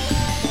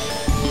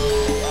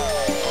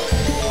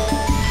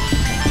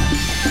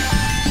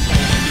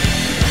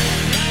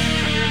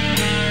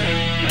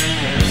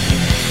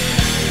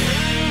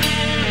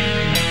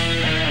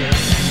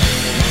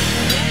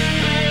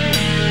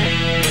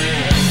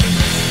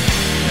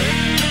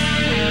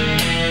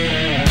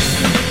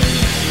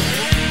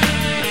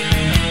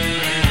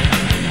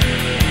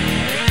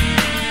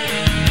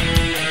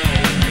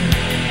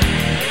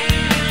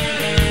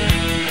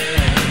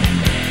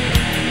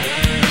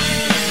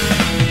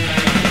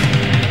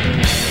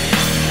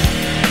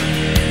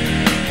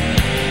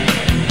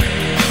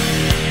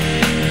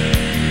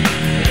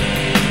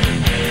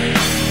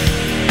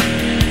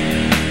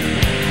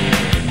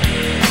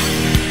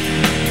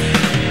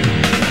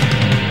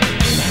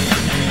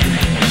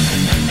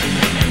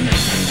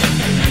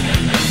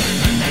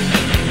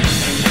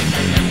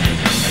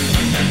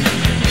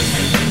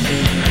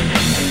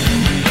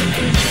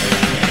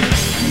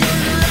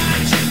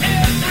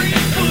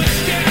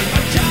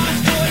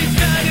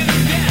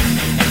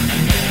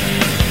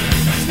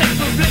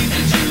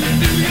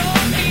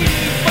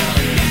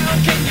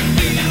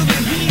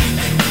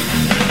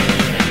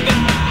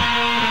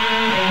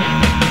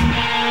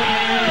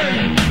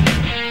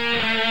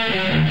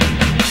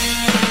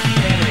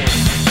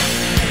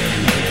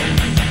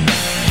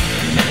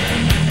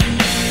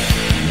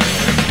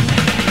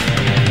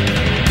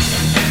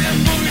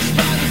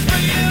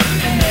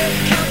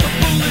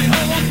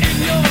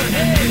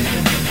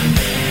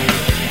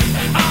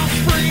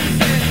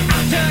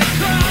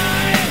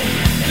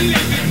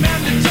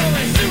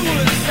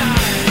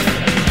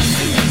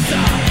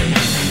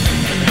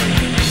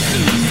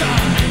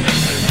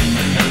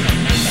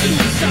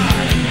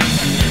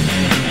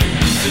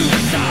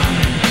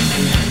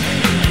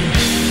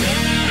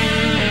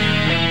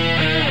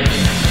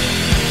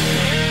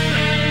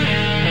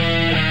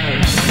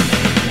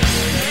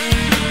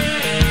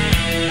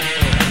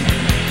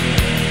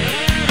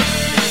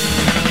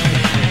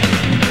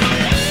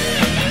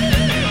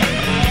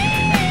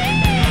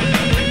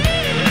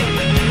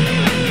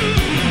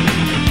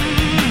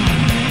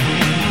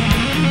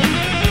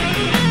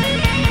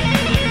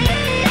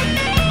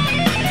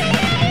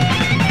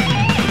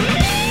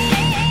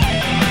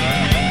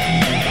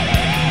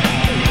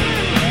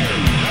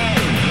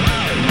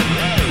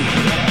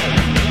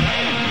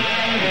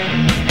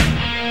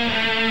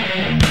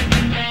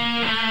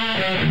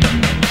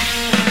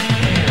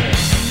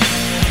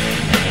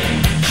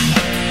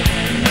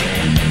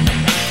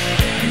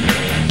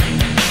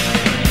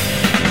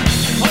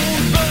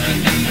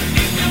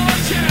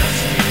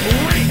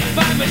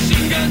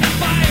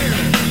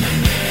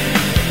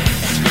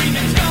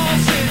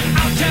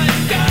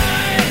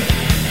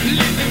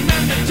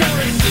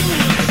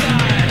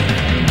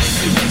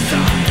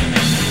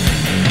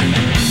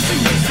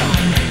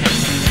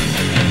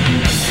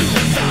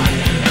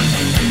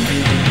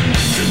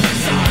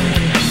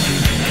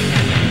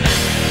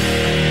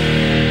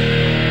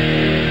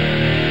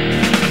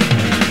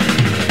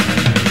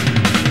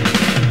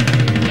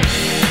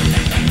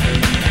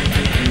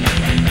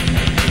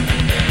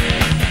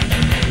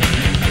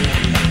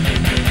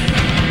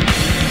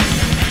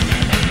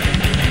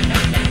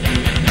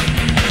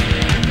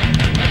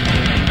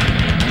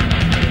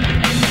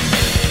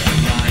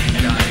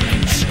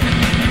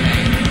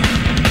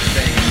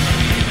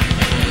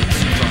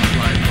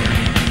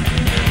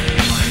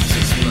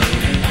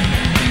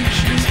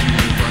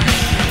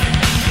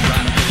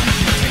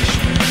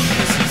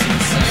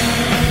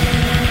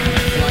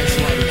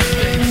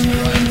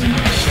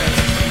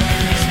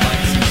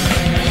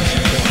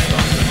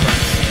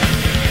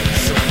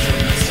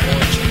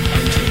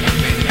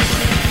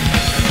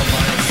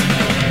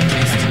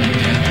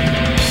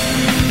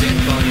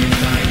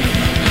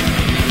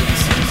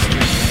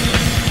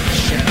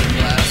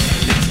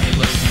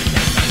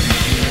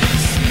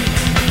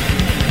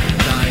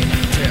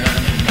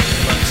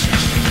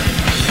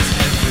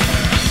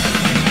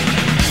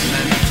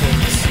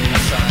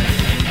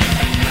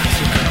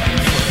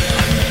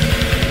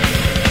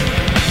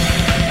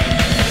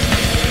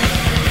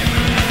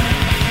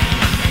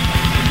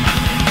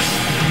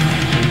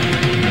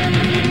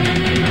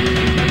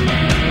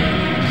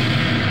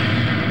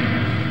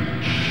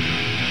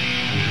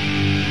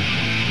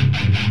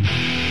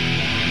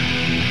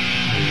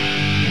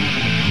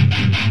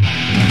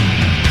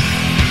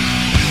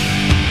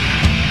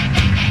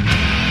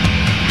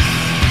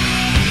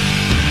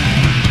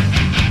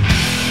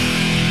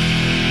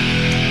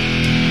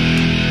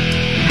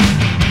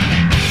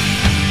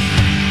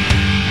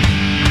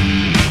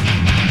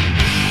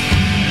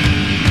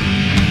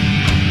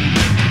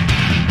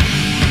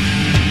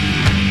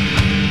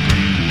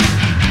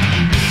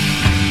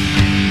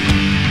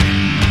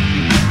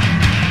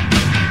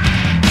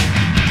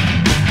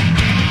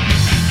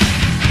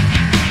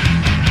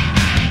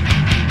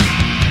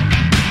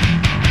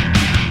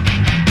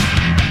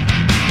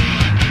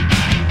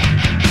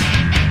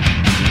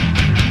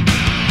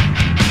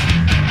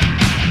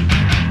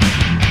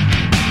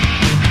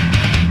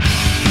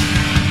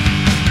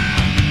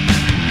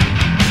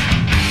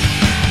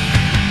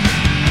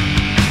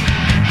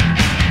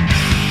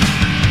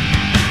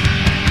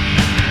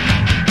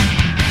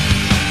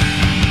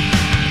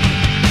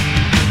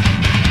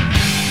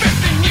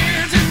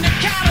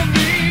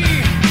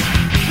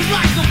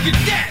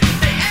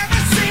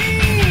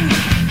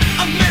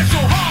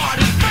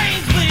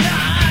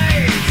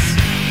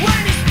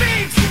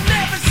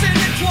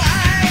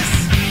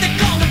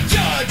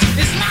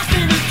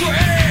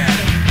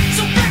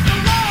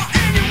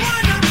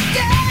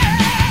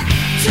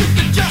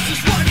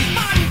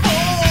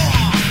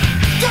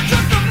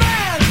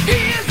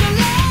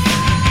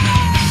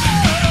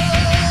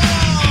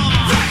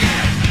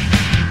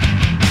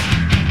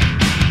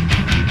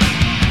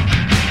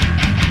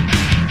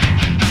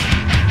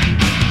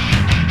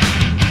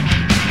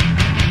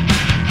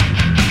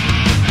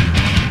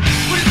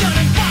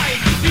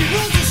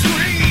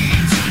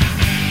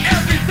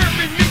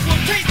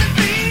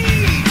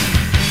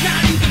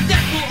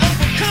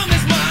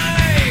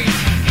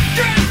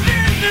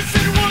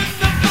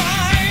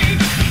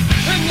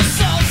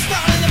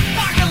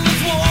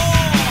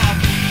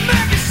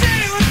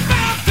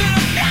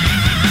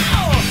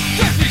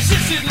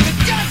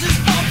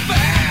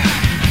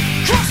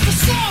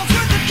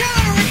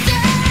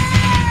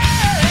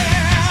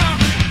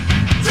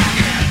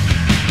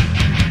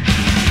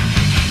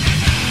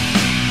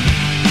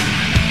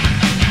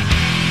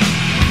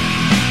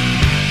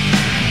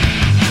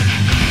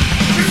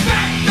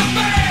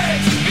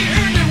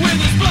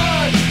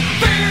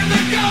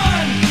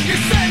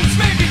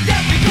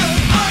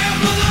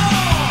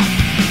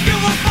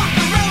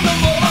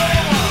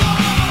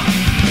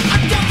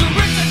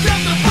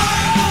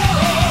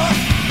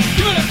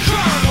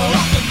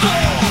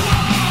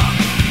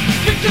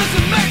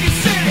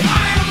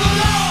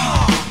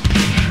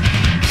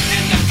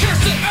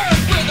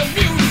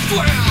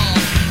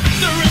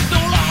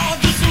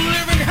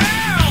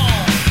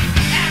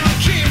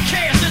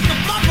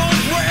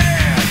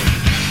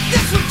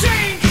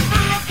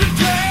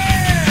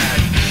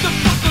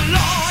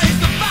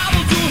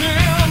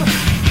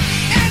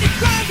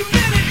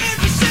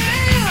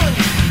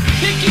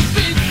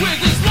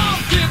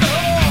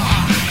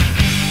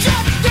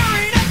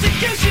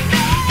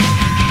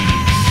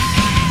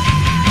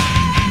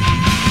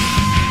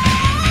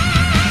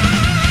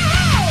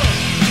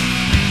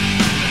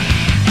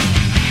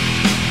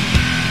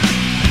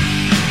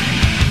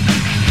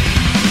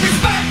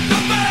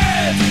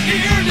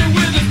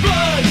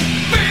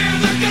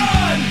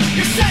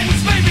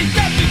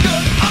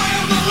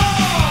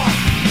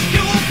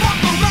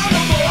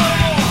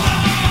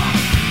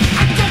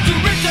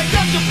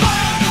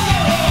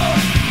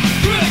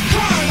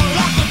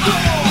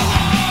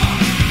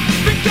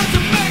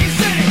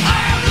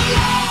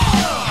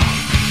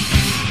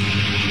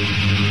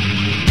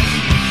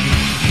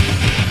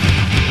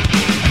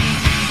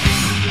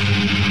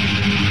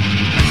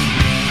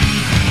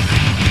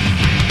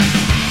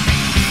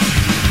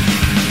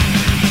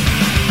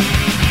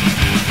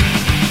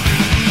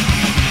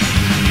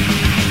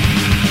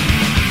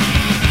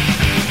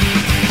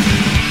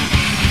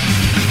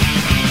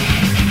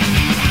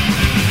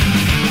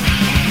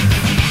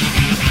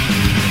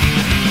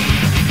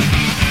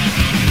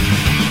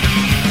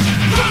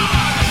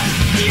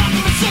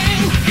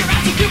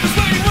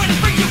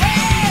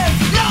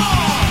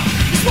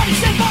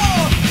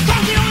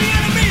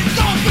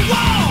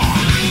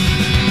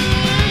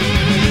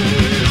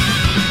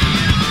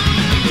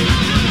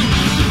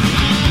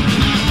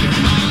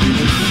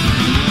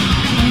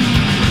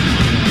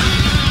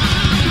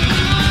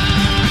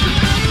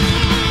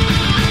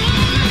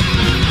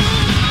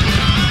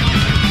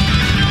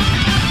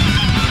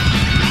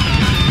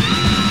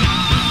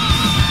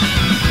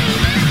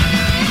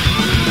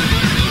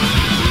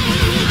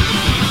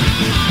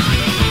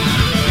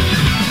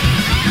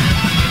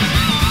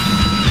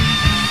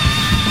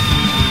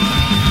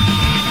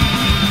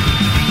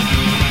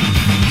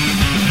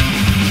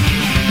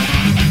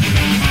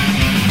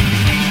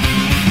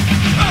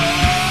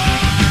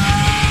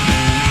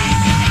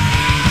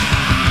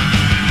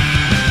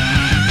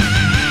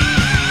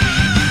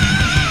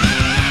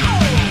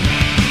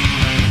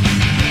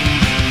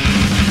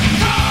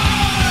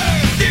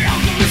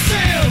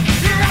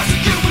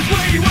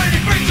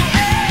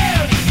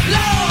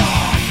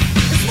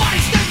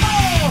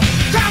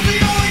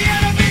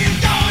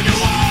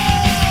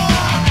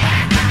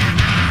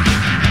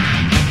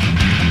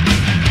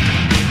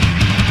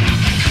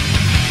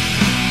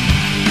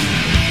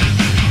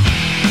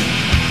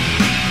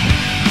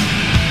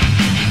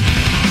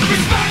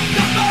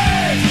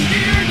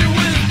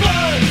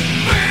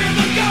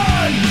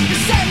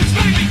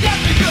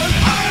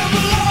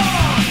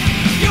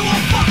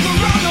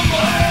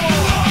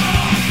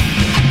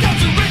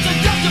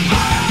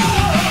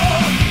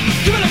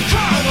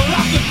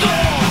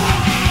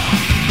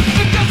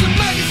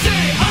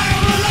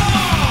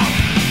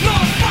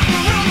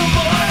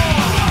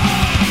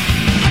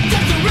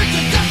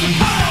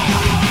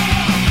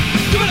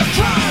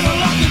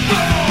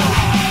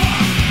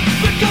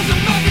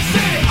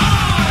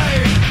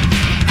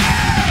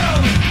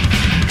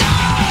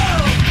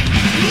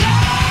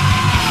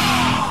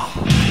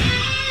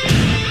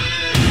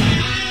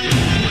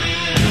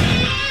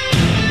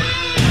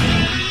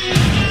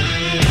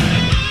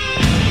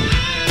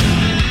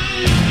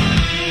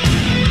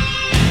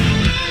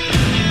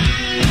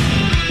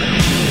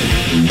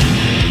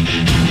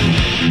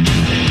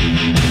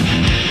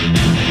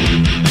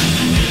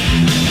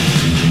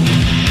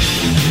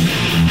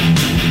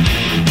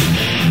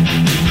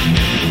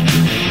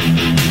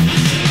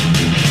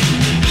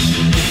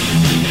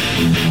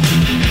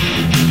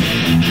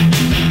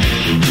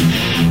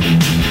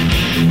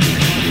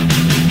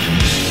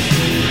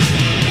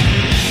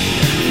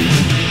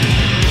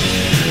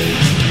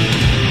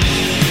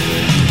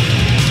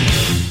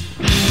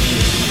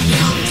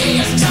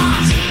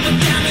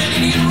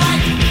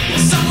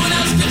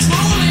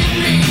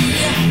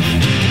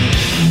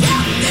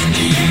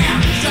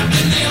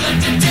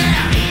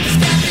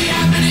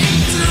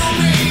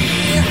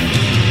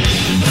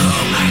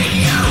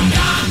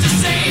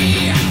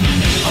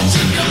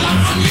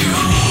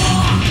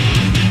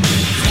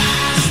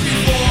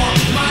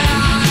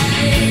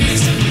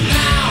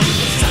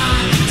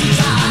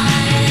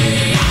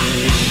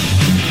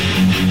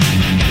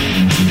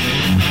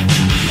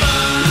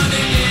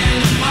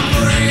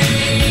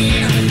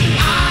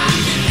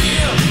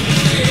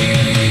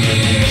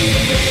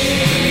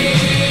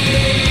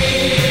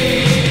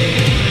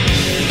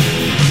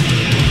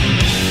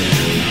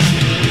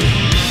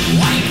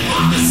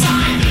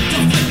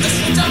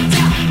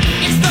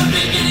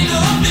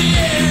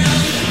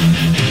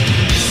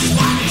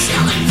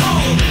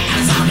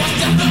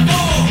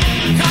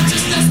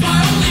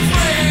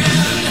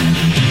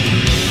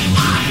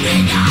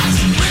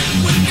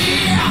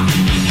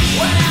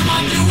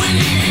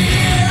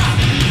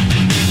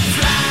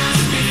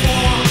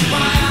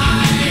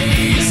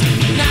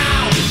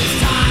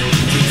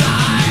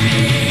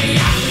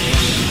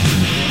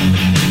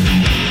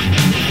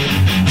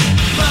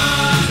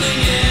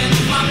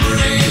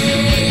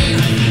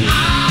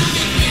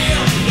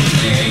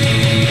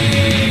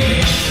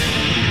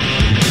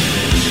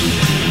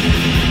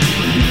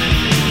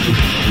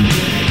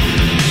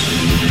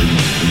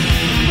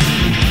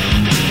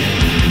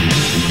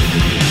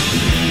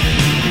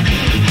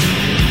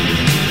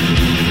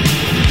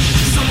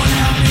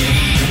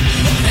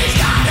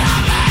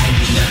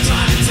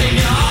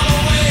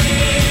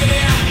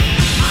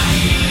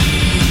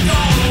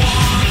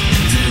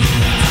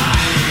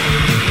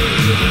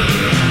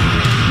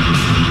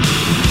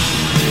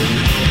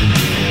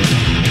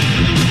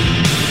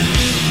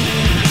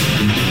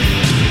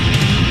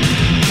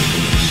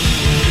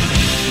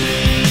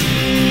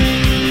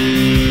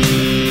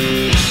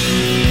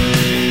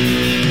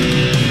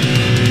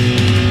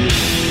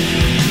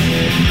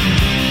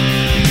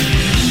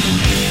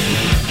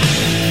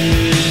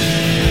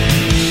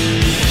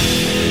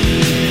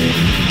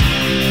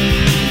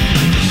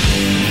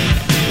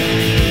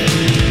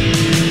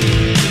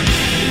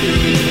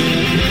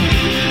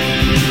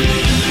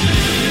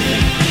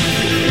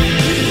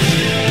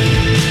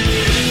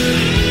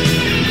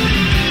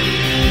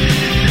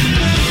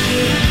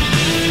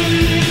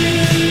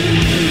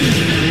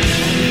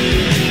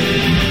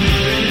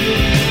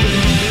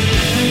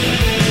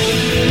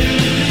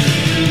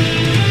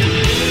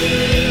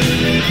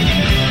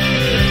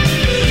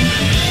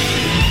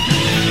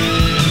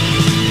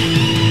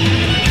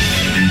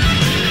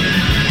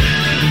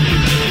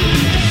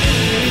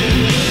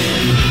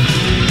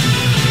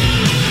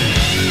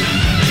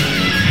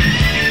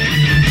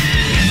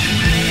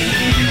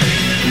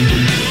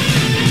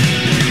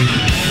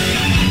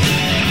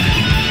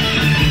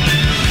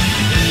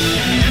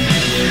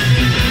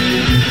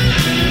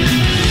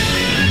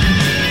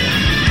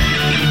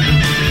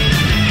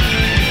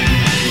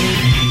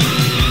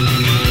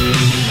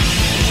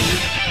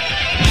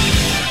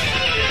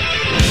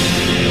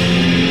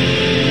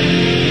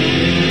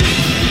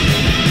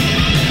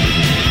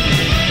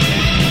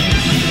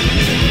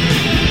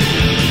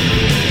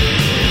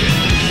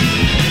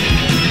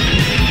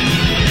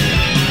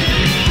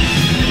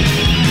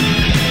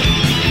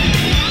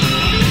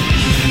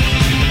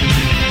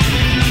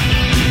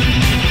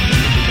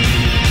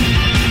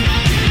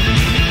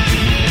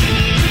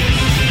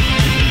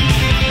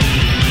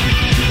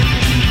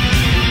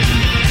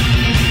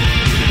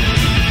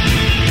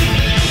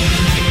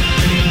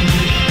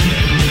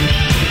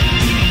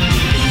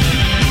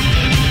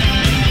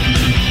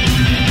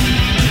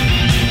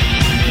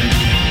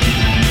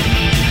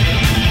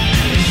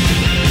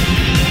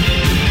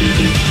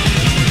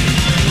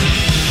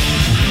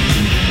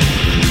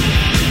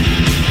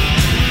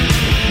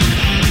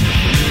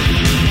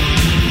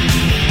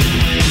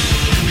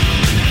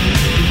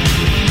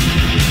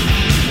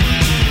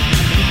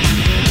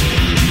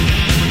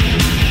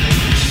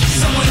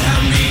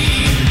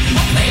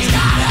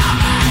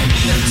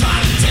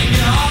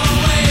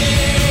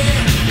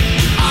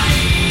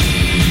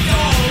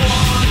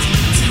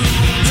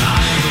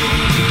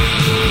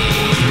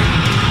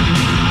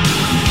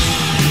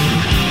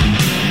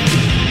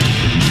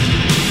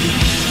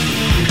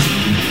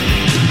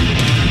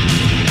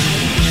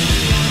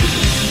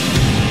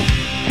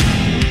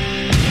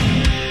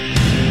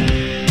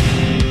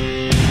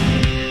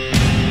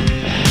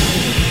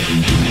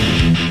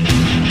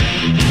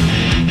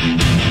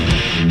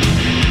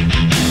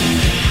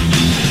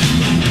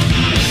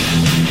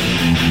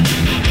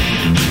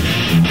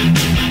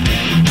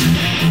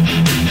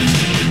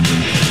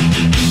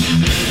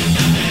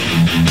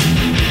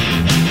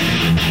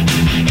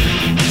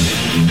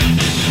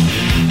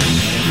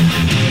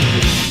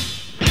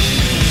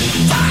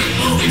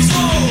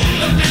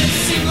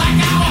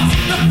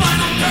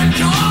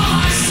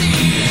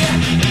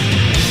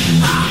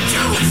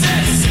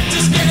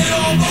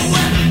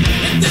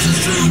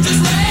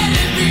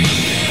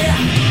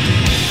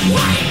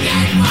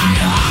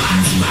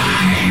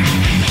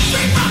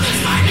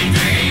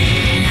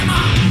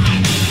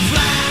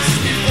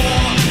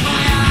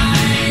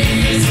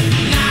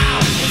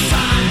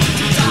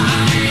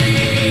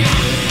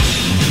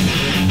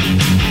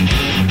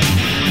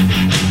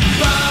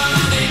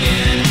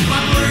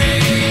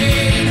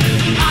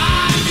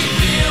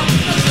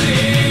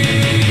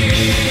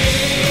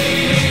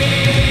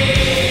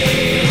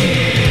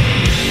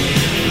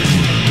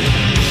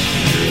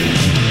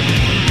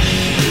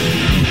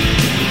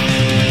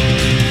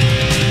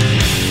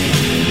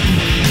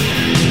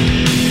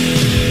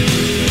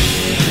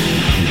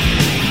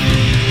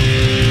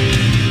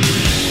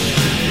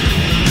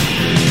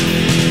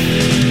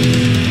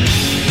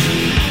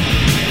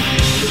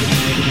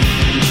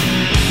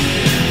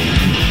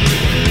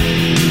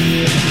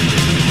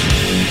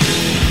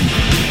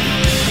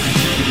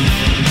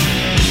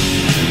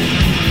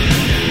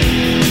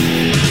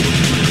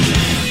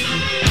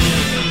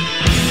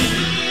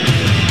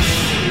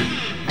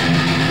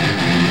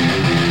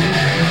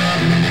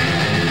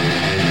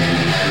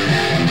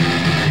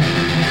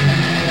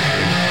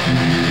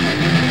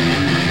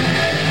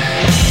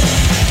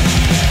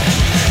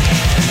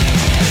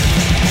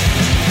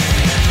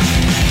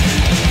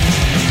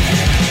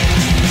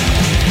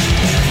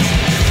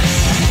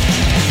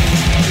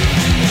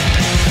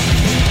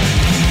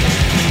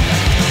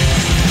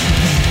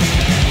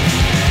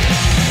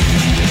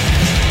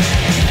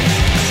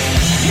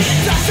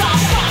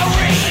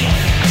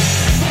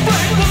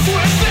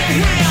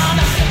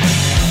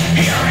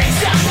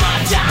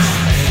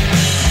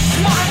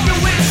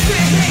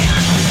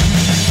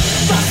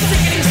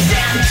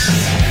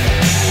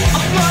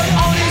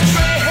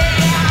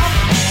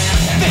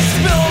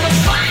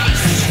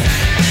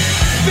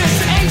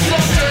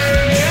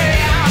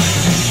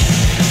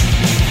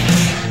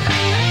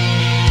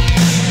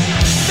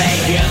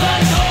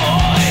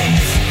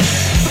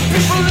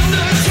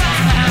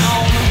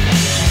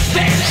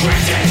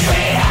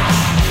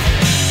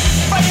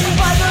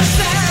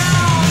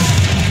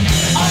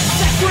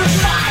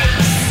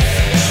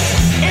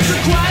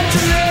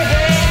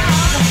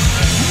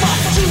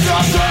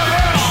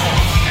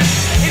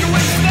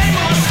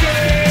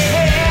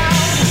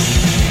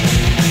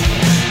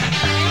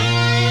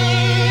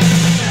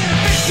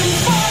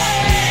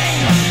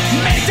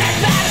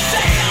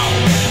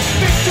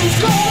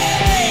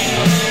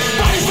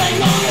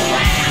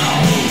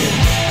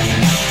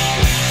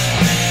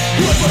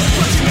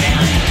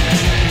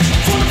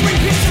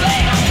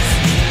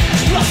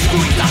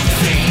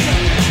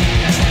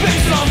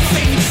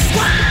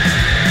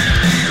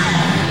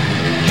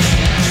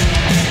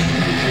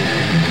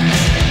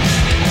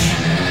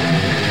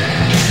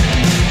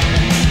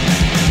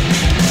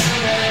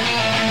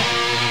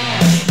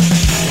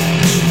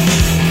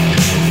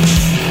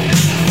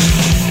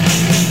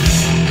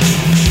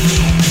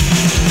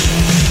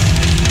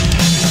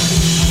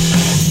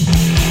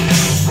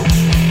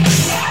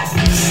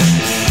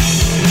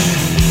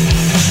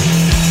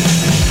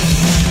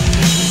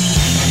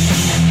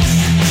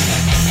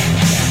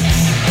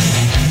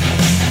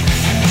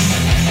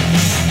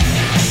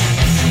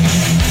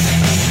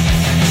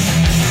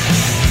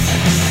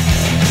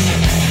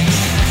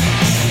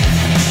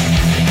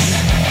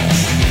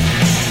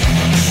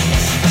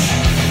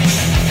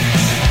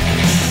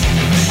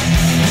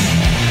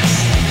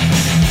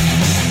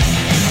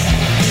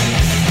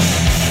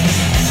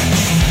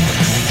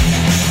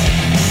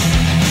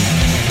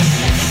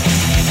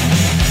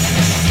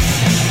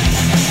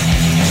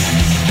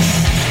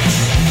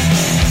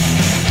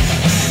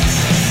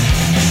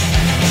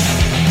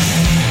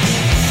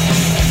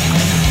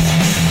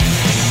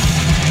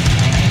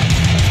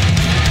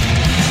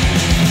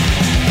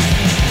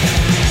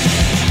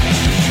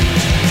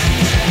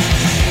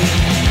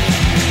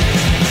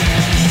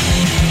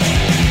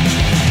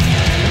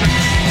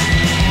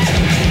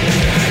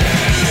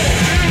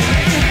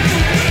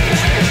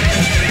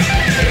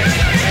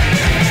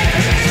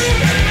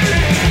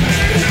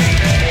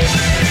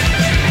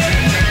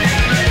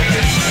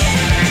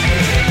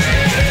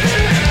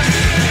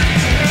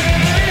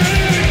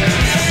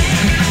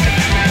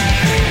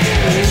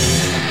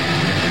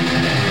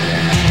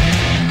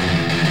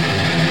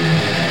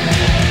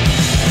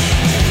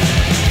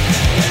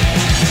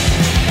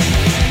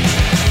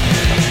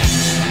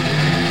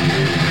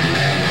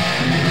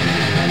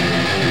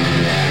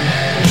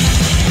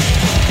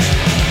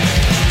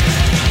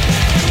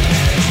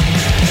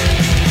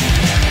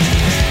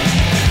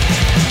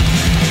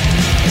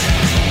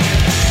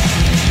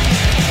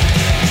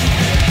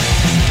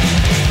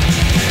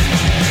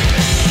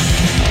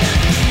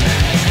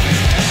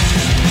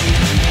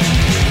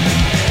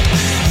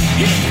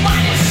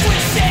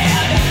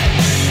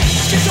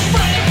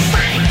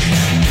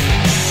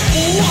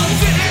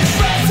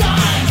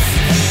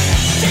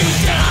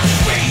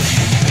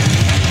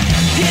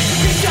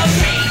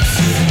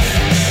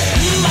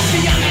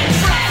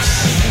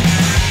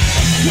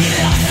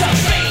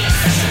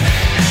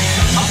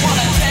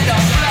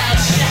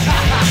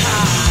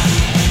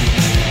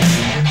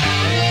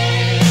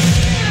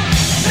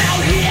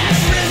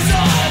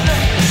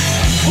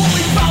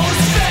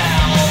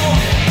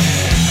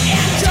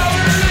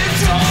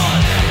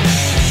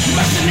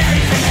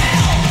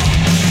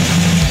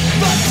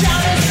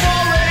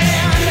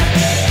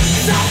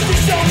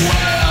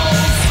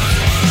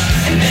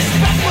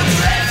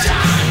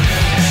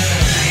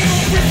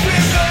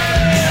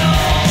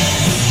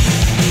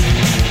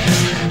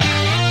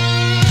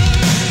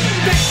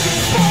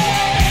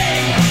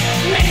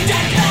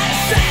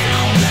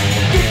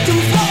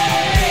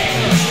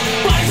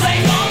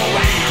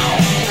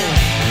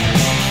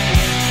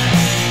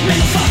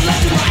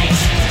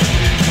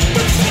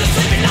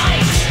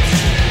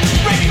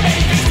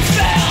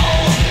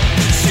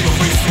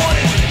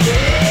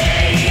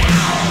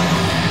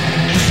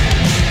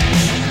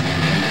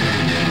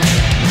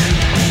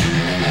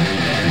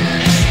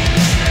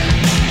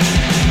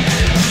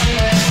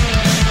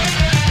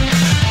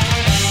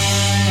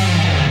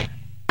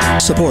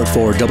 Support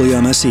for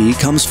WMSE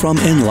comes from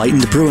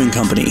Enlightened Brewing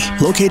Company,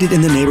 located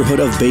in the neighborhood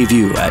of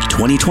Bayview at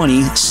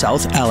 2020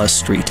 South Alice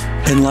Street.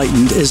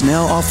 Enlightened is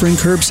now offering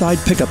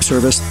curbside pickup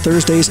service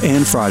Thursdays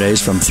and Fridays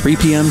from 3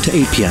 p.m. to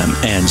 8 p.m.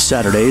 and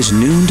Saturdays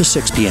noon to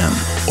 6 p.m.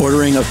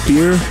 Ordering of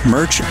beer,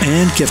 merch,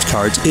 and gift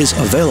cards is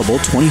available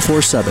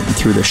 24/7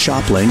 through the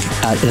shop link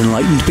at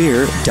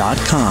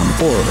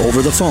enlightenedbeer.com or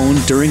over the phone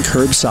during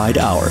curbside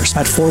hours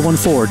at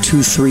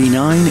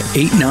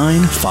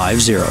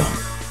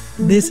 414-239-8950.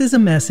 This is a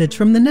message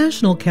from the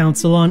National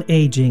Council on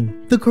Aging.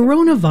 The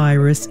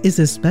coronavirus is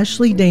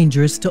especially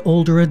dangerous to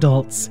older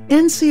adults.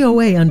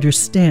 NCOA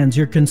understands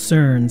your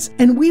concerns,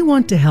 and we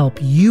want to help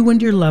you and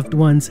your loved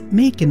ones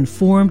make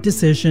informed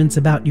decisions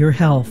about your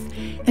health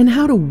and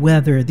how to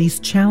weather these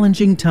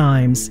challenging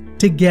times.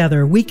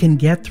 Together, we can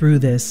get through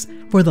this.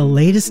 For the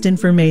latest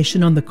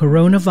information on the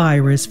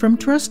coronavirus from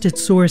trusted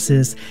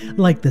sources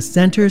like the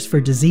Centers for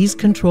Disease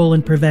Control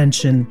and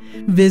Prevention,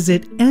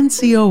 visit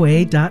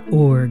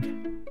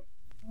ncoa.org.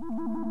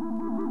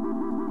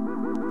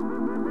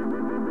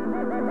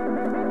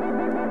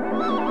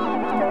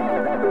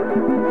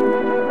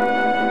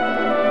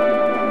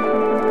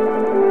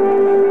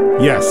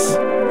 Yes.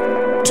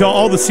 To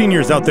all the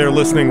seniors out there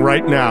listening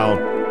right now,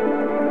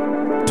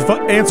 to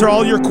answer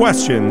all your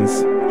questions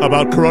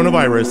about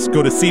coronavirus,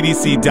 go to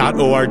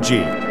cdc.org.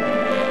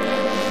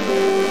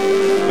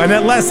 And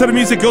that last set of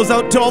music goes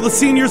out to all the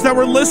seniors that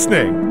were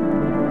listening.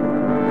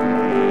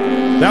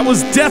 That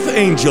was Death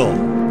Angel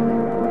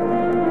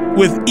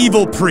with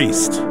Evil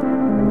Priest.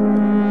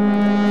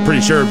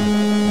 Pretty sure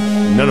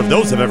none of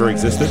those have ever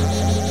existed.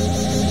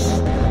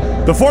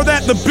 Before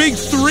that, the Big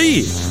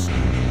Three.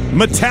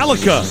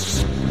 Metallica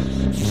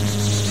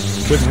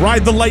with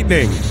Ride the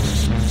Lightning,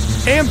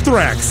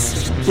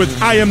 Anthrax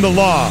with I Am the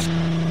Law,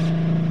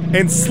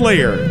 and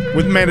Slayer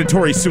with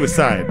Mandatory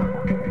Suicide.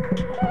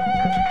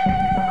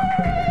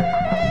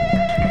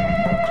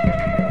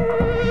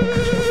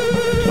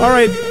 All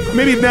right,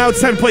 maybe now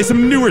it's time to play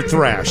some newer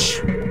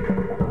thrash.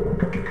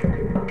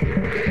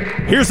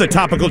 Here's a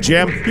topical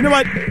jam. You know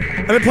what?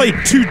 I'm going to play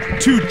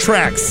two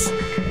tracks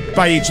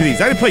by each of these.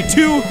 I'm going to play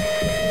two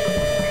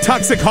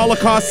Toxic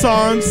Holocaust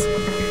songs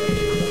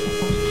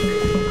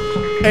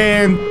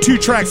and two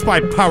tracks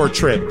by Power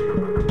Trip.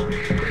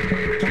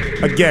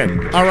 Again,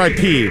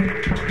 R.I.P.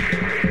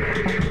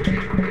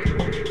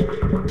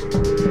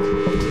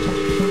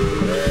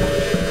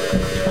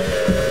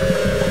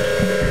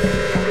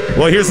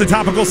 Well, here's the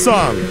topical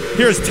song.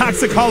 Here's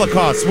Toxic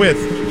Holocaust with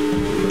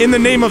In the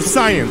Name of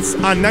Science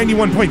on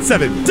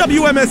 91.7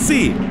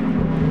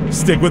 WMSE.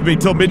 Stick with me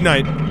till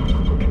midnight.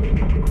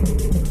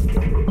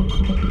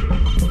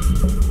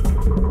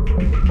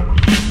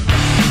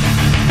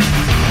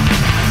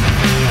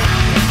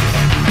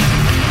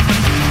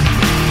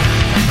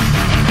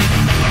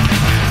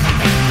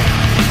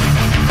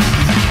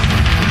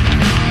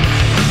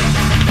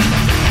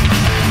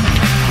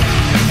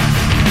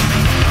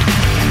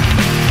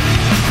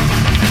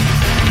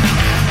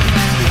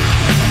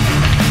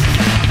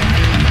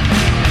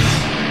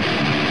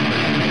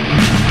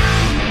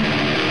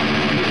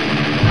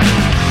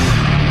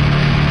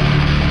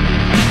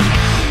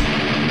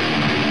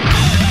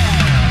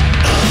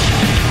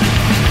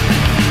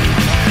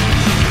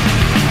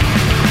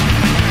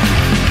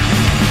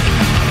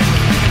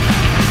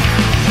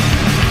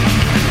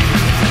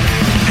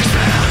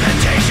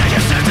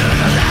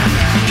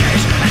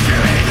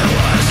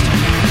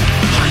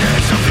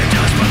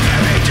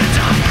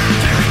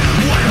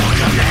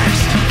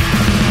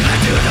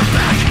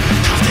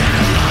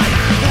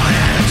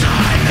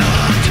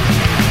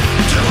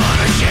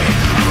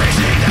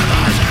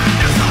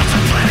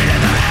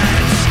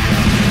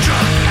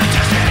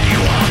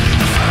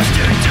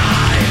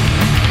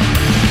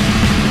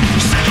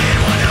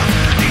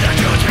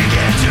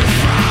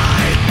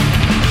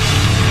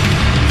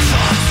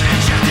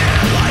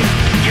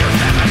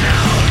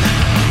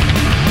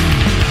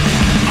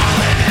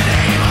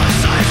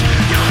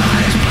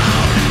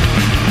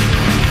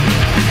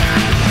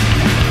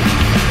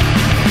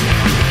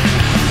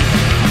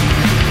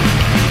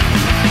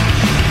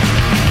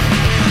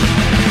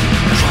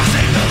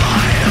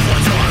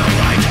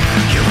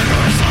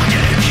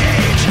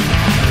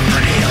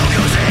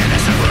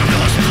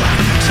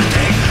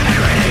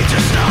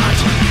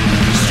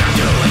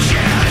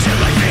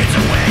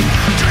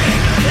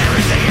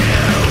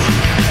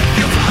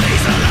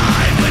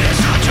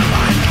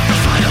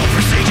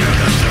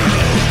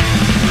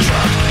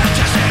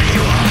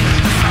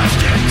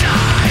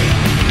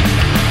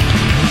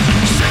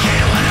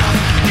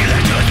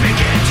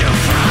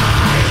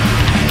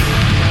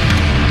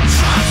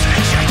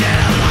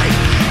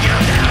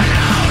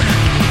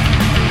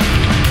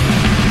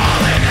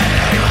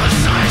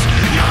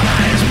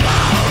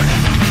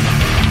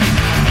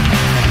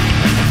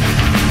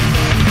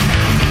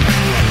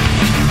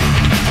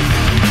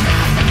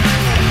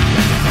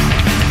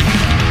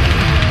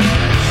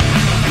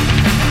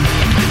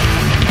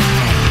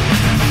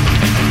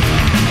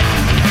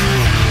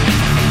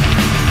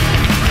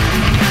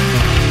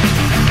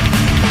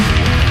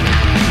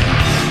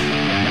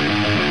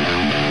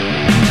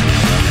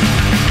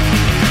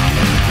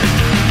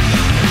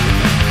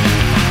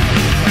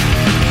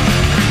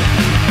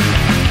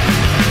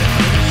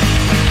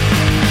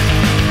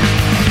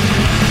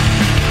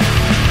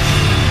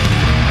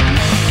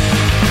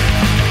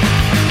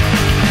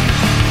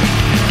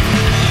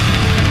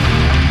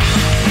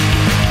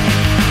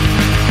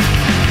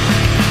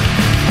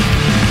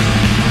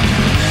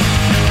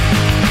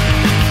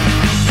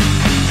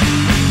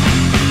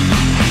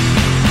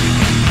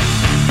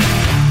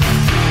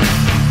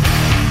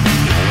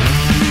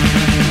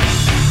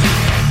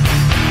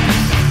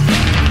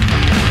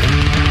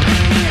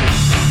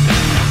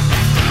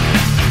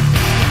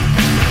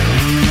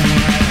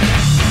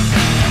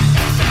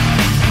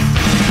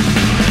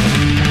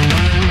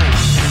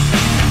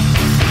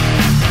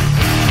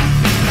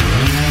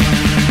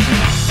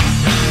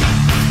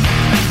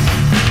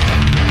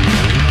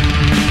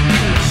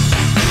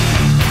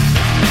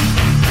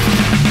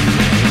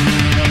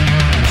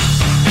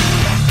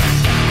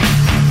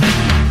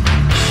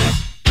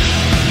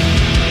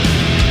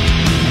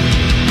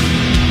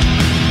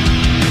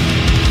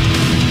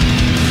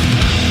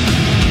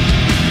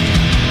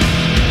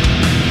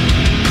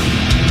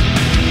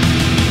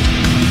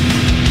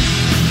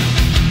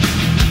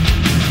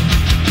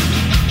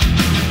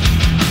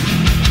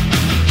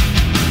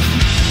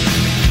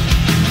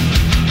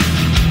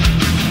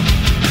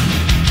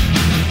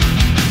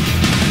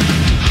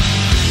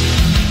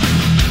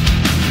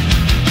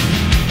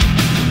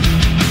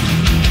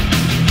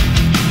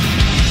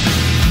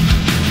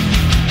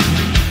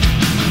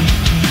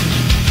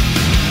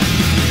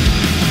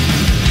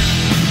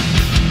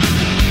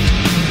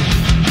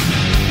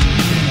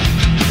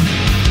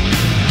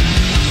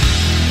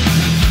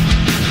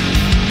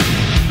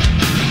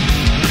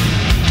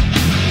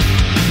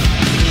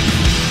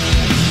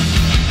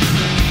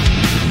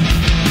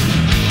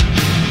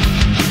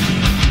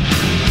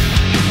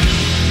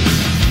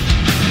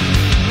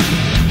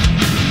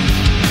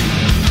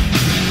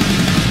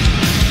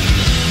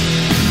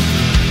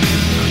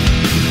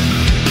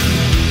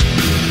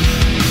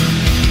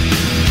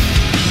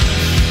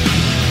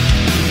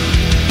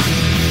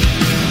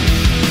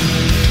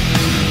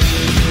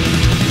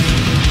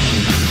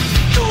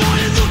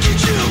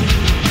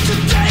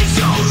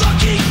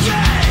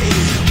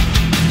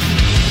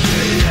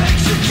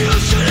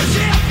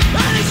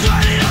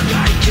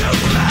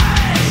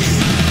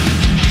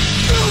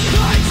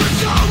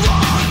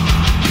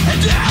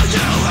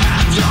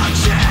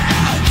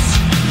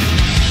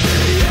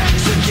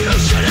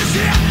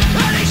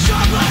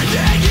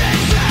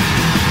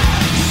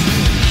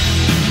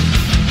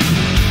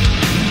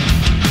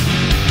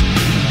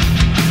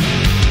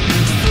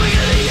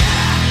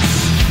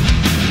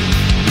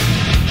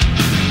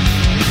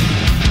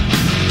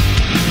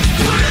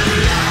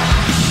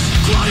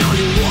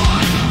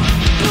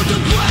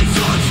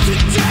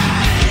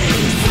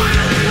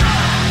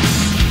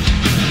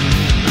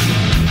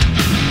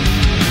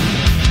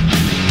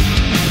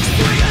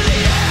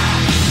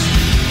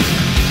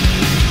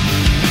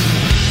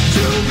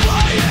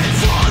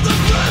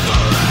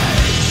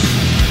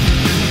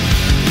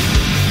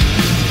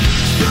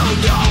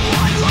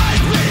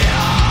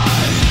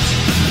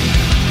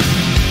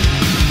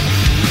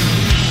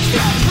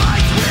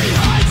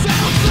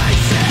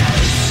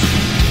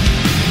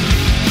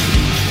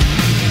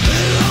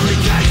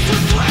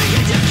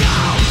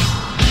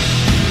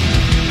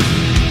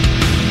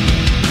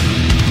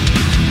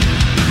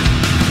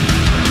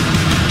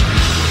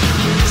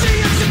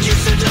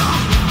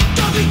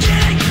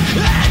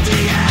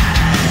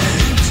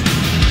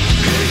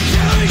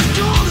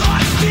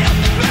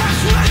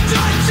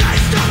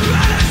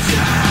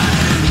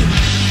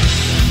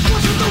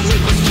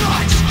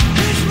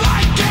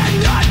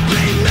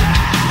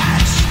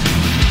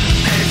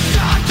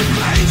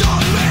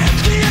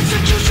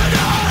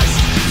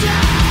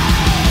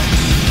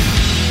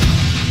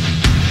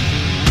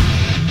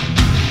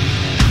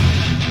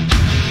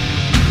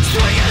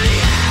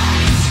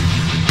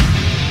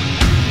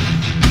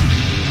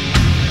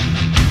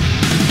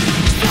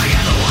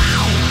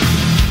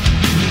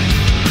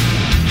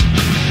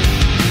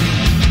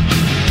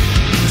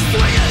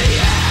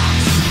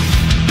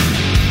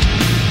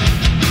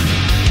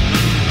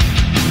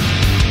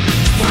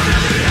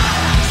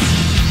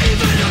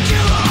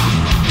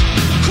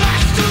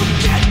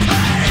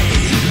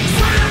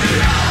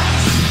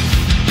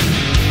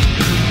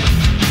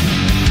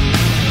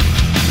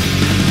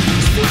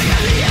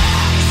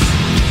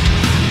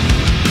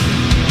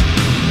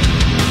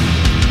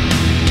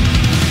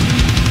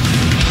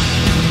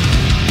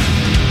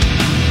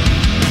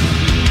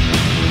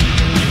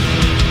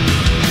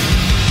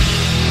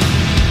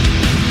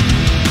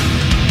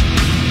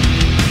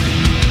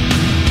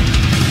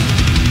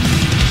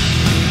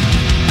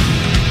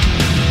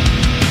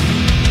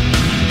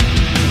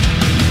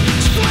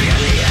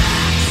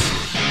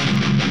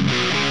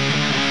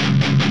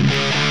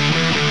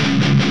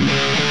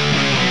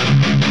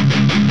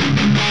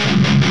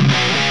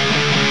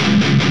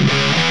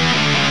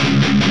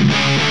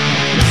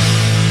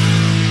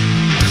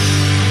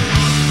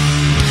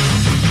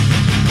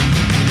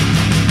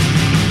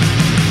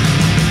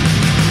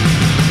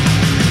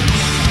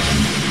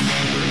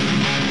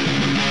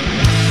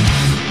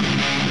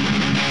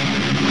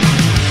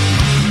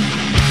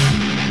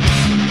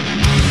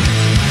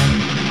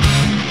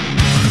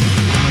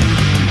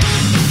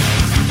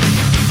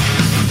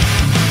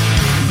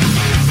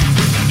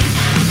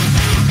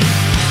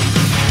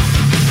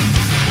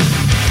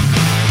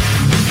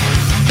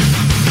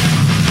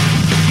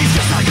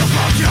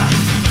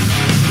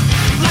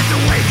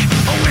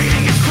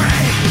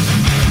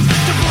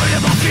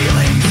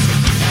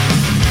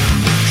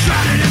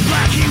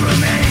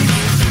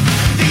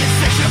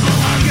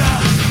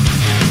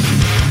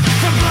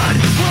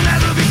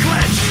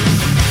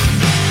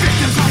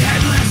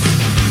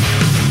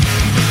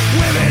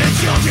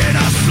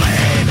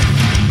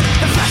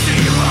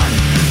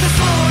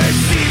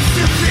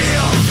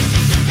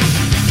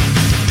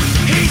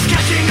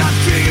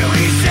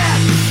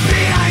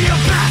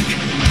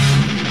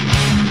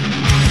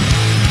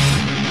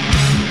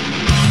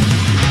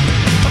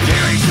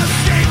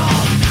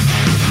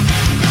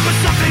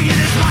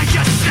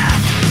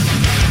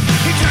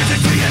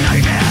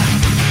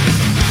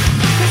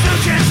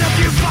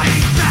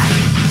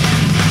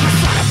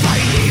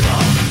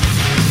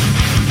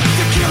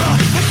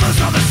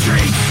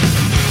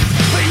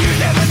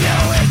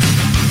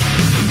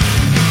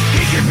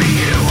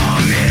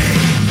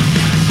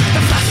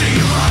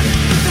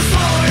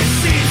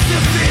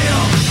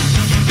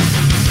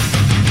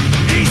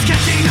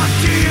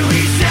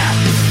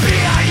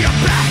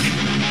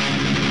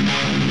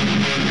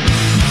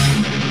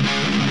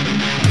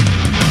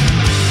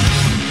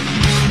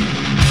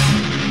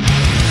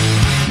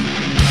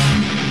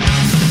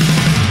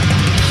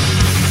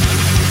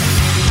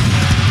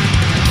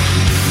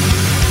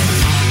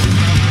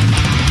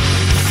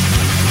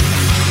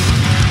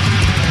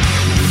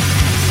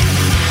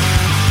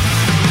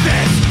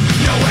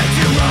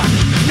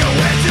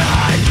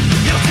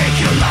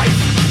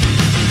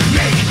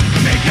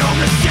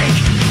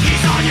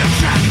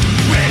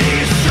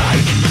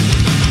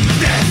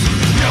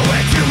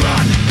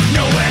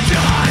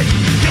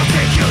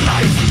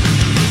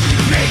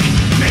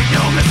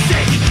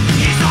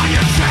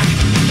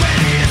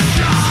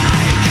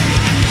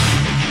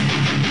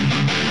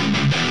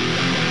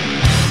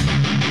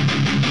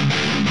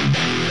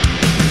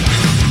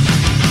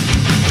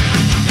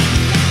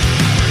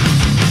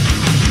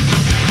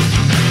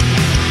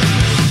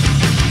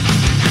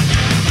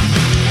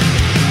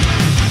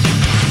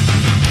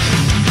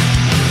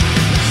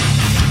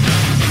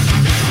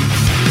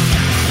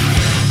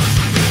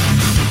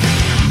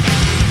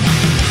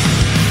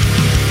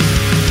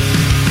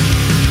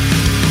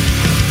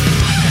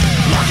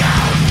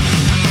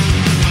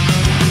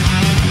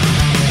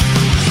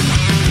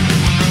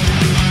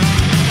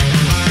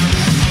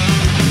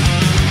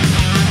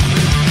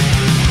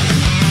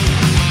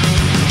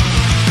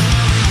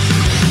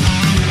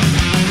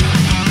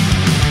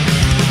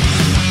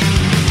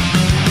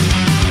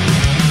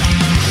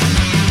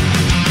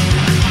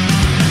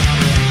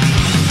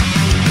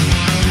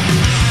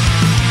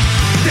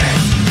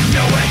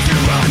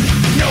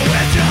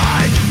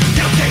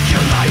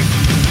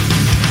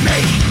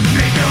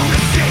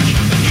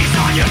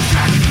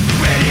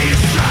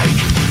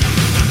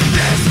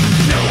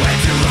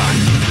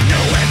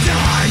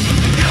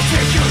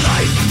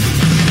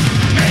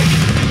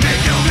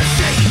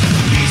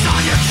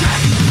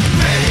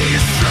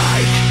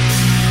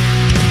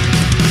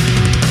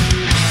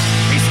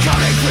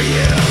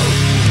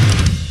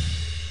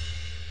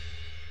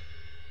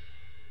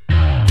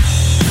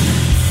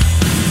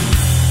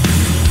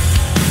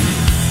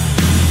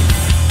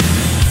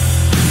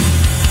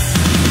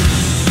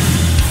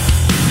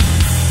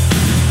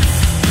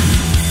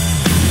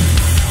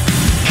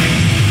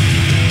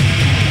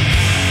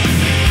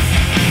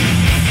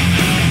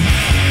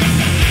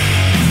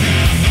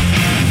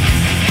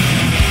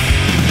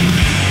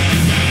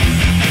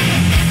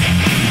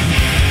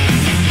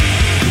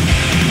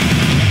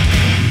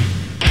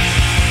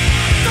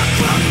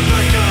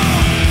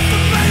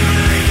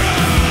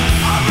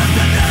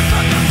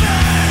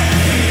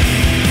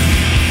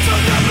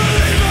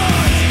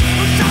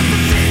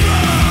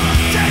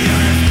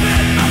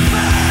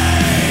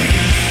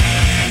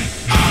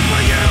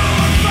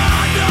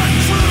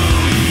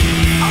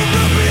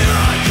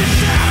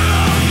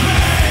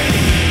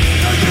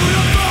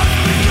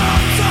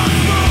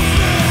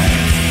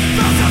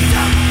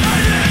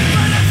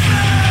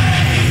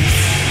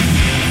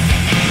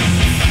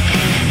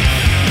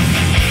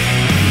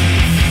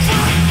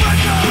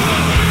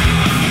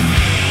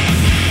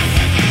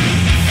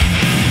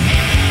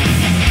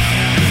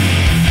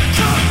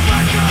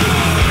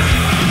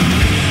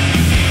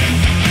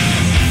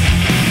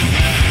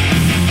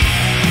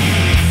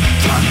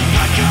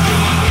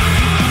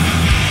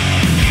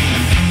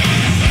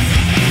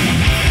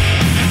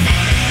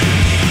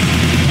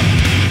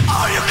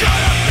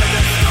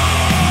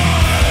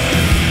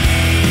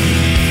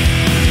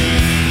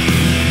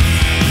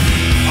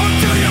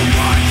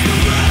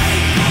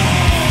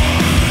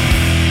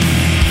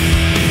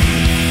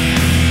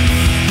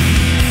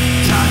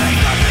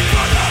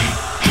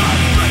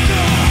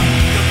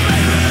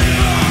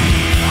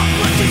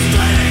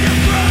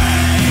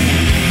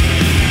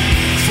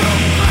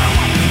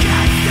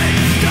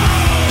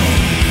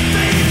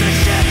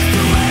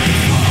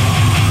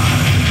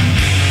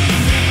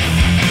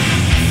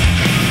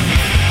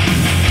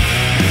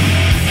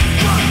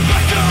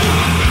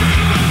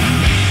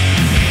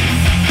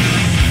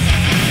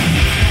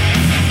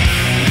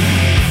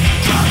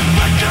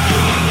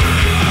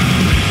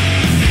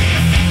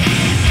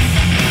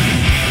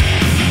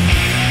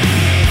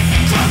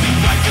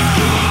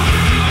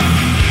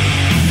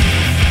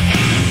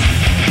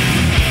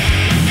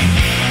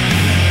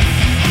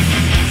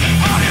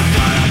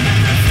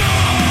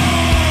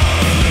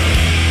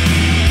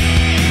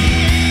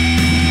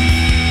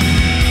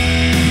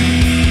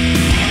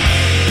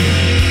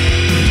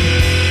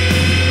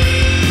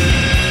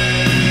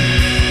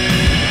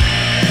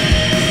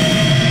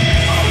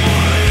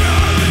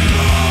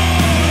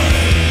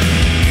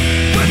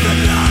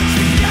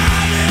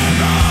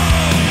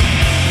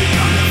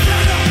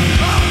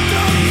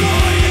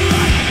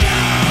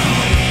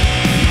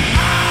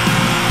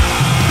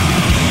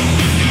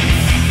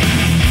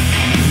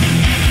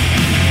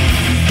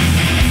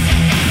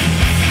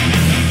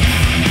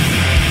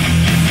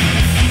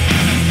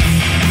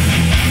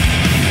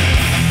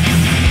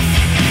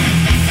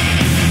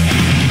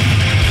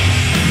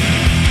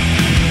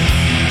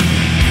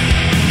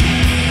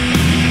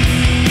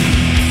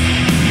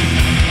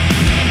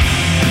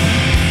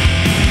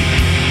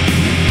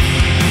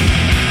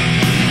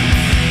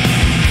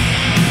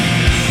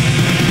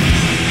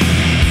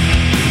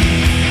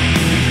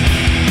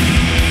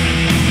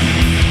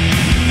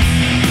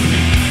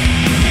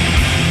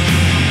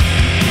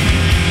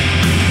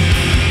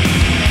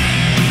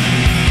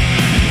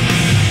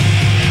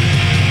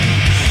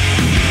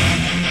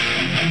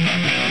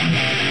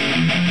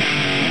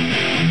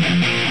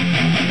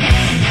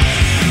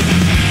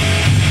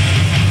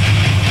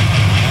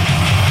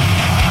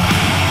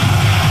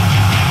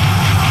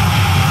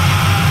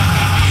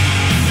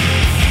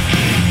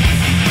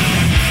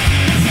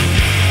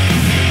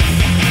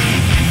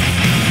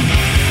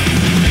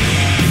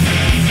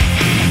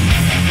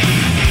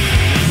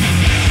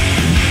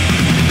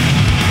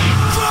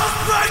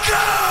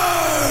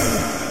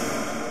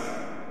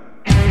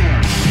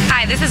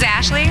 This is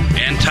Ashley.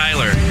 And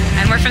Tyler.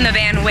 And we're from the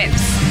band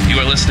W.A.S.P. You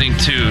are listening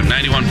to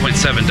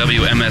 91.7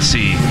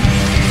 WMSE.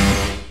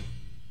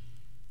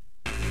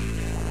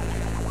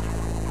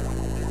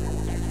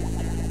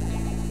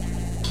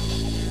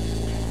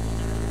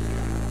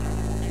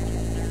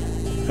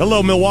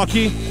 Hello,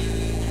 Milwaukee.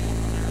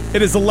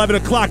 It is 11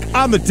 o'clock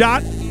on the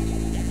dot,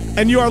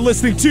 and you are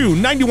listening to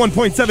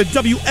 91.7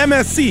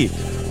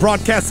 WMSE,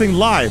 broadcasting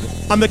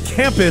live on the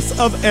campus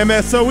of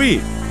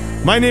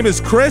MSOE. My name is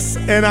Chris,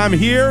 and I'm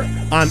here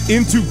on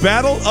Into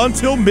Battle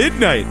until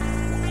midnight.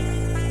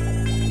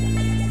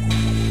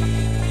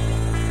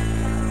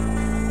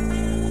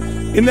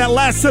 In that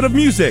last set of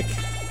music,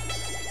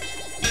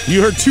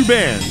 you heard two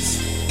bands.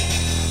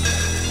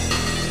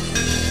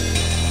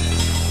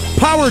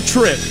 Power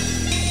Trip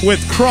with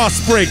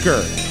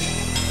Crossbreaker.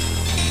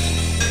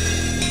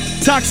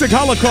 Toxic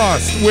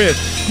Holocaust with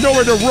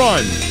Nowhere to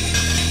Run.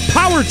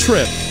 Power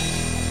Trip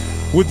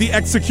with the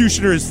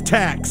Executioner's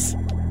Tax,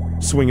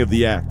 Swing of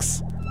the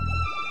Axe.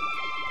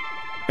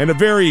 And a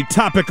very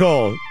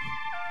topical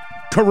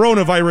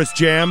coronavirus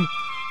jam,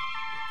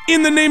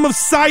 In the Name of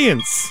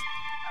Science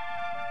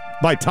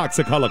by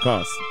Toxic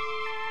Holocaust.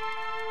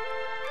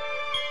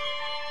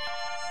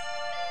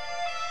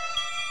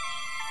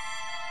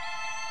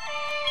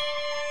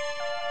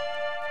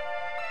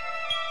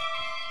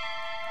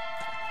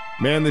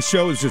 Man, the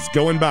show is just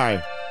going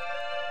by.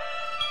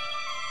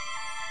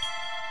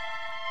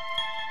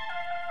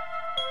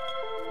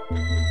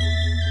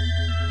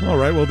 All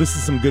right, well, this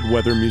is some good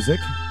weather music.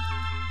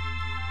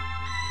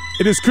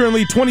 It is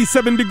currently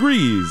 27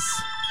 degrees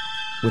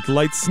with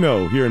light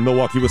snow here in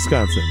Milwaukee,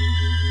 Wisconsin.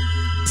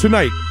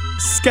 Tonight,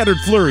 scattered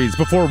flurries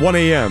before 1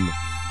 a.m.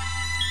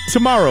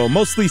 Tomorrow,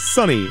 mostly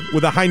sunny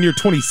with a high near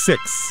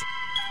 26.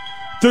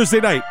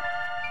 Thursday night,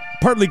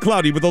 partly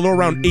cloudy with a low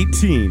around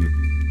 18.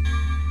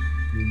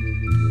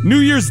 New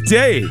Year's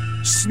Day,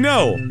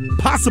 snow,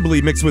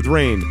 possibly mixed with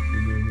rain,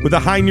 with a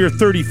high near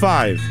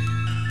 35.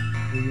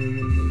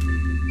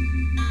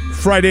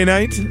 Friday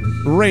night,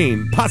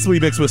 rain, possibly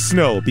mixed with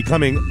snow,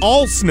 becoming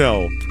all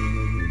snow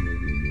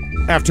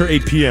after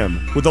 8 p.m.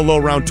 with a low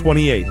around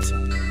 28.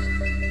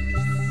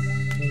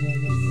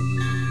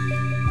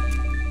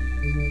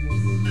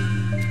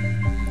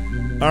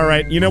 All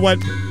right, you know what?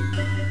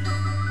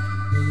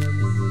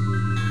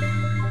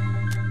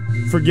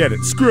 Forget it.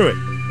 Screw it.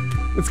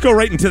 Let's go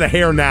right into the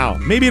hair now.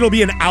 Maybe it'll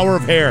be an hour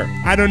of hair.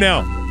 I don't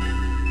know.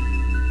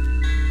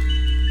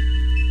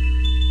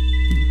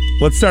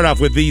 Let's start off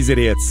with these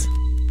idiots.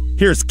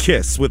 Here's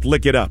Kiss with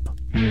Lick It Up.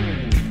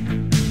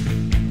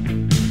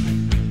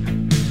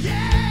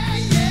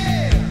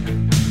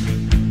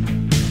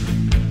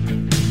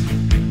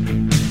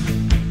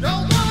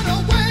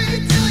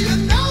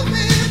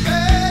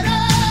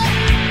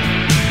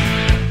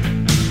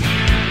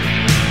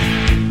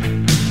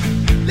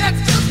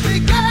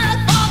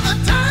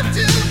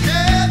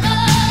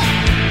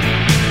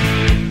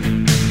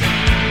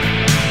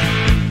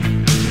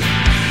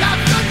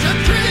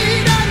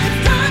 Treat and it's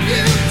time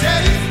you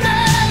taste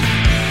it.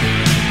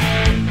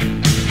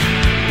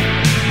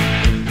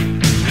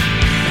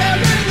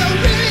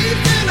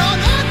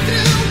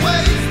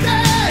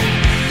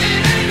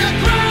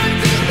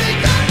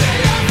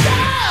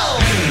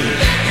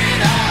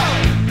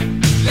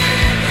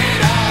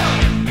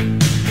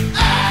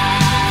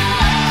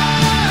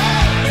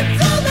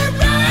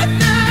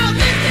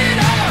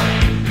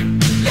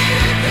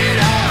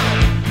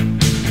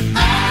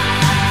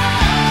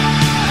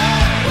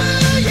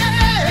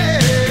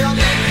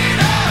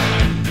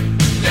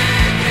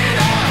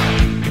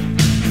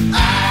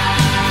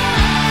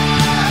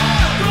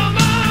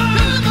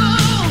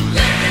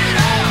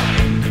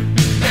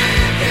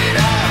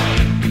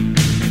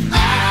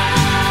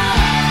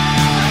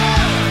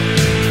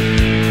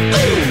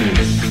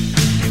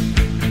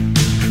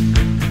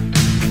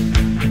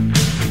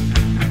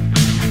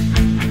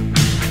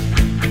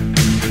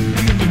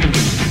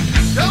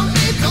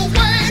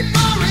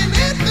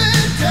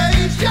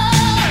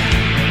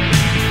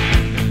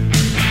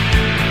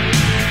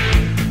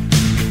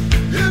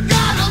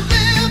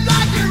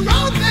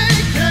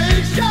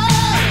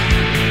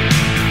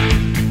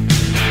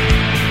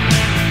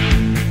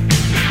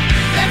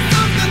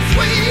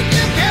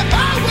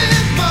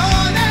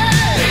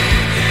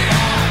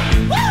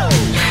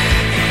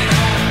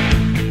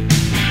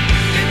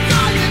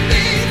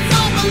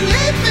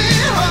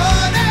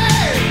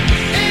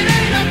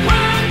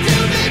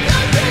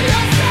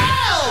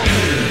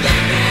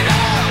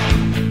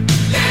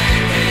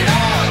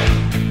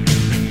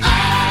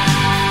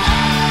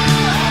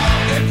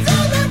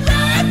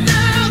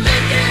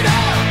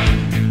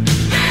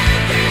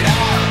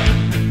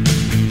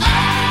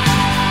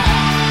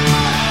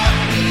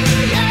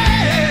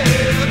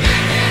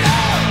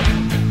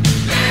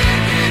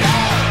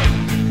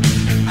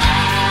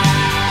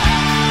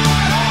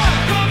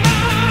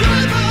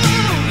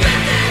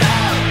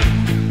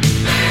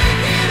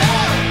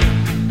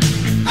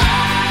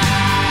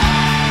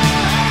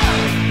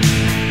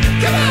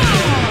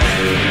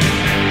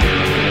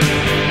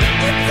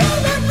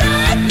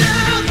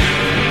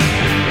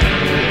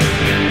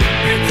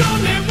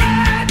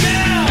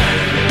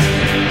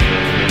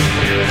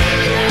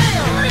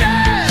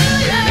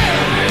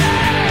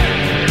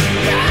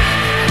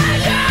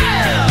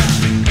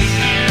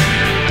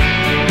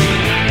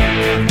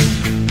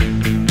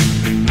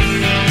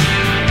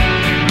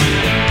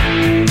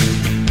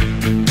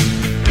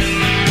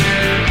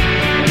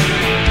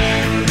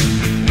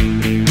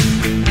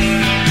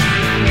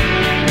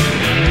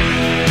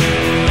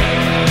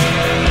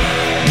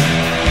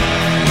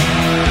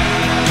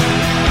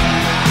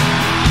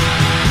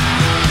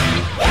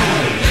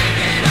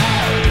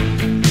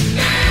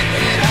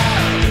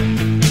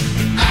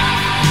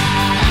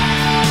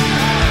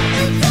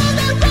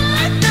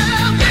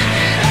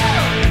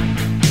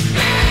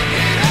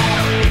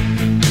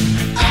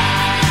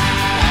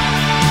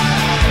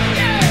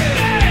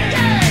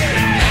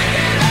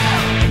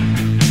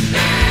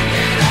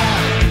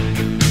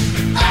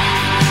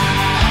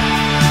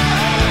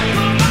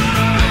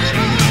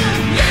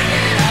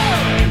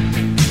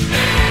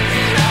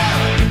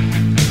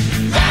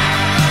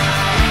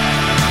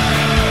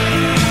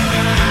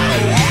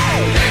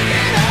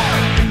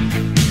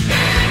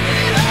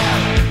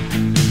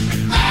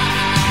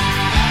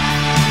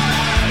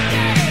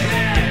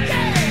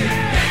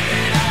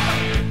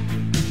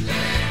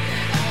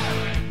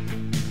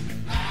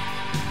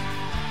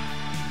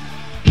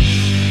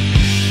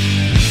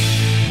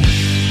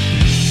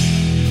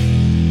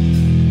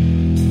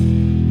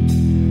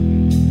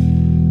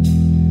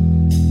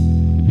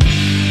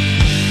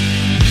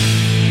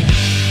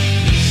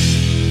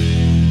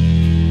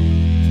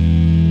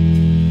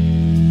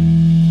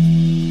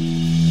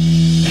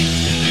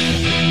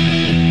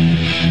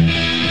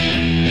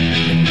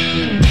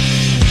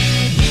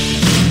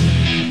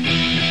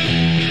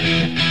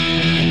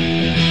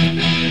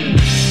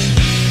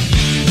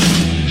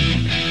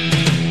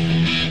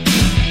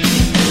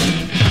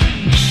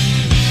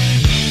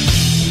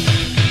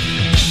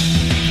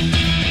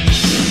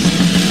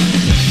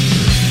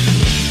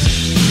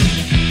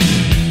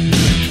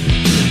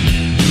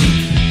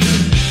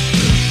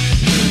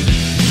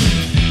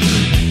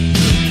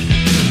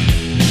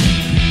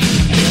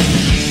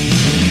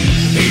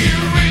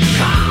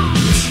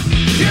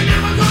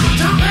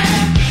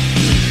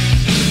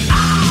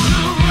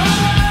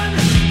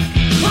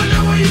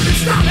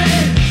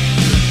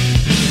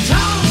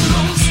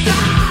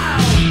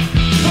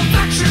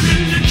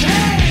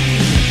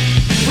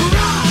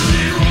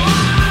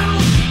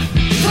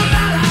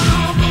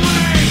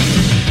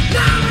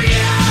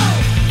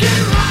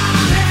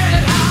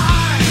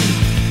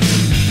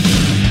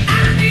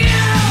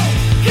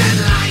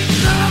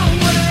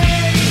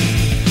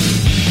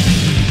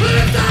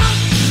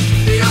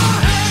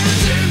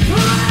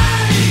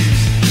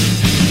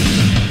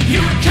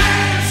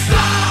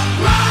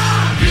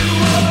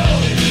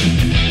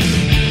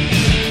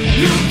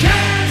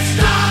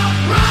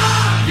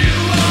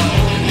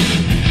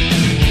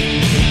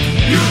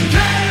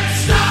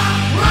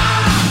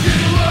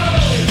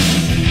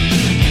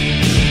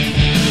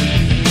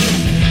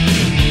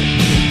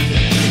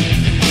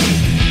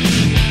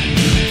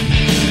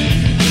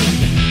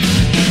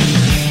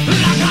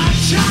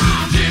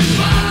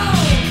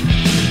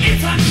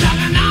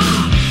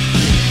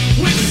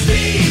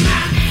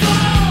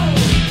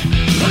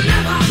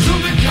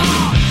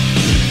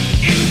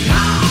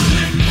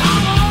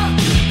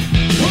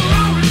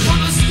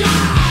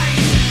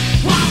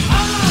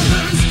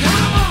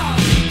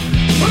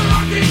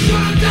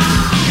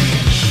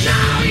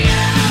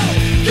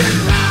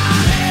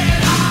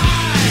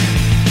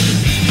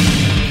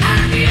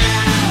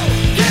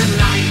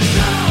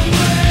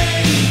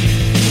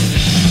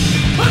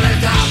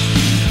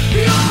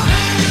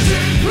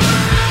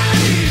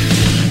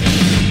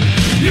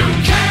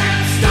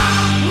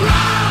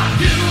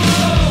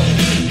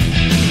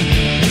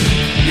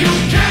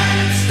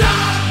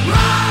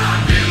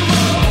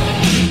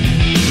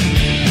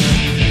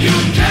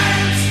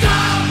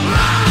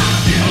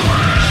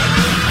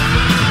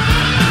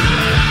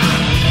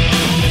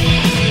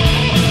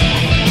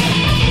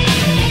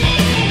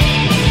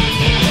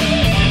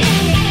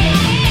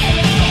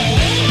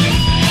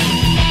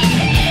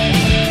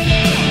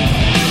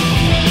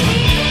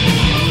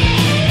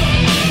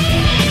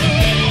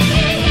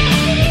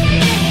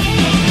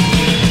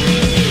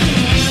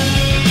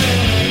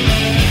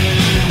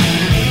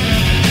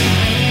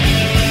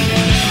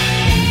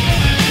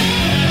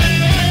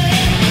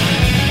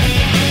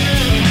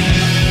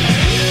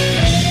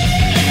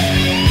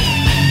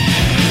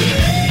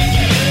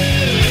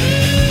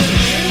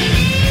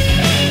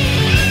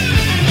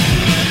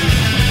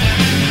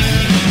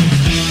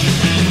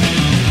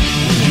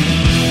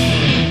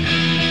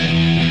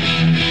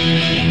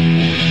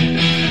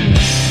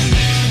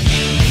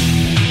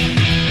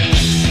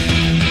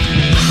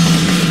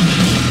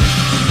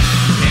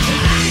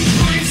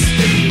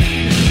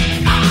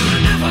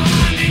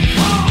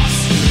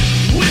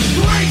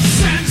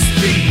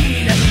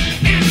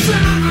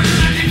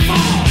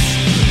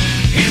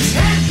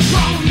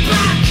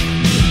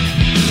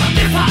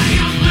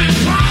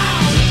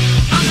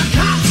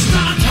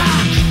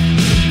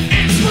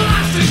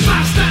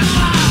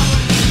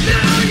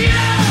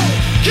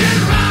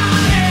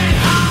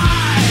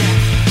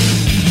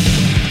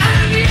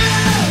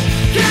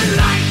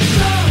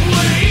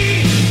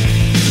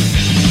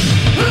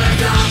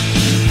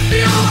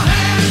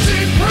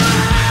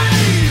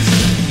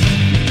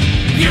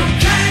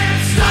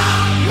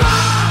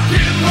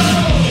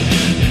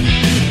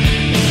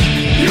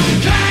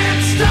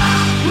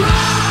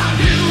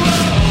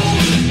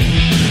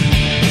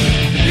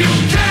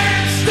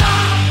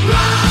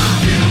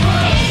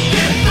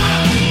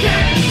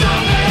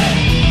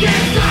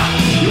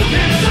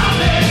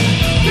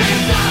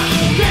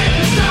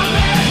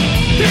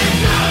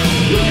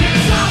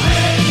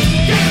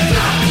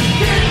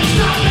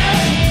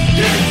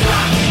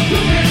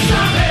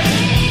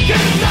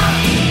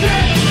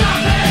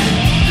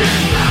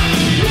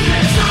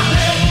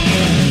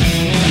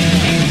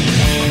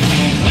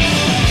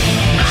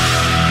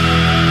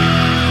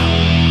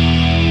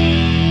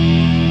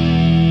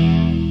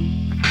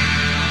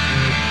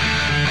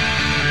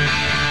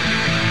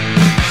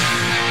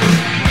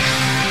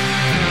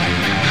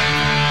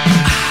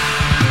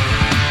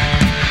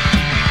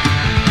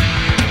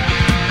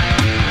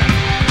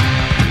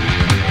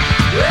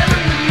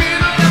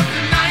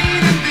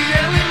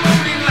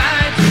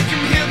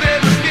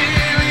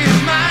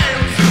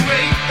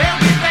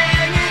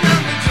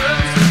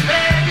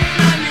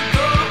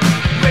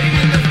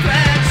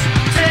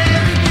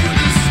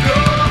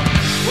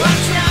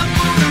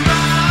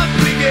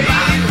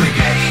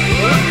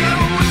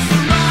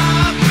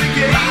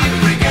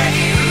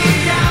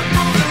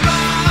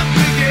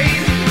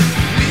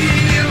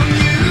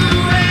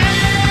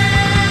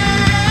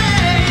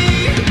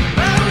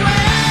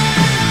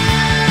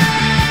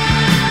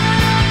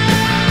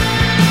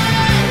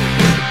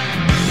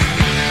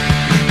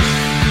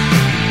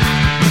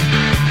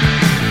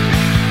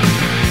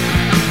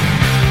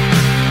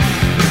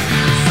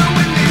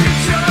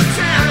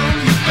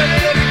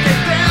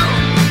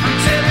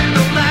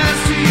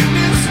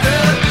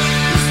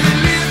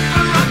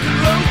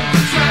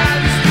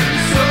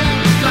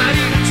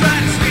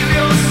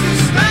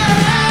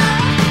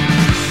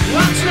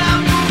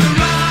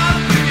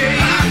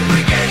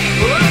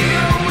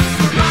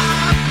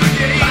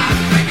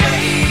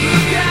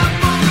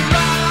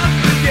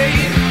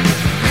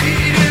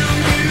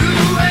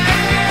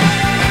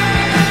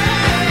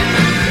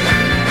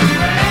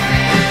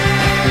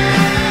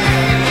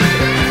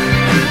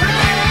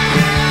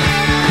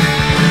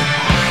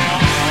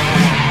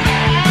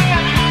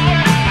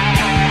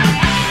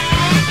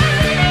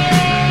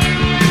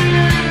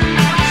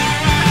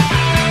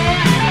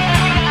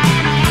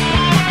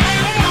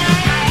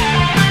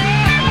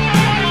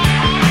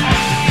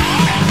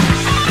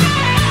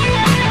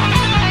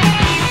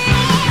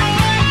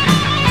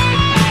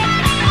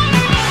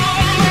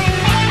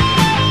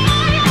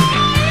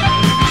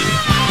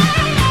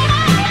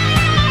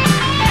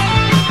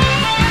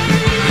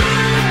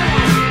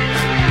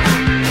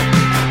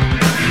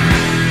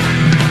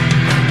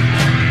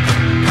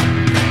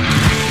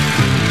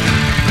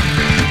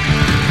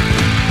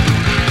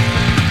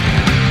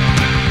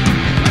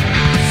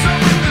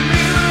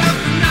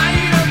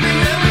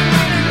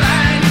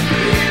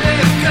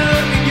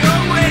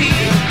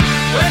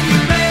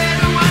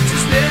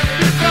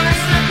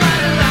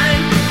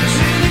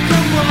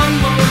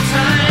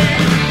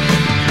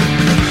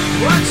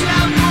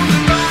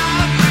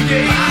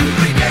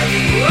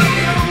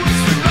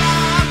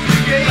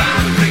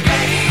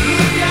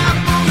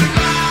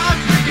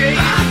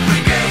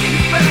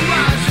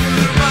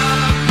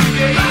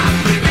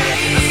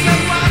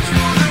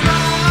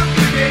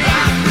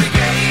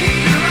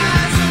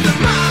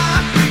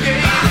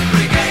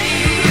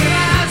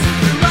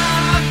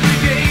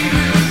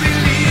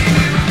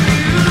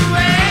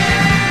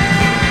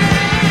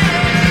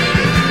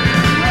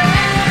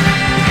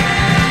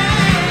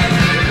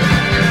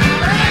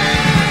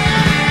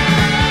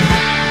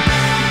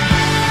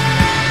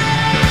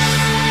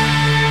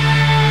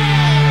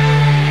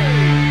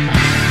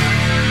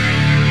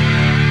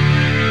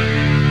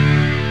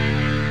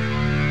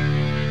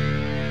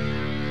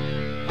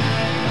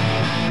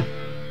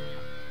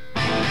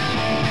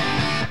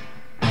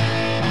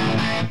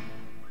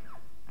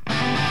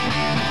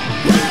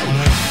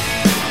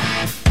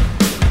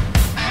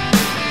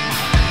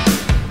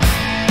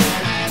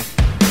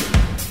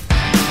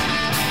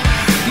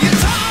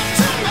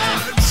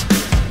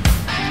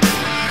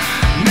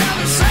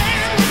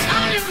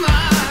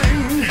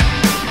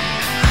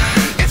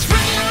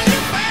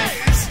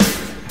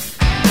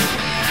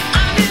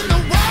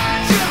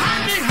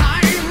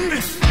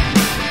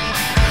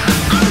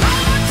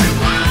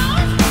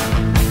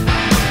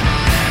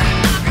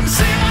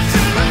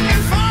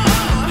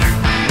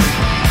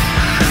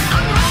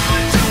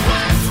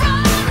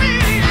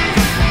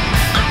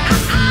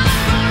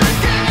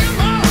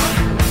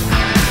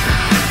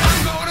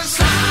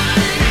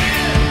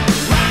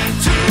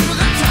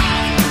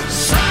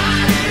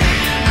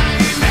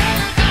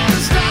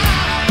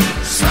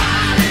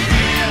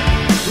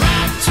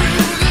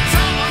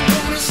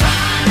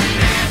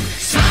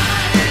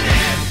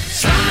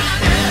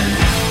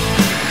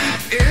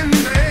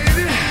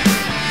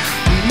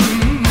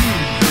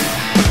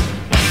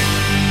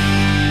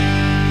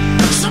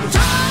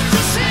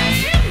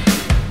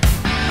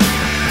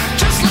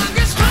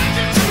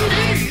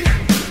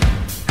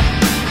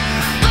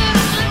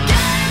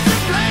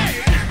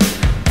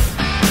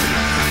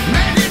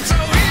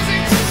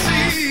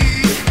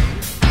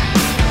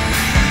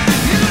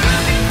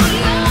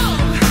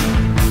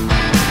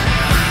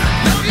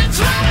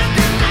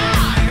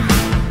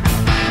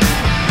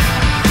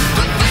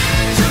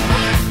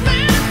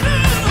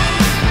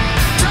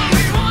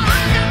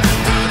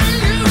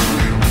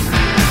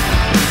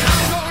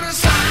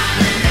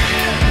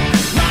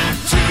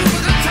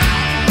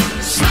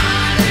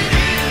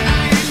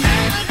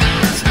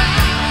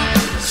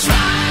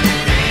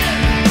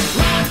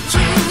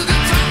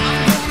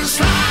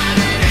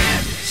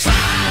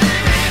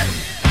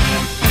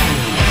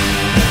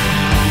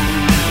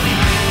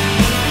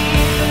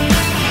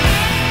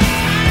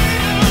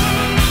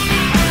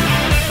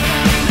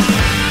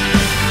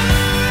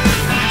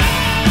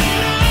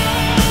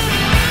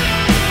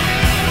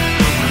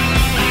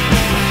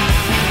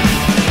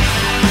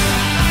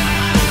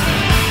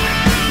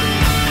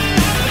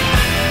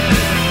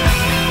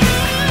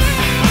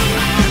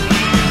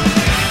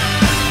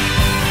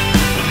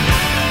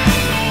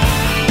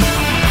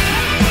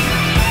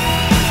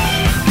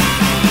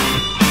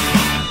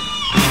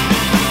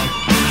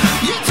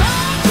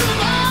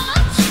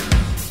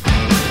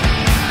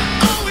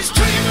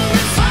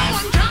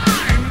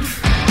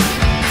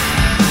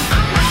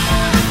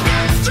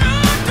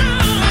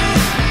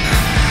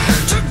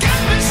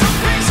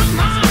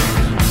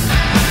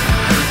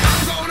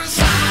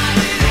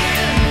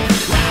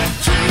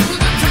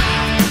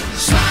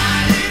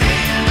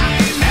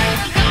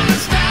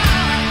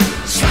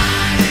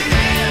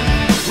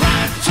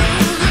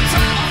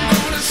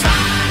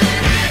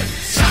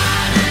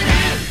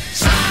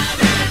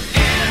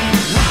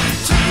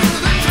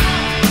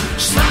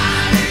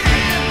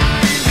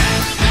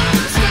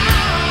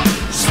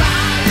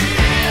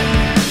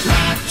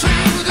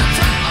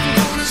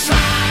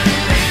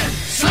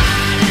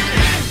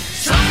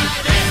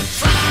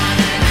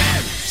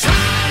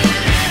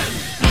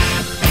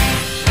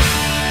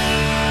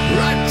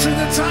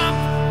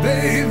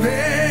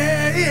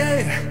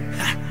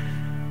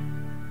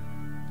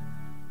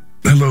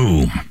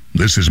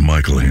 This is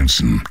Michael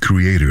Hansen,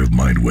 creator of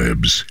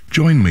MindWebs.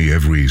 Join me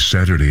every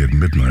Saturday at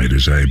midnight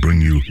as I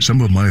bring you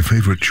some of my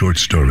favorite short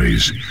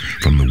stories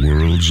from the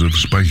worlds of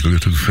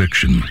speculative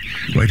fiction,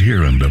 right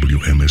here on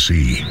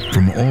WMSE.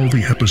 From all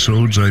the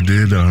episodes I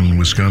did on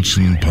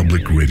Wisconsin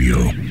Public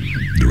Radio,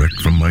 direct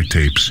from my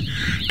tapes,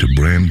 to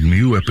brand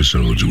new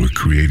episodes we're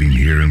creating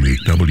here in the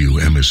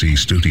WMSE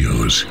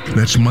studios.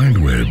 That's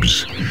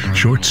MindWebs,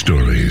 short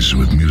stories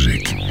with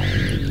music.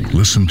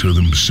 Listen to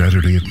them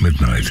Saturday at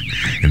midnight,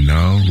 and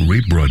now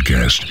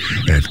rebroadcast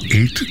at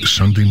 8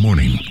 Sunday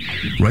morning,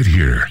 right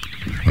here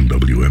on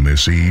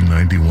WMSE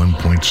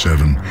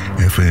 91.7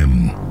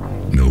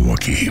 FM,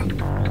 Milwaukee.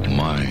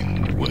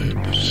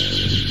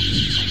 MindWebs.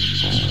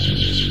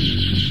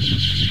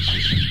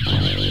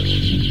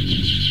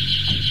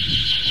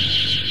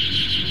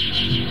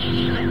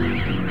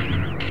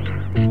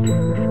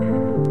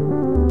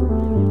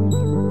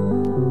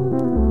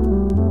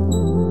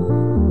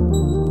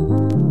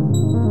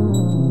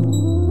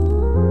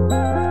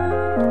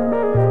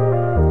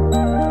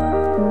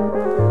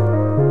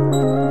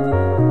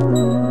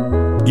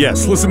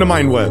 Yes, listen to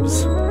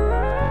MindWebs.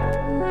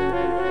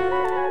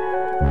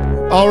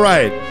 All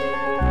right.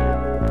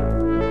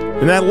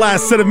 And that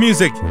last set of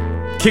music,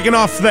 kicking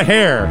off the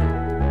hair.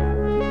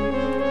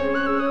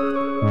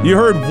 You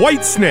heard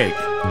Whitesnake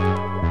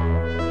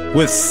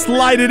with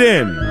Slide It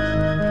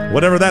In,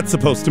 whatever that's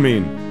supposed to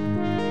mean.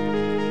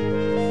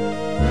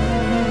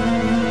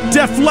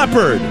 Def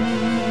Leppard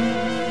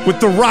with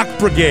the Rock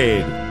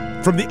Brigade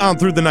from the On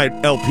Through the Night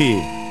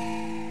LP.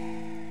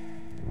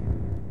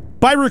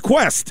 By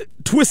request,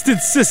 Twisted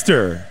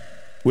Sister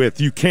with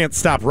You Can't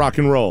Stop Rock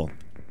and Roll.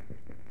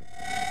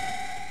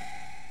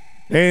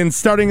 And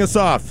starting us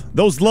off,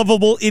 those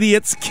lovable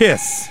idiots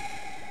Kiss,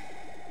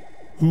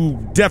 who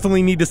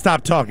definitely need to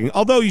stop talking.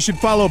 Although you should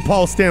follow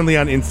Paul Stanley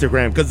on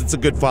Instagram because it's a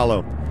good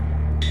follow.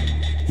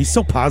 He's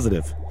so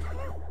positive.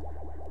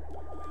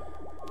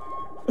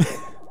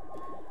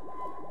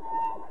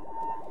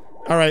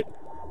 All right.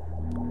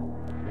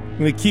 I'm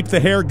going to keep the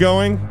hair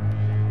going.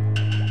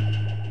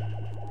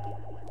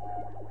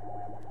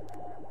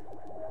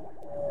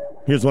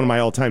 Here's one of my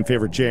all-time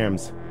favorite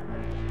jams.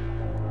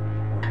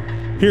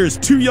 Here's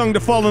Too Young to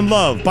Fall in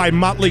Love by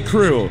Mötley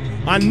Crüe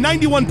on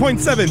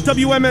 91.7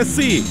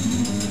 WMSE.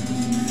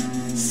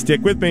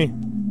 Stick with me.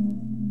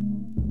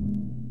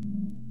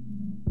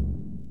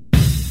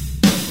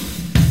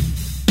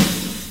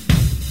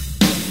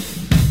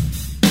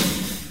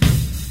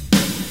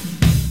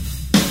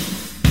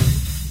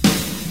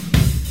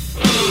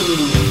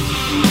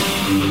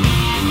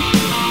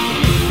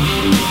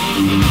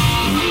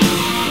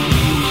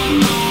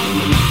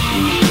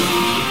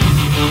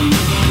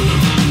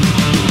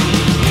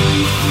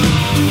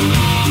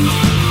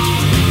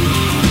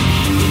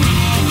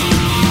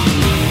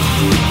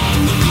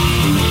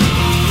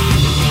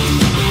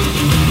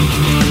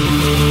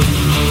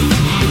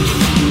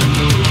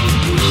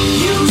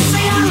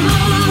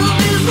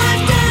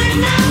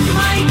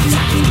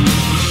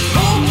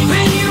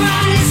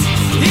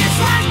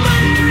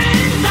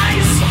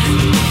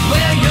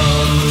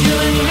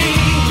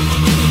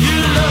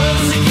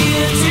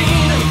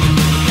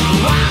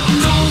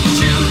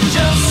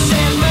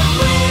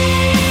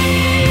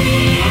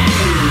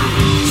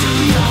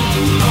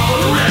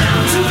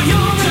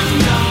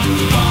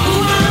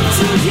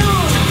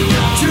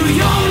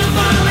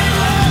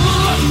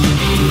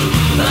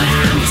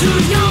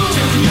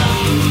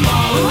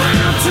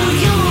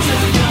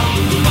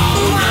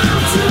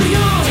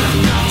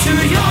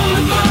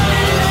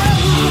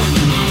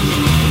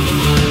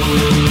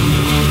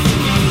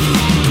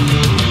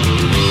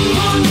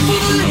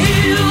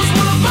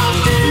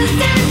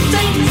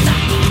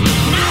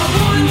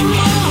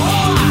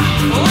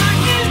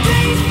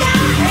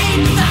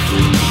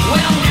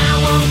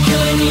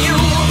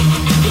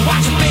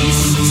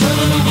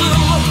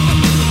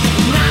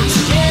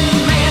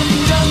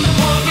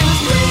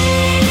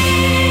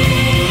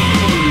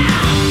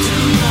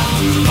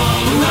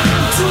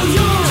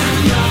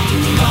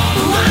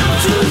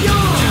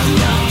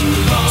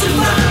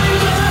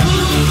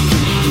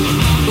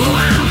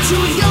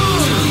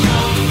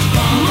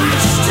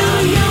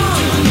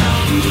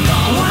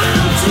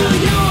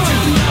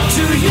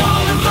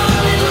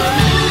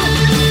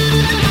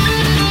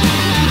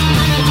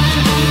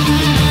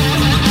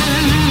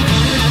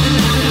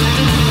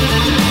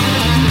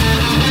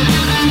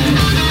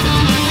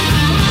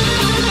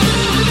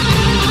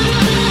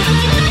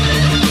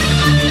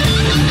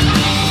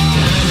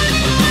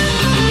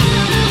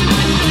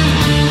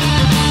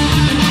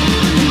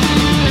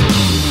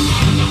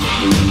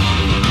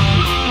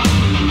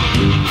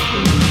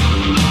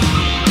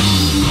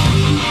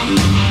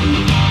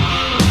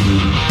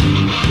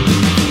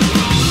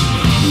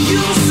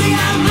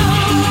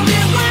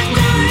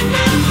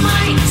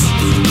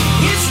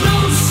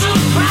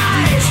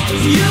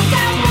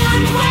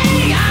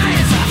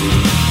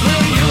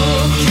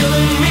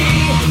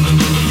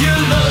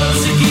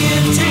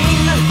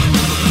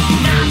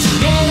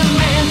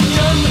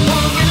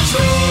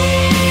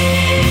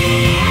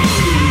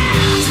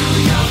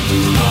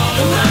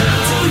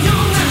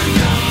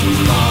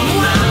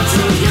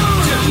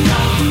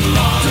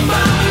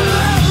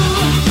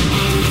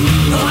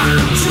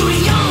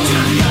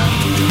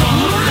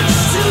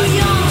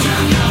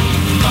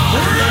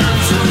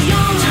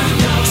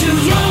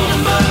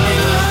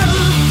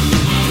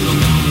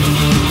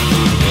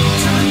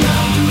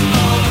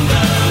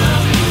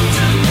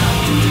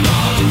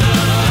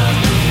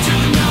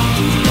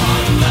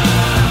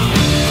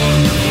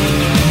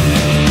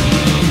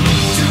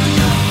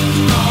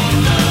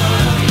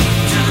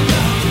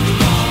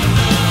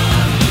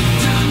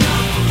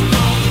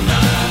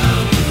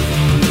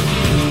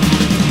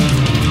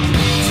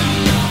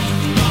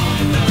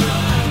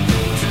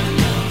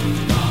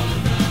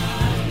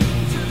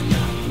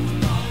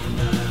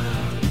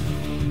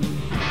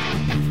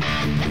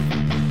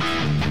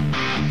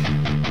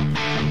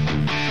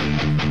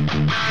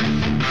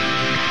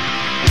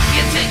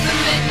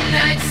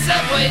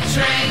 subway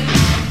train.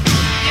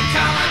 You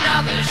call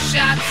another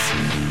shots.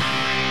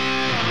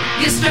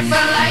 You strip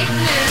for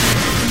lightning.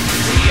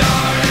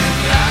 You're in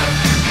love.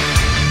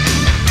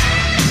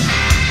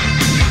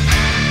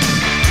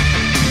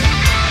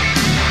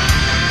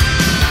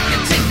 You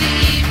take the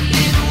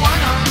evening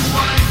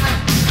one-on-one.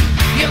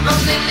 You're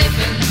only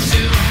living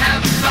to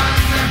have fun.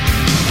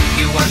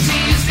 You want to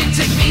use me,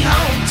 take me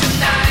home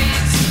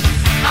tonight.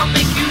 I'll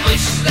make you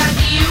wish that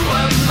you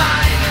were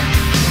mine.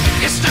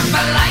 You're struck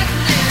by lightning.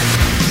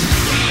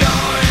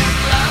 You're in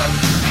love.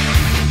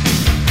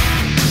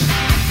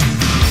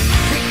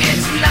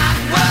 It's not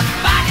worth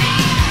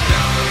fighting.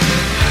 You're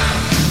in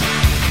love.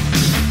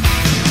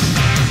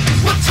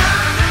 Well,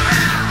 turn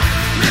around,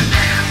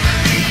 remember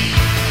me.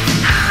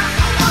 I'm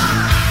the one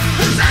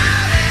who's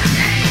out and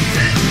aims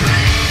at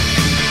clean.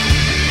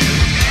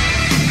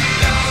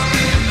 You're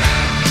in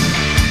love.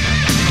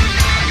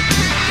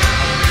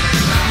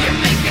 You're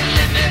making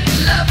living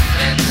love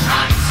and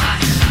hot.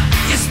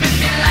 You spin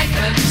me like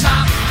a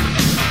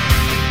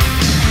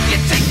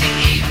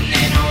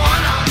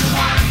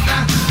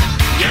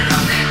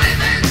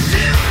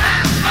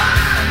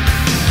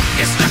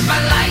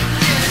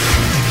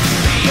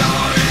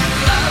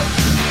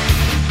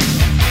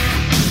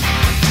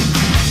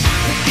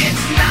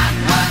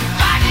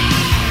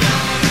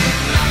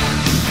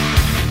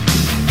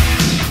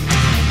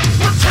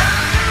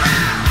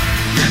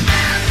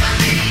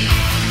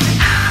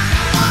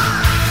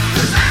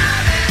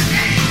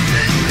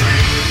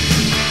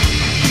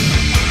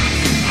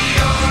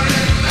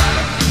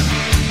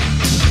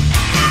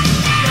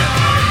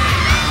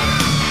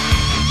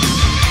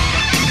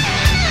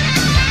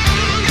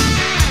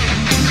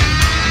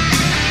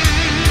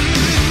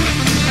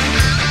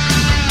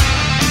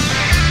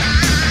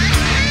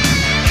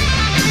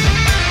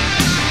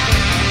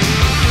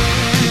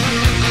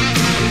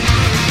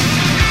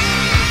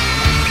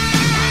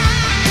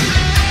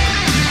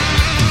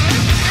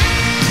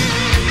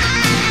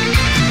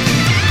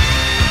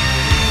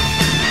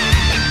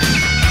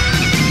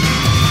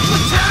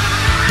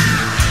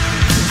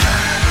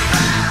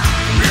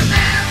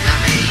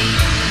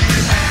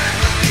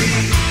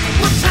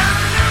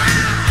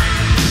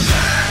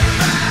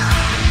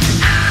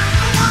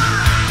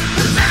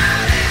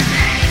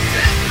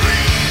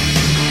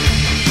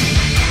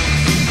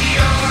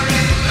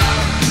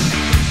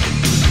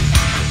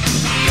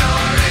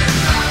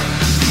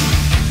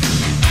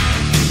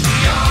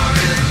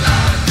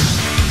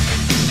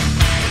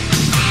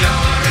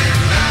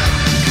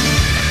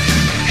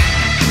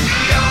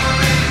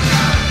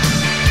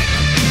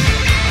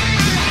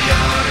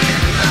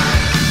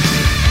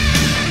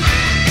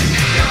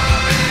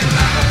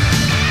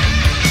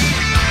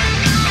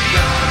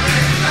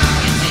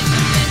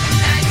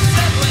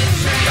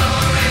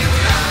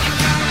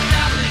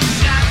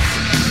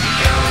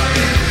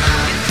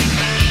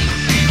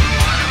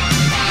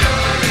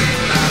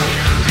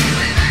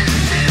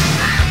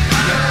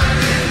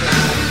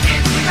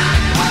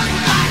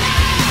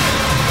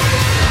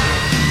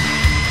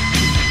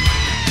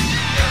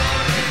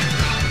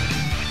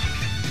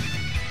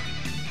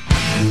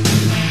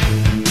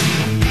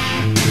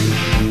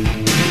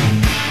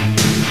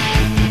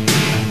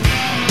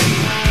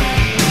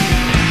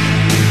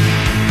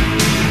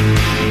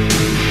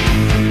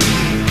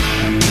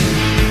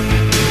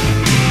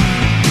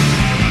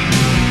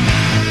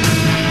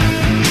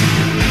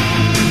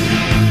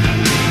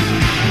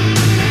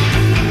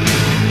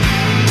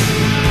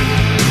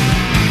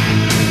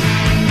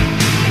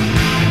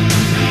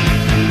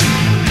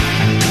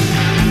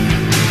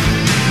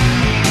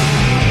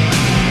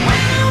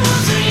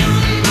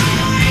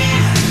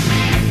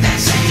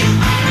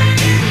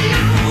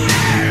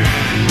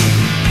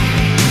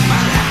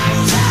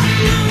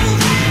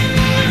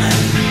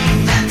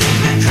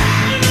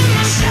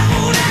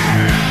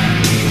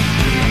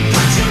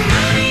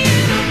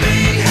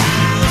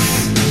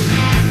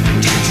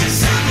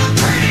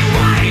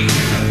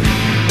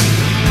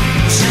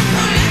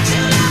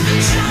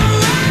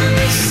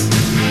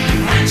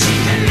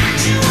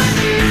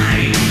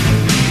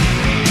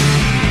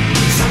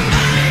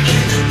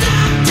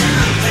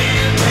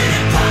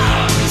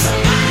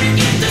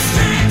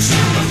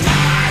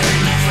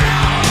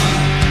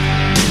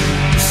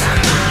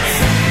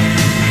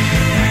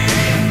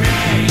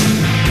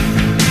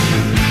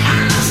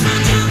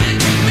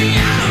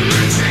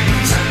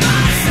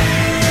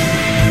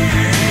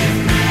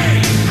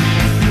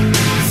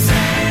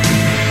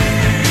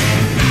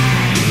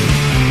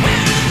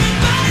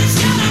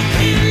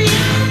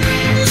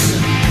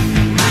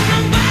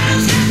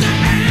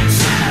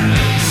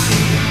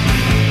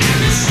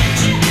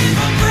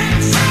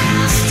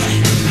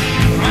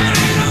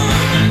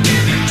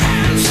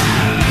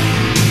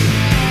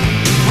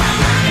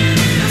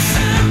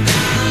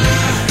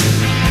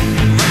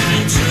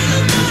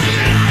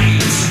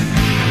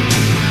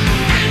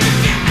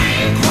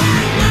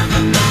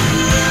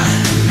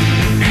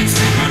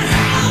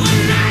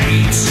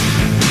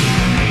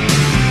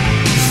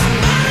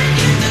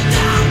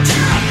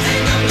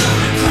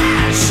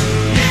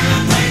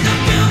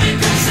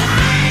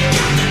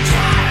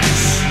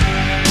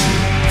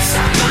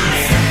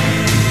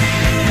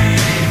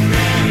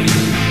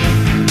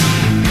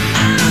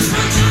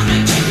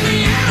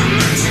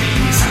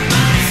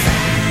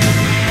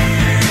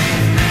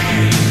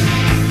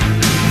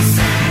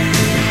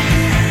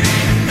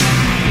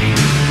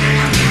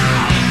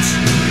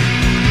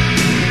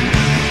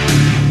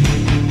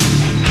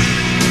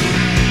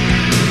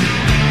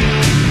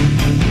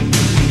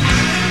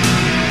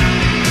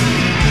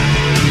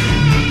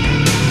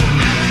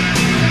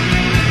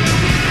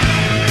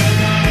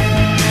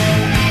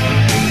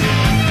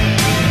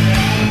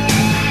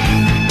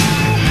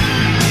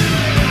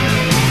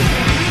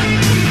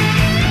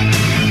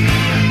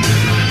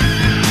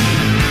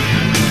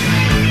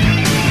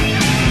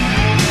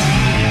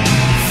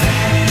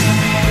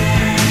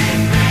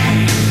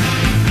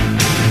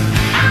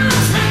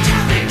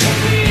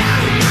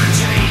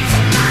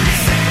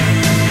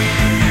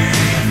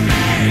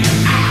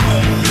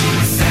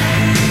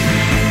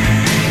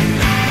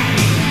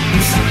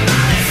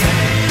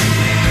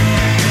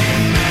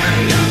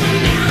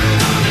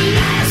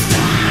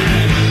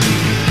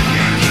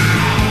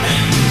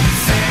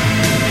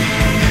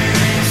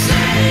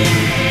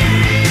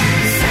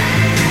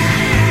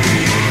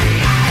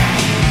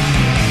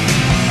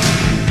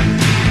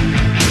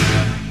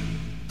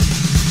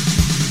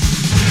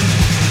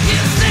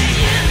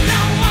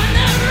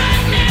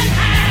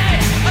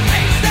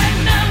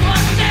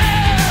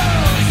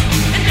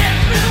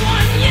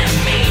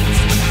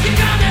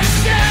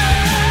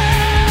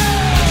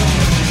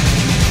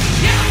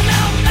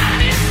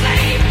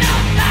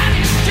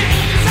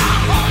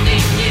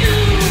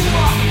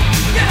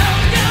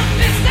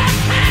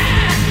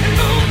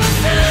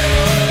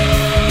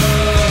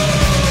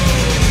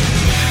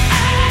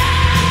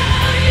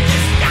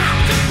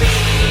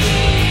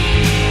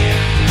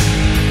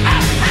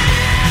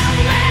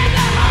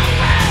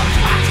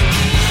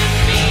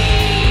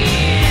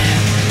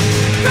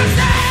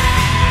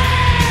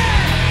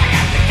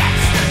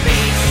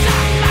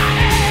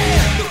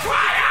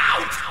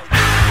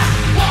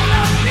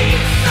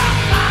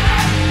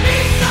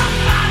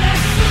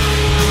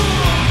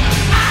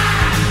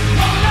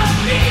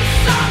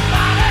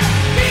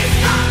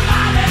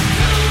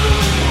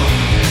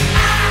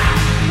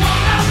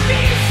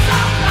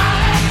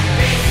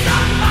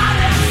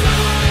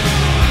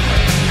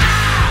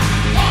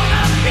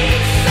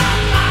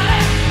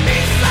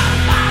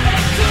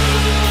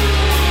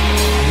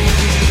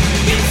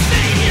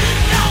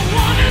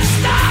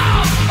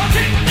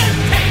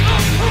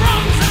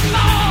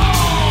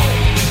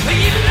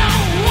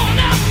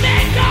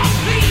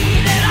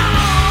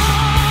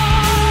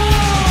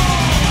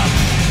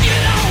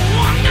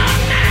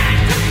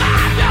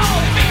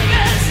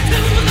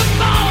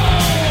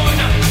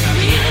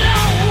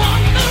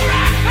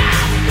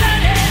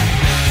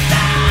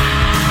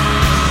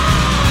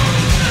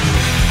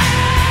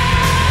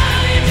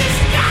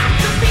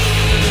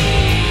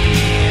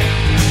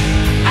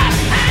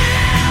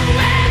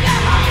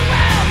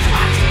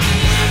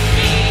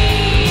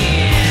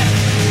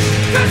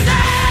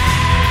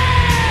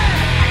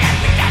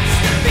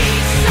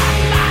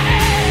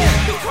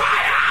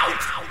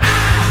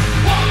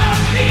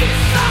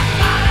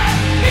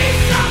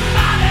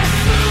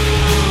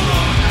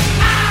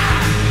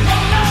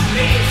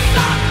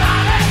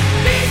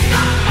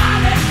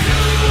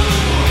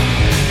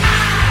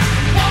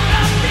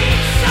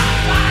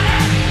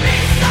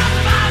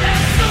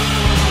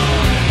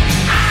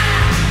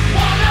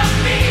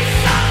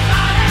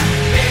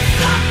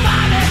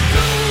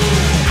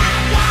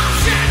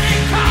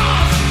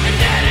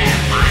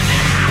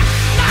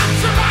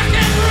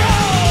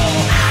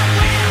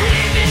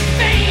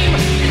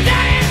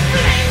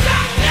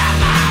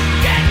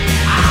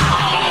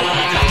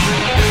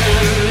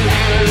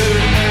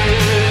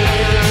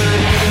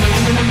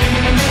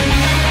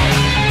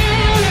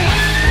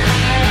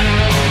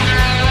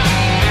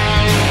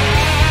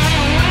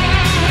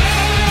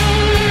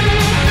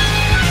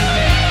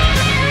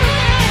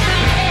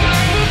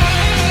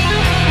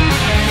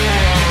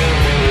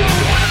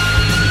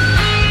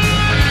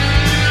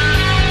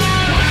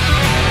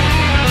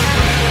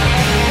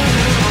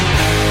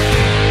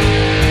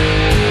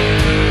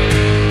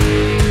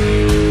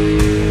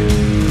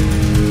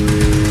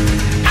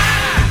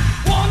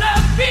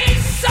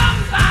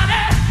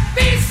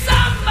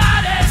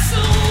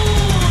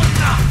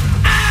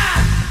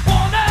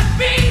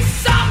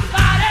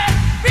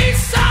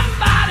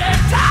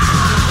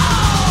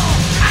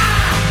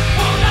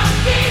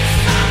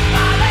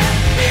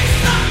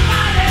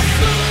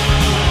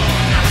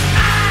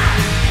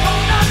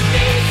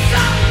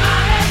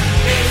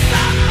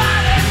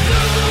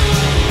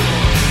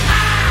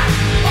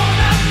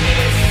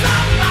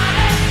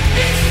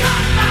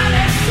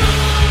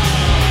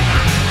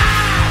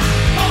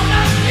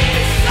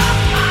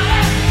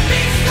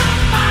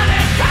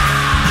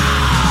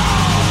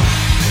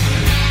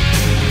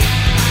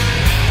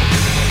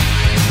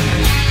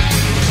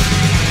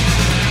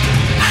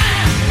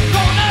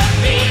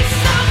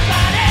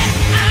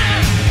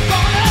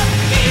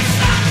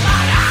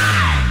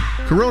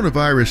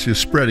Coronavirus is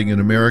spreading in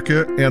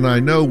America, and I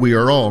know we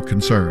are all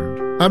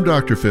concerned. I'm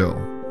Dr. Phil.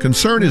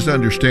 Concern is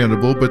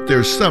understandable, but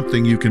there's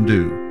something you can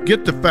do.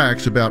 Get the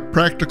facts about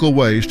practical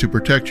ways to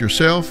protect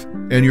yourself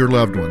and your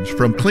loved ones,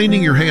 from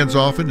cleaning your hands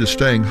often to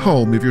staying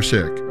home if you're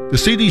sick. The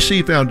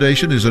CDC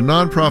Foundation is a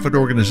nonprofit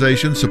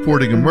organization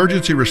supporting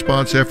emergency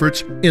response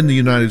efforts in the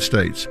United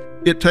States.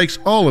 It takes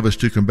all of us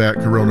to combat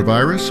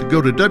coronavirus.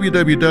 Go to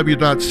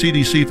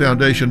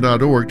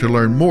www.cdcfoundation.org to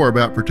learn more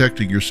about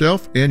protecting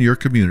yourself and your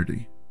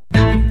community.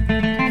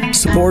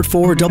 Support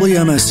for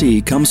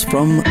WMSE comes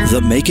from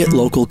the Make It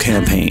Local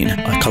campaign,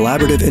 a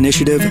collaborative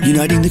initiative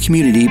uniting the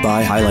community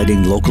by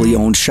highlighting locally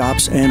owned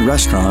shops and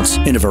restaurants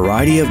in a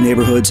variety of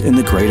neighborhoods in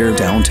the greater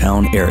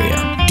downtown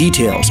area.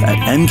 Details at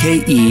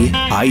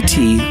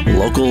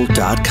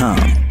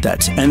mkeitlocal.com.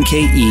 That's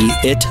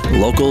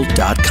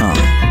mkeitlocal.com.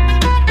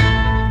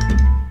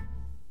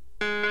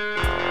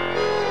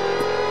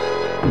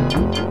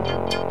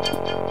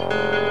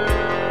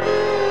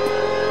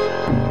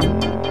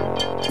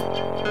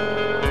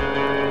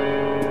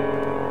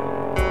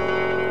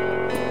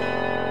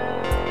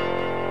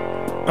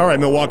 All right,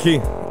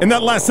 Milwaukee. In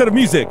that last set of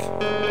music,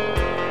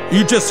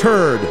 you just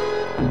heard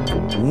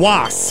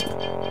W.A.S.P,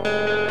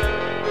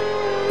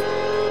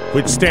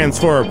 which stands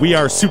for We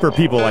Are Super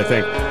People, I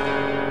think.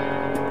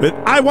 But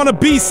I want to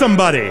be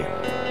somebody.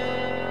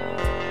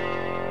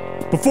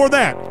 Before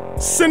that,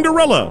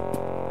 Cinderella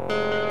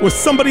with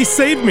Somebody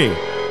Save Me.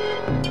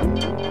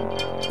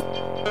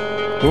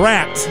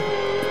 Ratt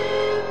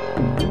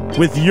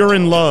with You're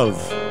in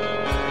Love.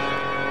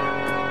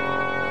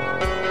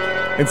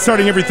 And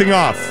starting everything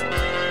off,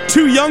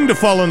 Too Young to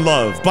Fall in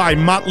Love by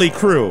Mötley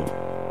Crüe.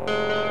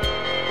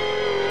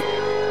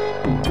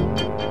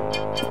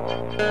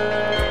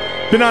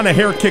 Been on a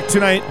hair kick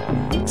tonight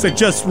because I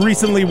just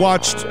recently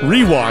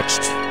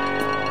rewatched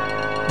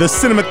the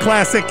cinema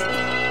classic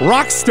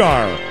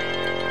Rockstar,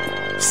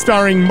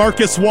 starring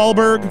Marcus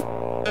Wahlberg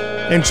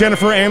and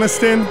Jennifer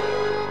Aniston.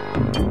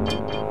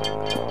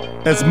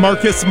 As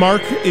Marcus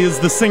Mark is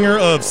the singer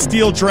of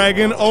Steel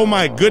Dragon. Oh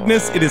my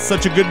goodness, it is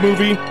such a good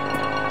movie.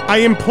 I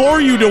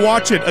implore you to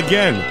watch it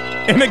again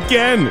and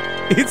again.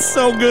 It's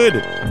so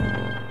good.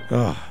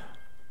 Ugh.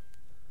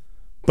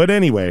 But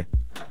anyway,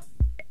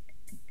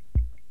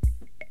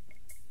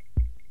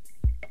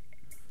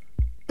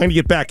 I'm going to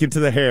get back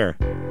into the hair.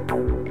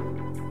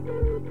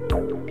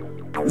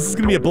 This is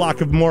going to be a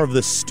block of more of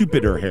the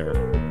stupider hair.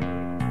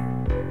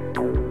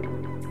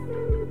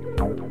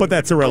 But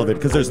that's irrelevant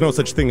because there's no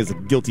such thing as a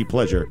guilty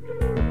pleasure.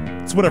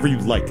 It's whatever you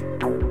like.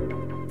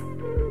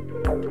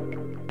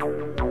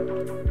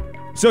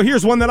 So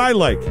here's one that I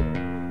like.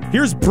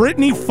 Here's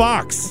Brittany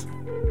Fox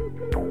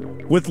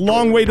with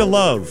Long Way to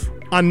Love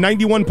on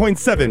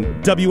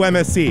 91.7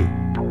 WMSE.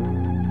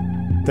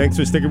 Thanks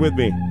for sticking with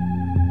me.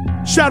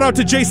 Shout out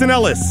to Jason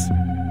Ellis.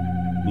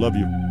 Love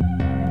you.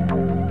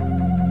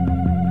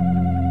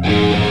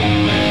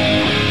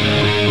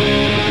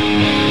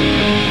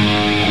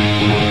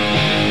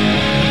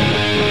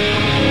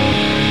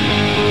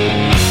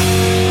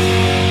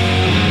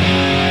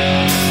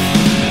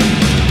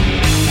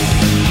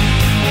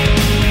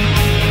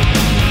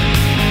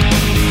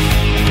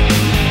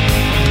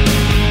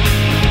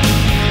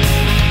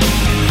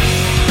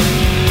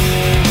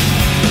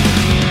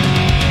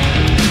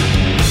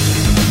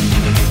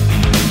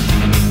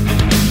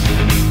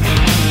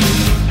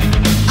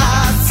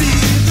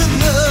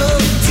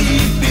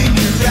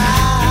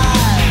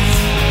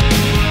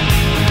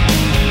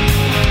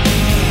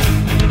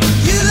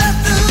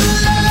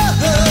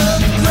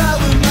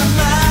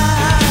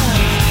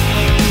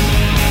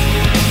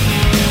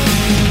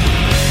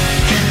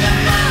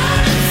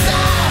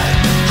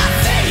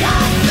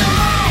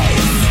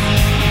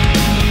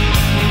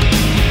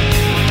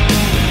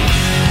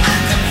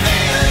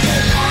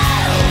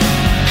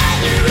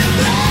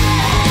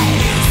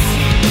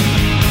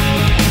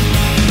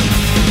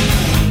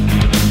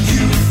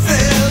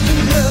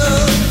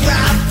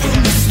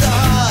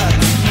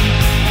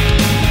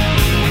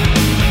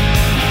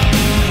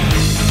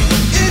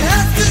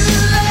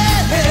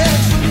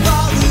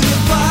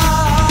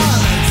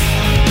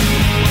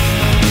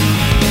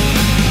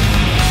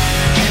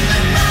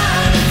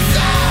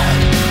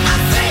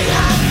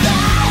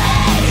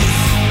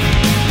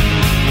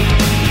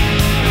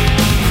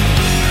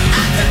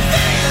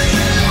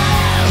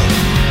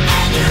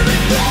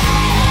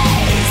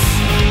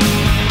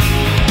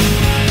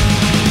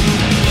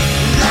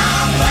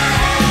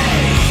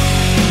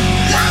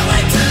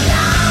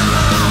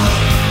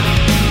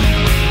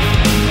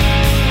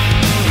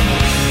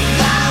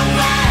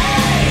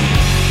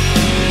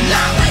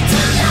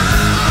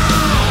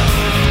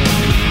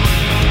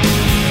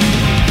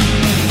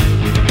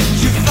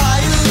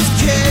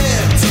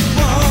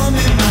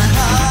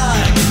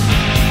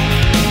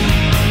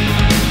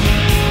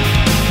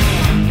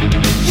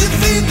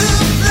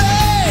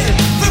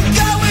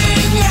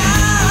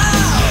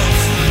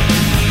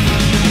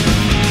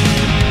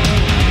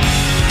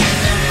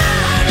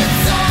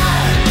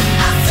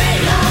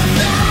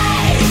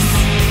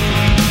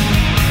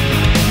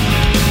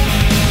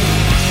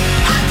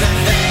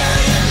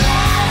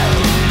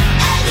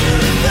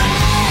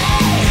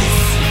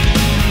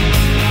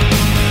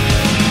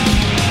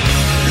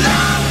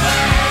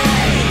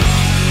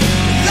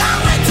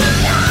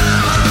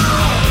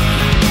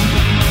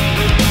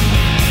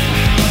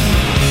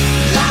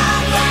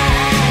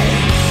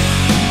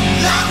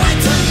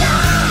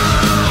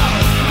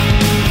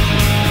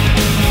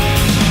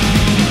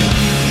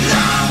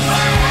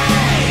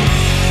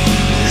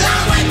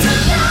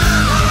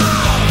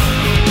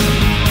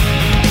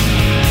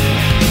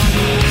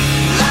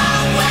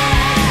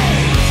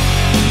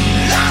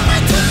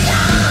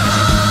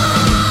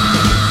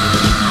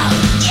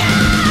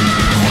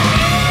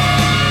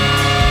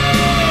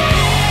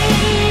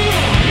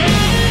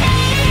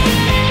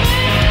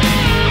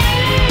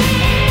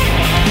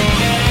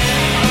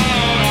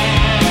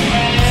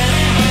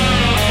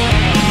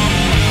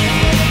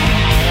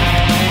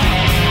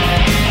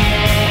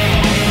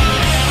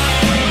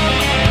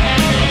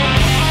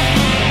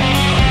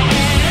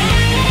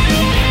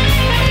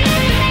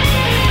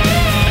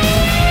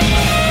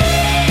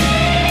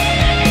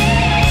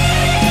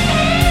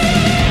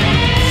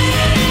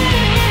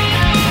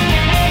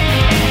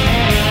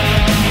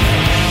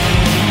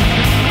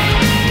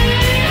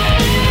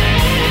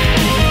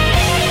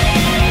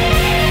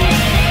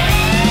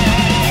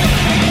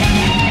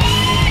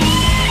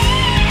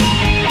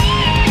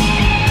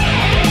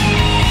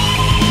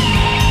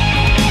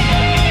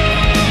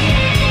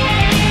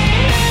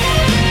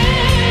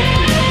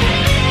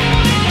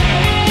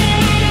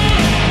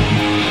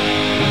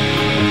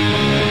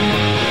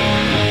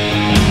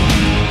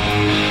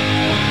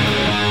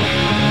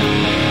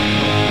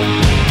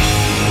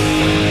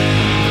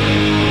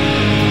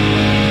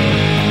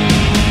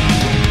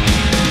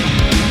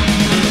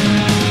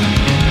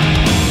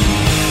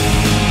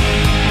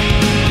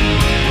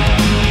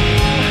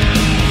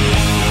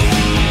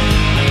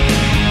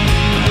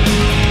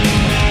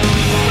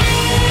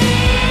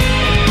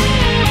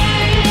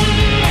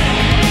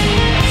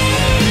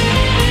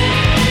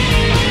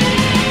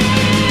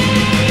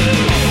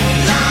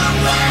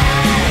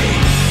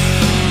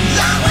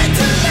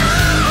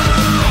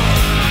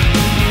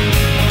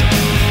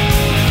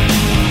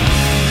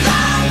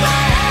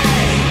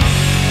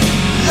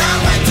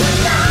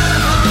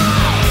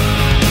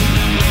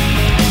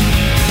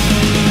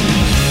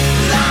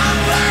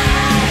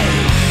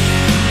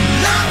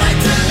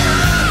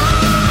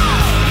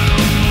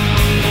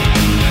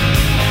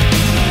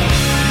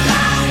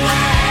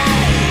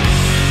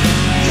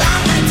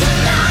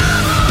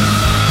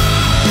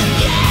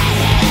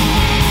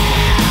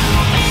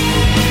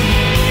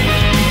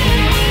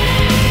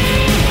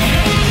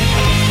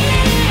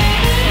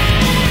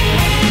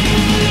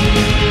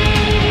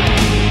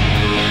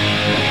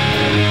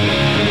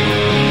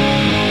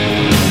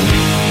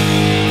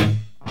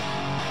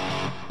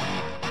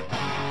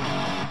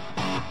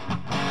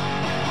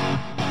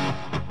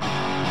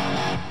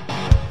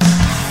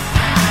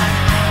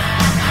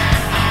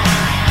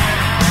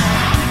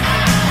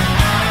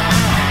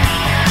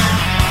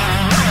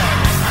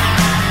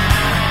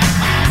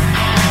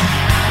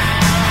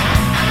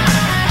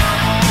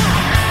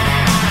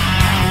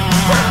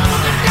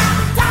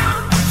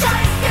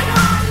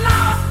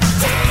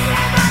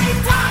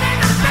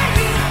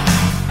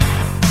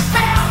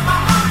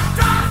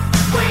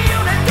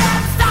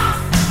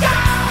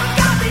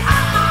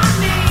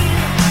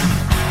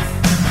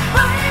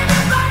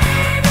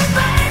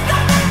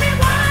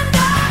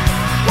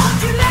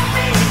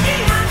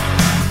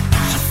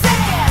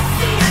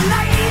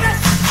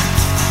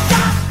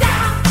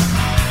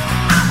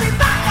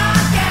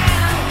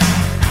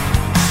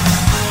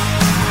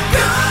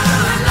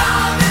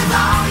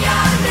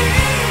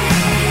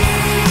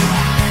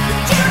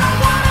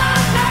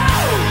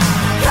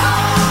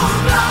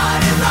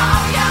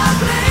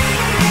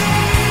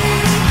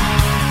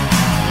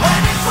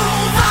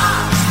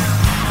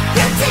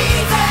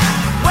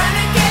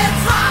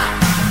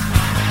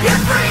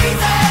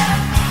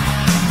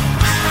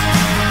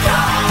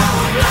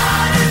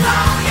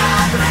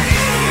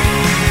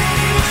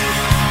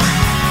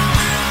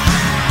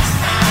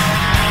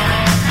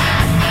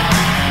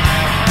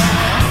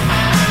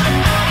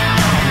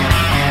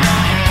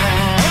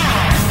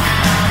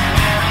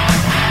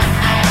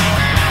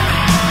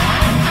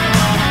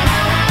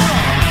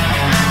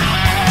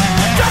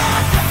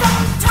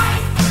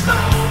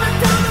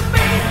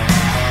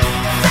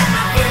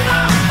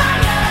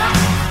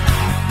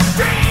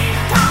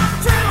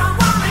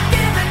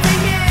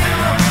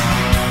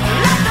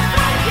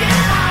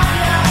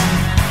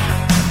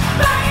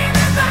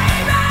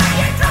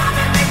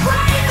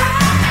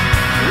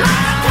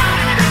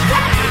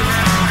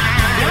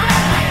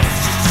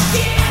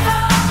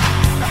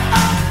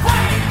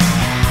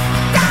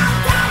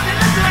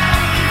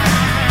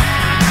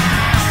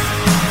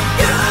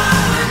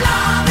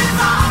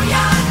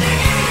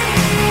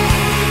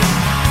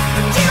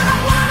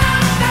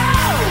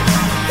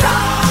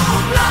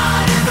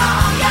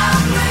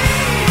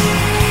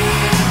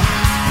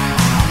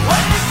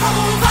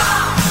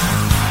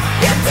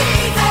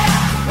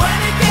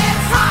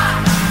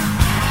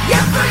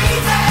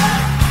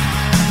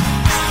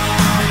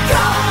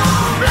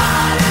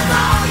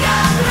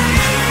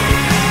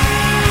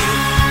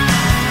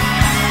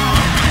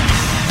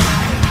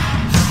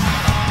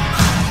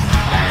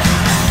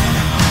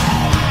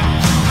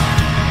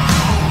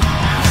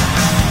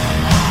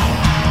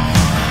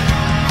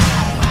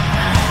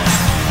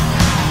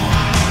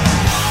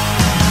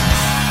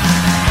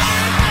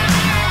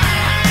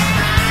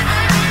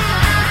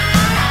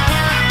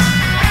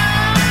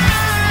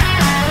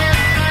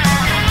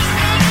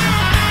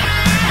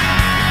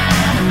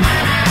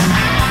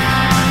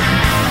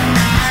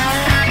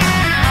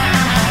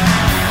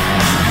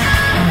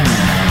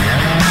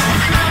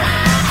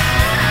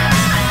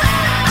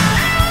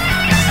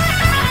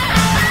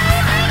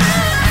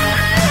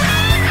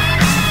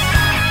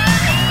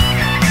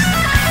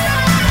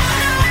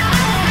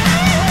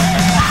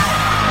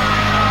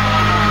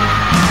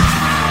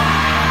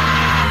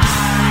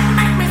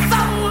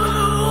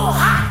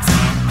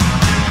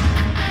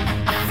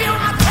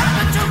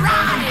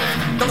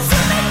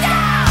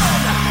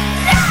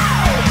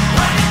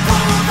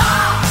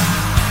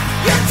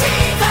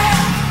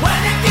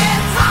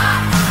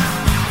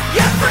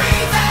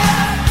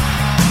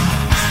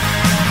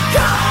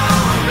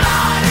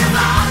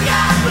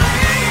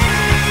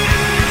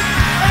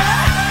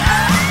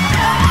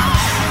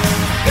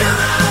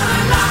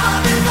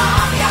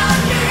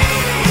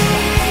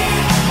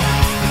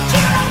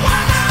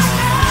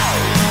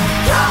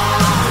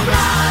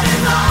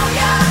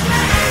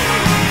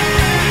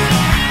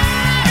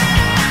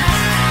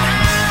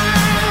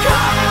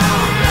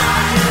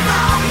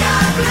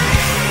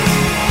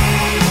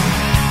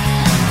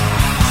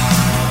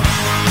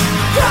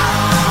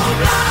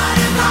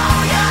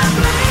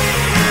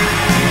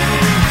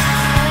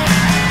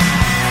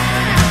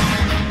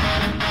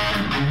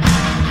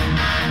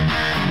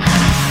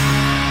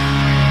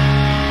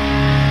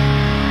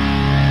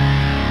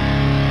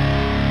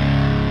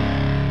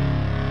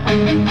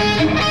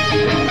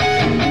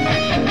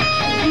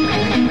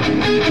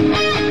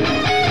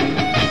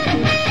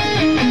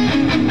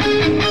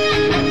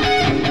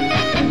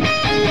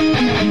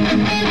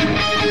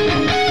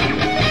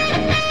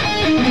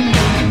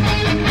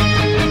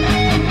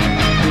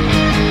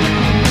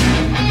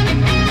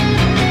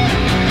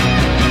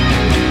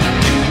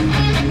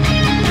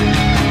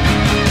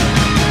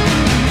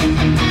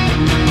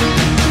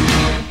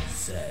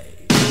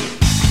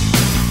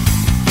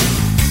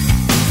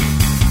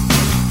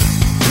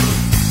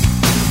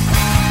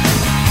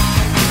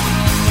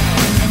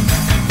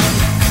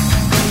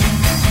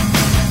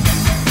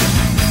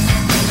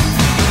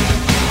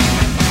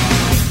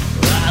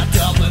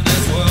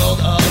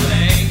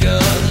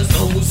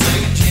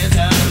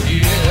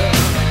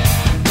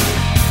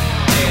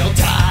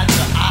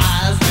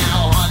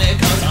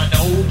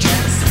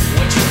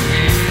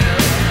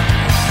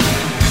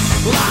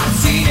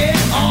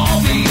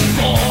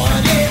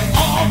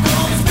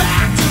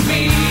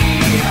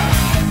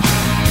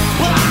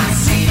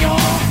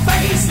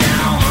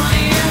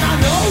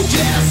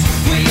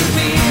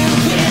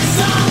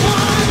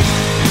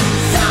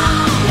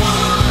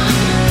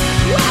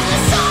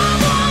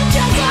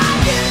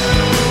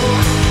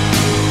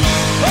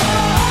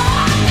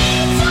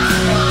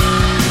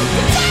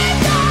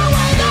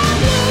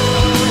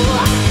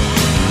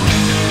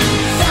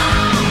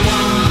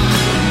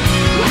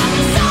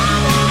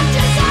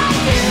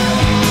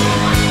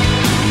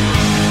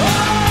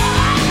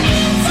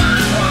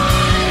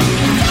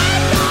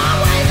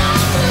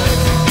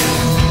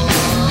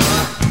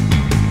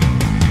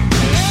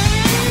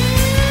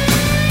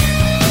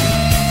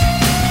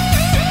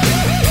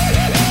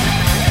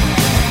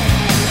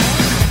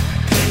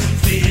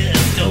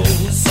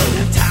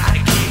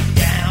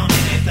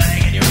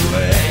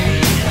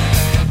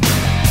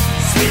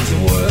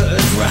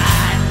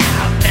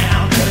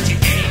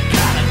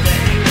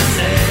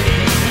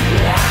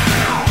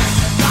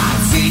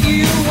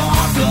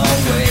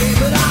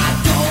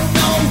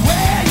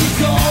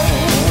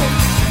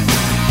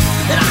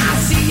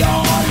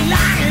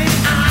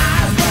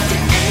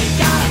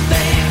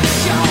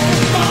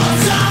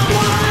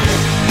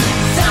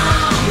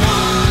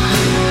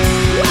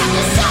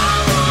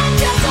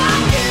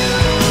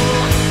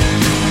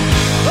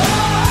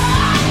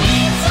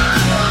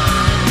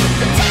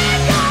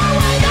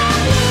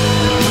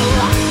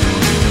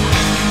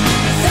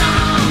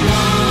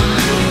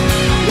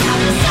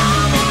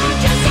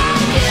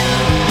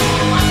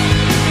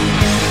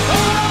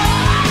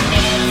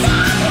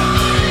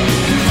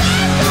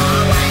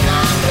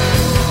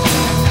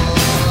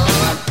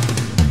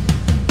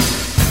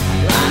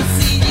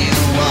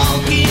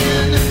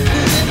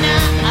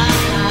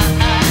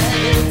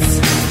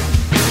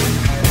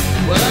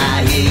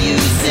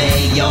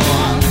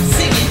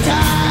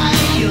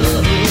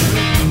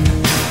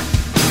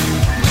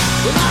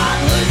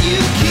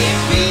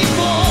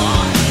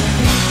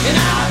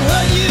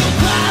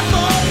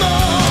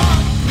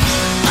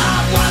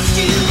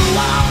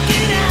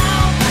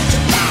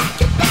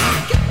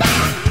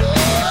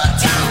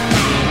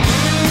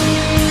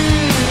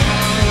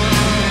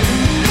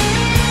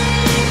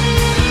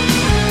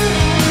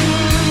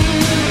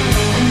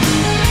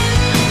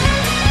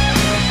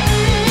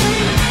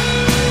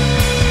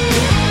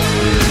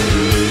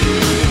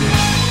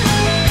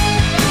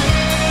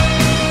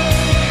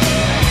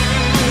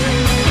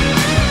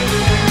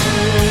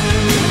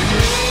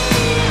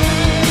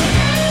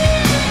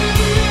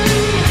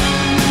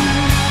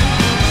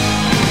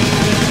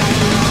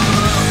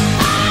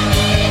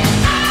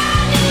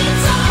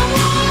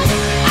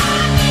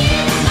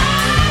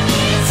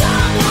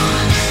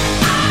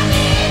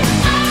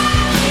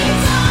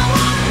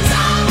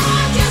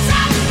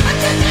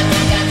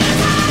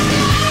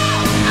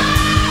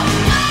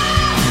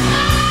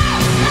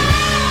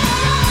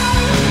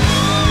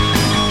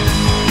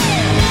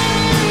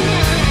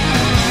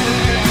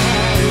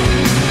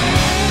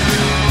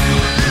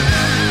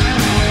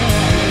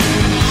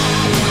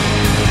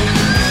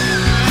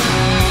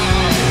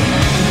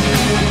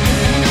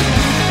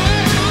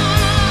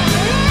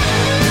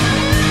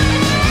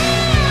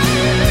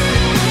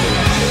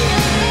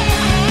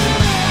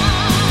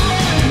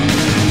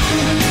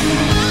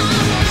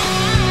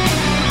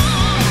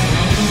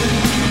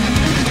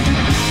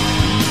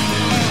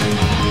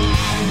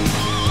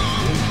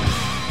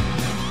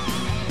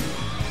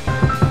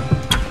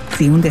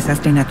 Si un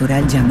desastre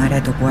natural llamara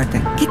a tu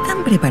puerta, ¿qué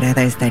tan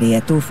preparada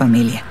estaría tu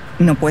familia?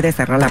 No puedes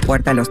cerrar la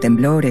puerta a los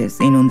temblores,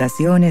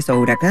 inundaciones o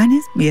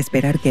huracanes y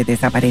esperar que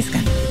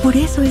desaparezcan. Por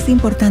eso es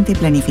importante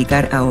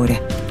planificar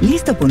ahora.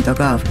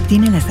 Listo.gov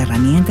tiene las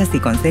herramientas y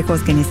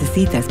consejos que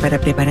necesitas para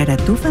preparar a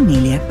tu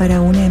familia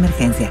para una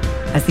emergencia.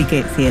 Así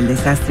que si el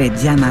desastre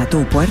llama a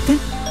tu puerta,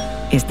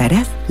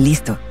 estarás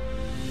listo.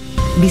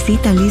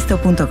 Visita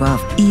listo.gov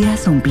y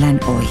haz un plan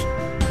hoy.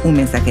 Un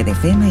mensaje de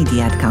FEMA y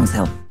The Ad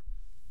Council.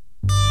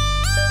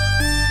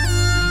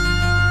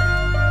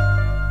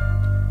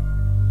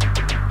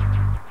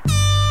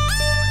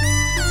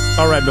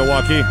 All right,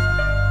 Milwaukee.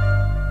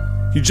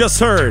 You just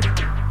heard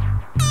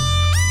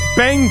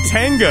Bang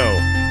Tango.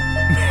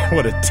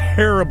 What a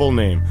terrible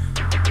name.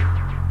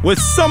 With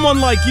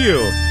Someone Like You.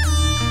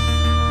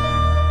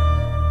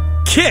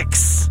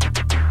 Kicks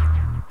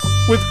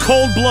with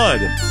Cold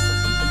Blood.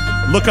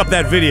 Look up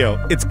that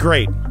video. It's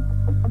great.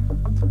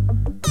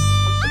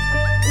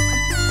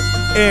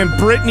 And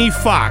Brittany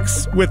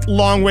Fox with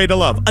Long Way to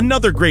Love.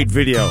 Another great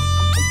video.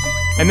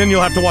 And then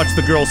you'll have to watch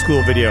the girls'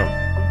 school video.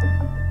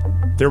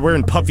 They're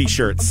wearing puffy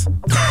shirts.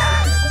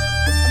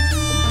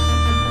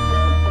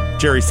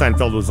 Jerry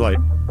Seinfeld was like.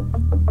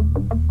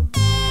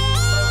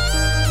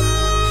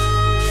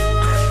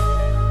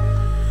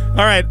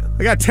 All right,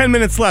 I got 10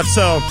 minutes left,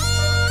 so,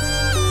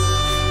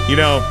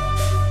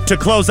 to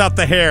close out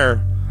the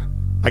hair,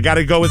 I got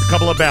to go with a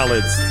couple of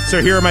ballads.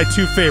 So here are my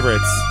two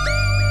favorites.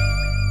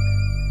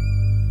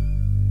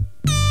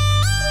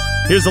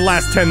 Here's the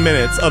last 10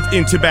 minutes of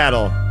Into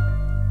Battle.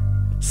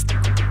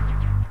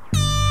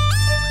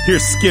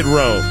 Here's Skid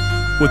Row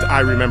with I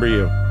Remember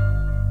You.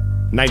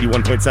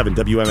 91.7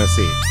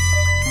 WMSE.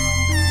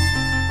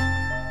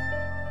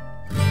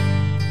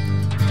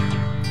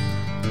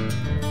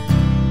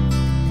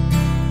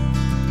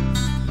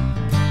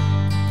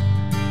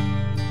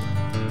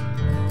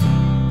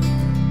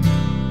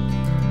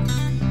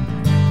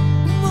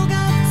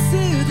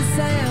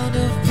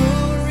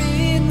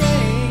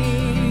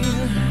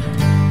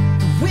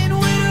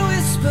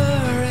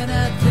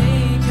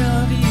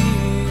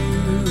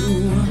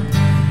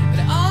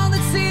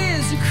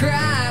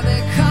 Cry,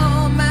 they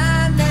call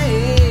my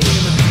name.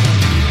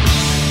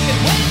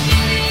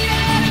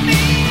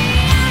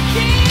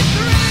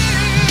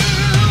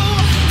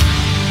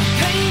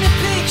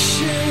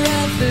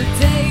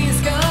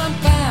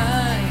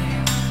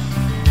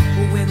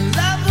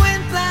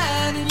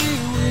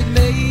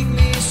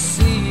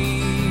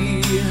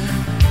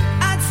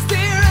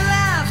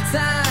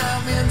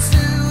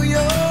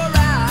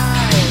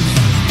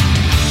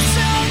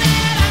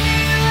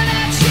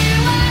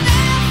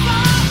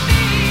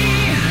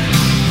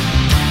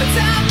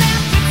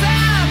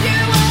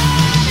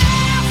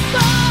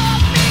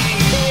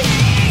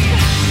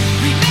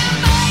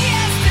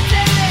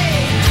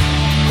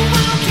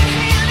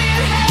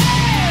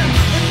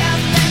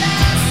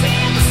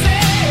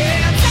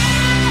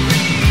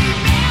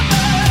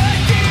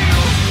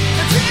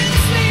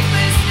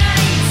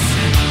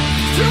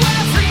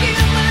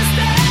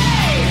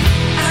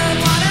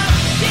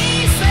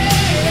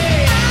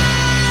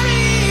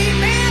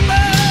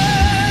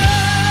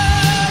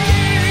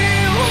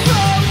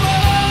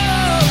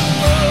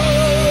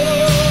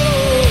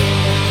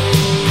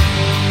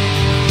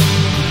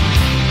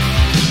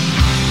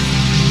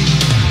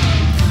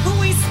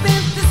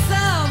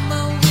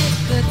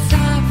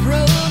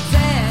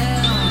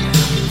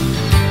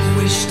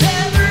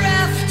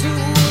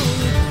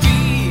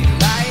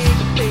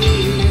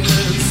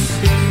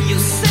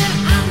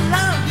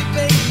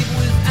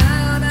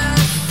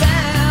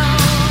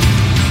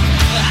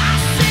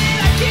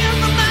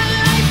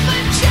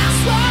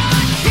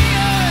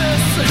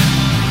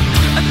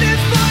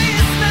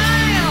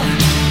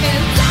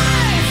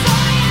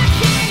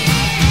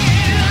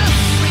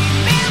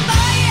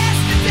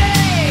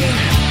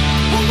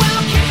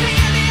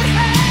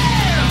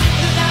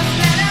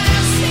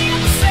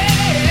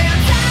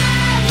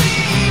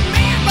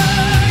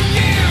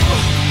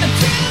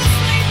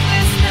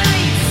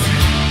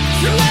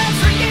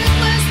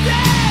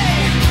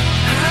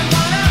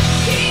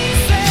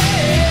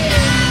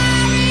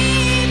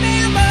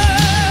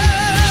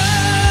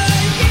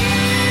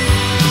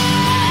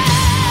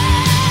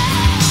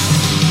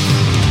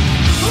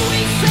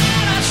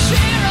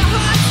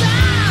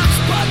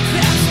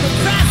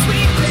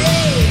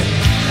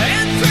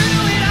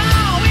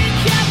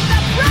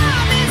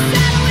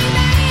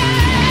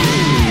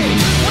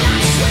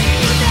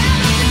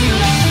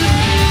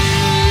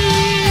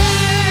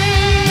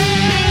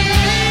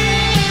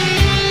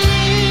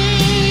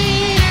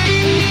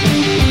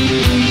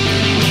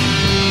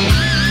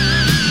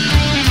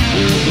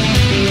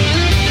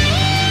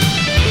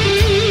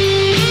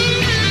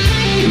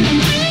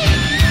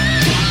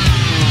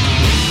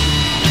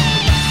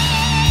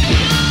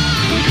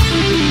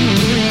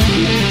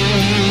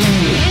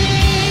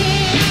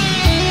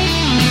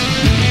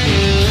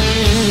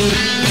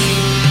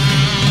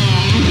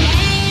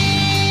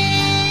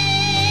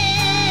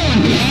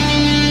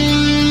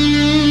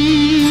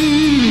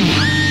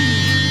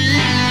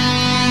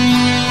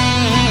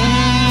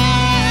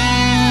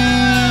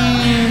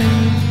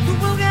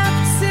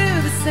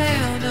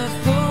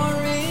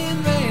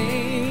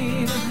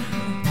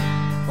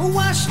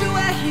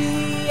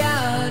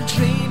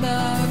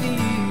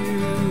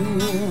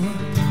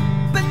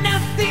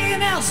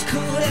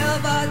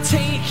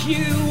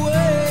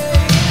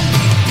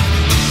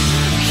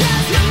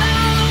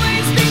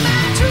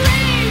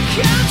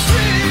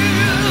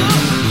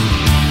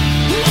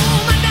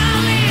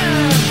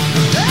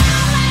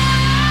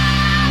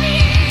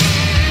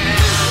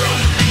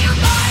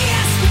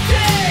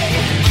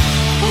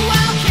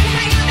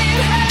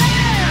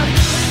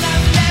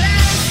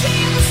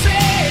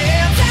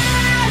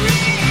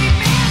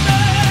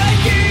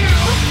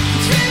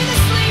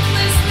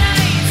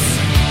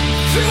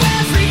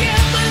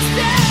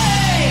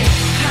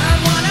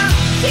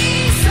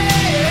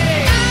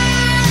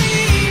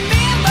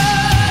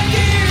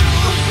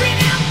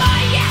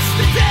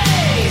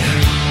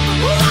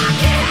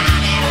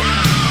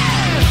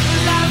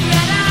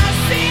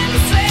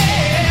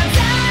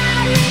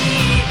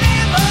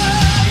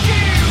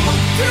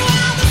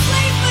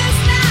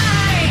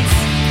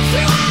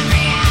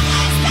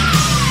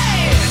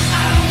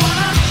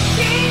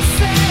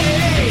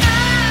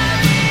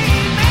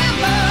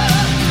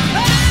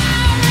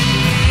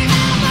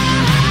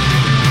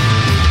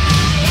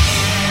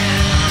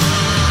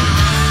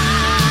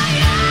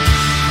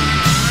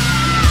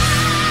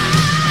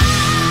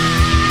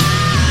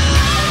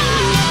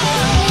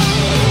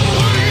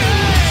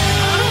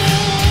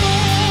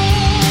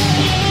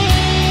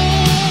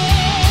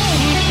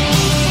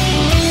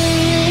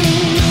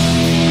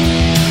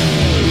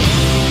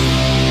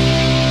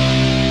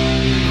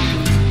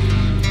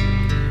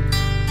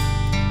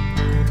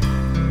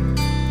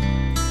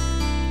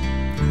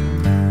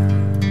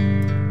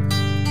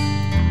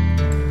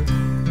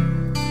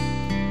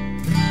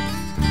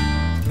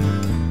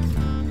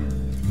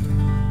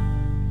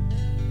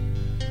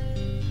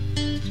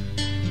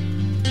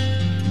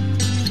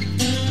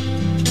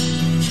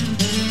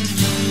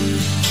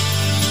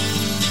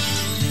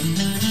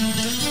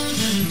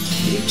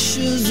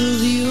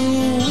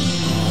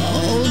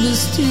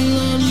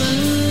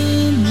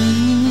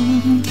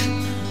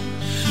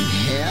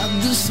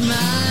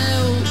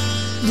 smile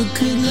that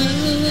could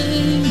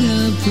light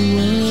up the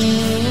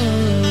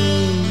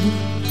world.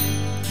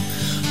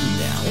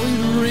 Now it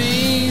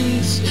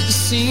rains, it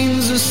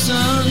seems the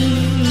sun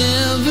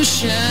never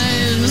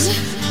shines.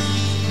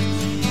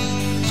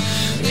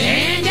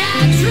 And I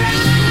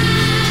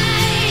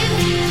drive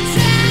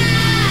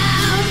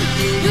down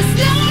this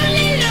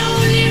lonely,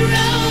 lonely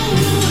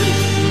road.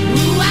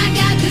 Ooh, I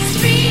got this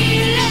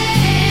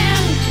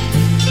feeling,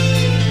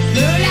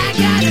 but I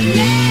gotta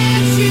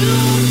let you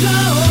go.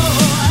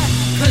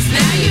 'Cause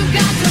now you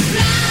got to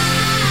fly,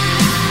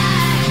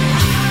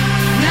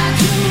 not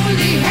to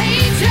the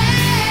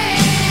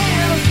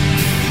angels.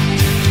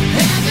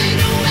 Heaven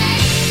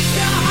awaits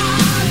your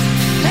heart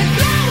and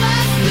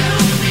flowers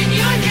bloom in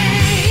your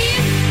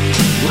name.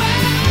 Whoa,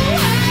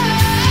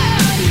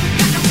 you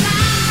gotta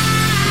fly,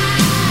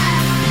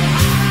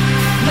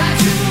 not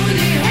to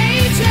the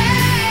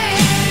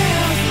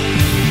angels.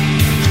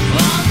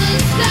 All the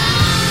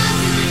stars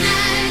in the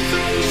night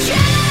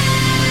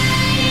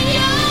shine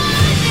your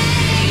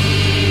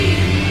name.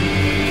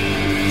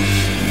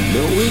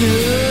 Though it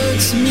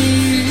hurts me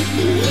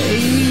way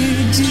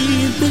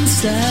deep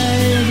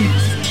inside,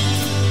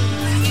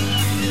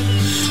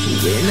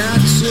 when I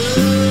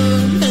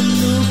turn and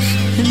look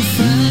and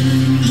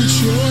find that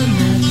you're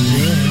not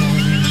there,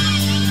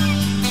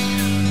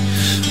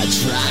 I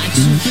try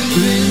to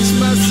convince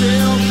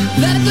myself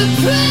that the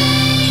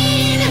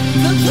pain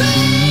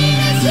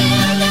is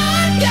everywhere.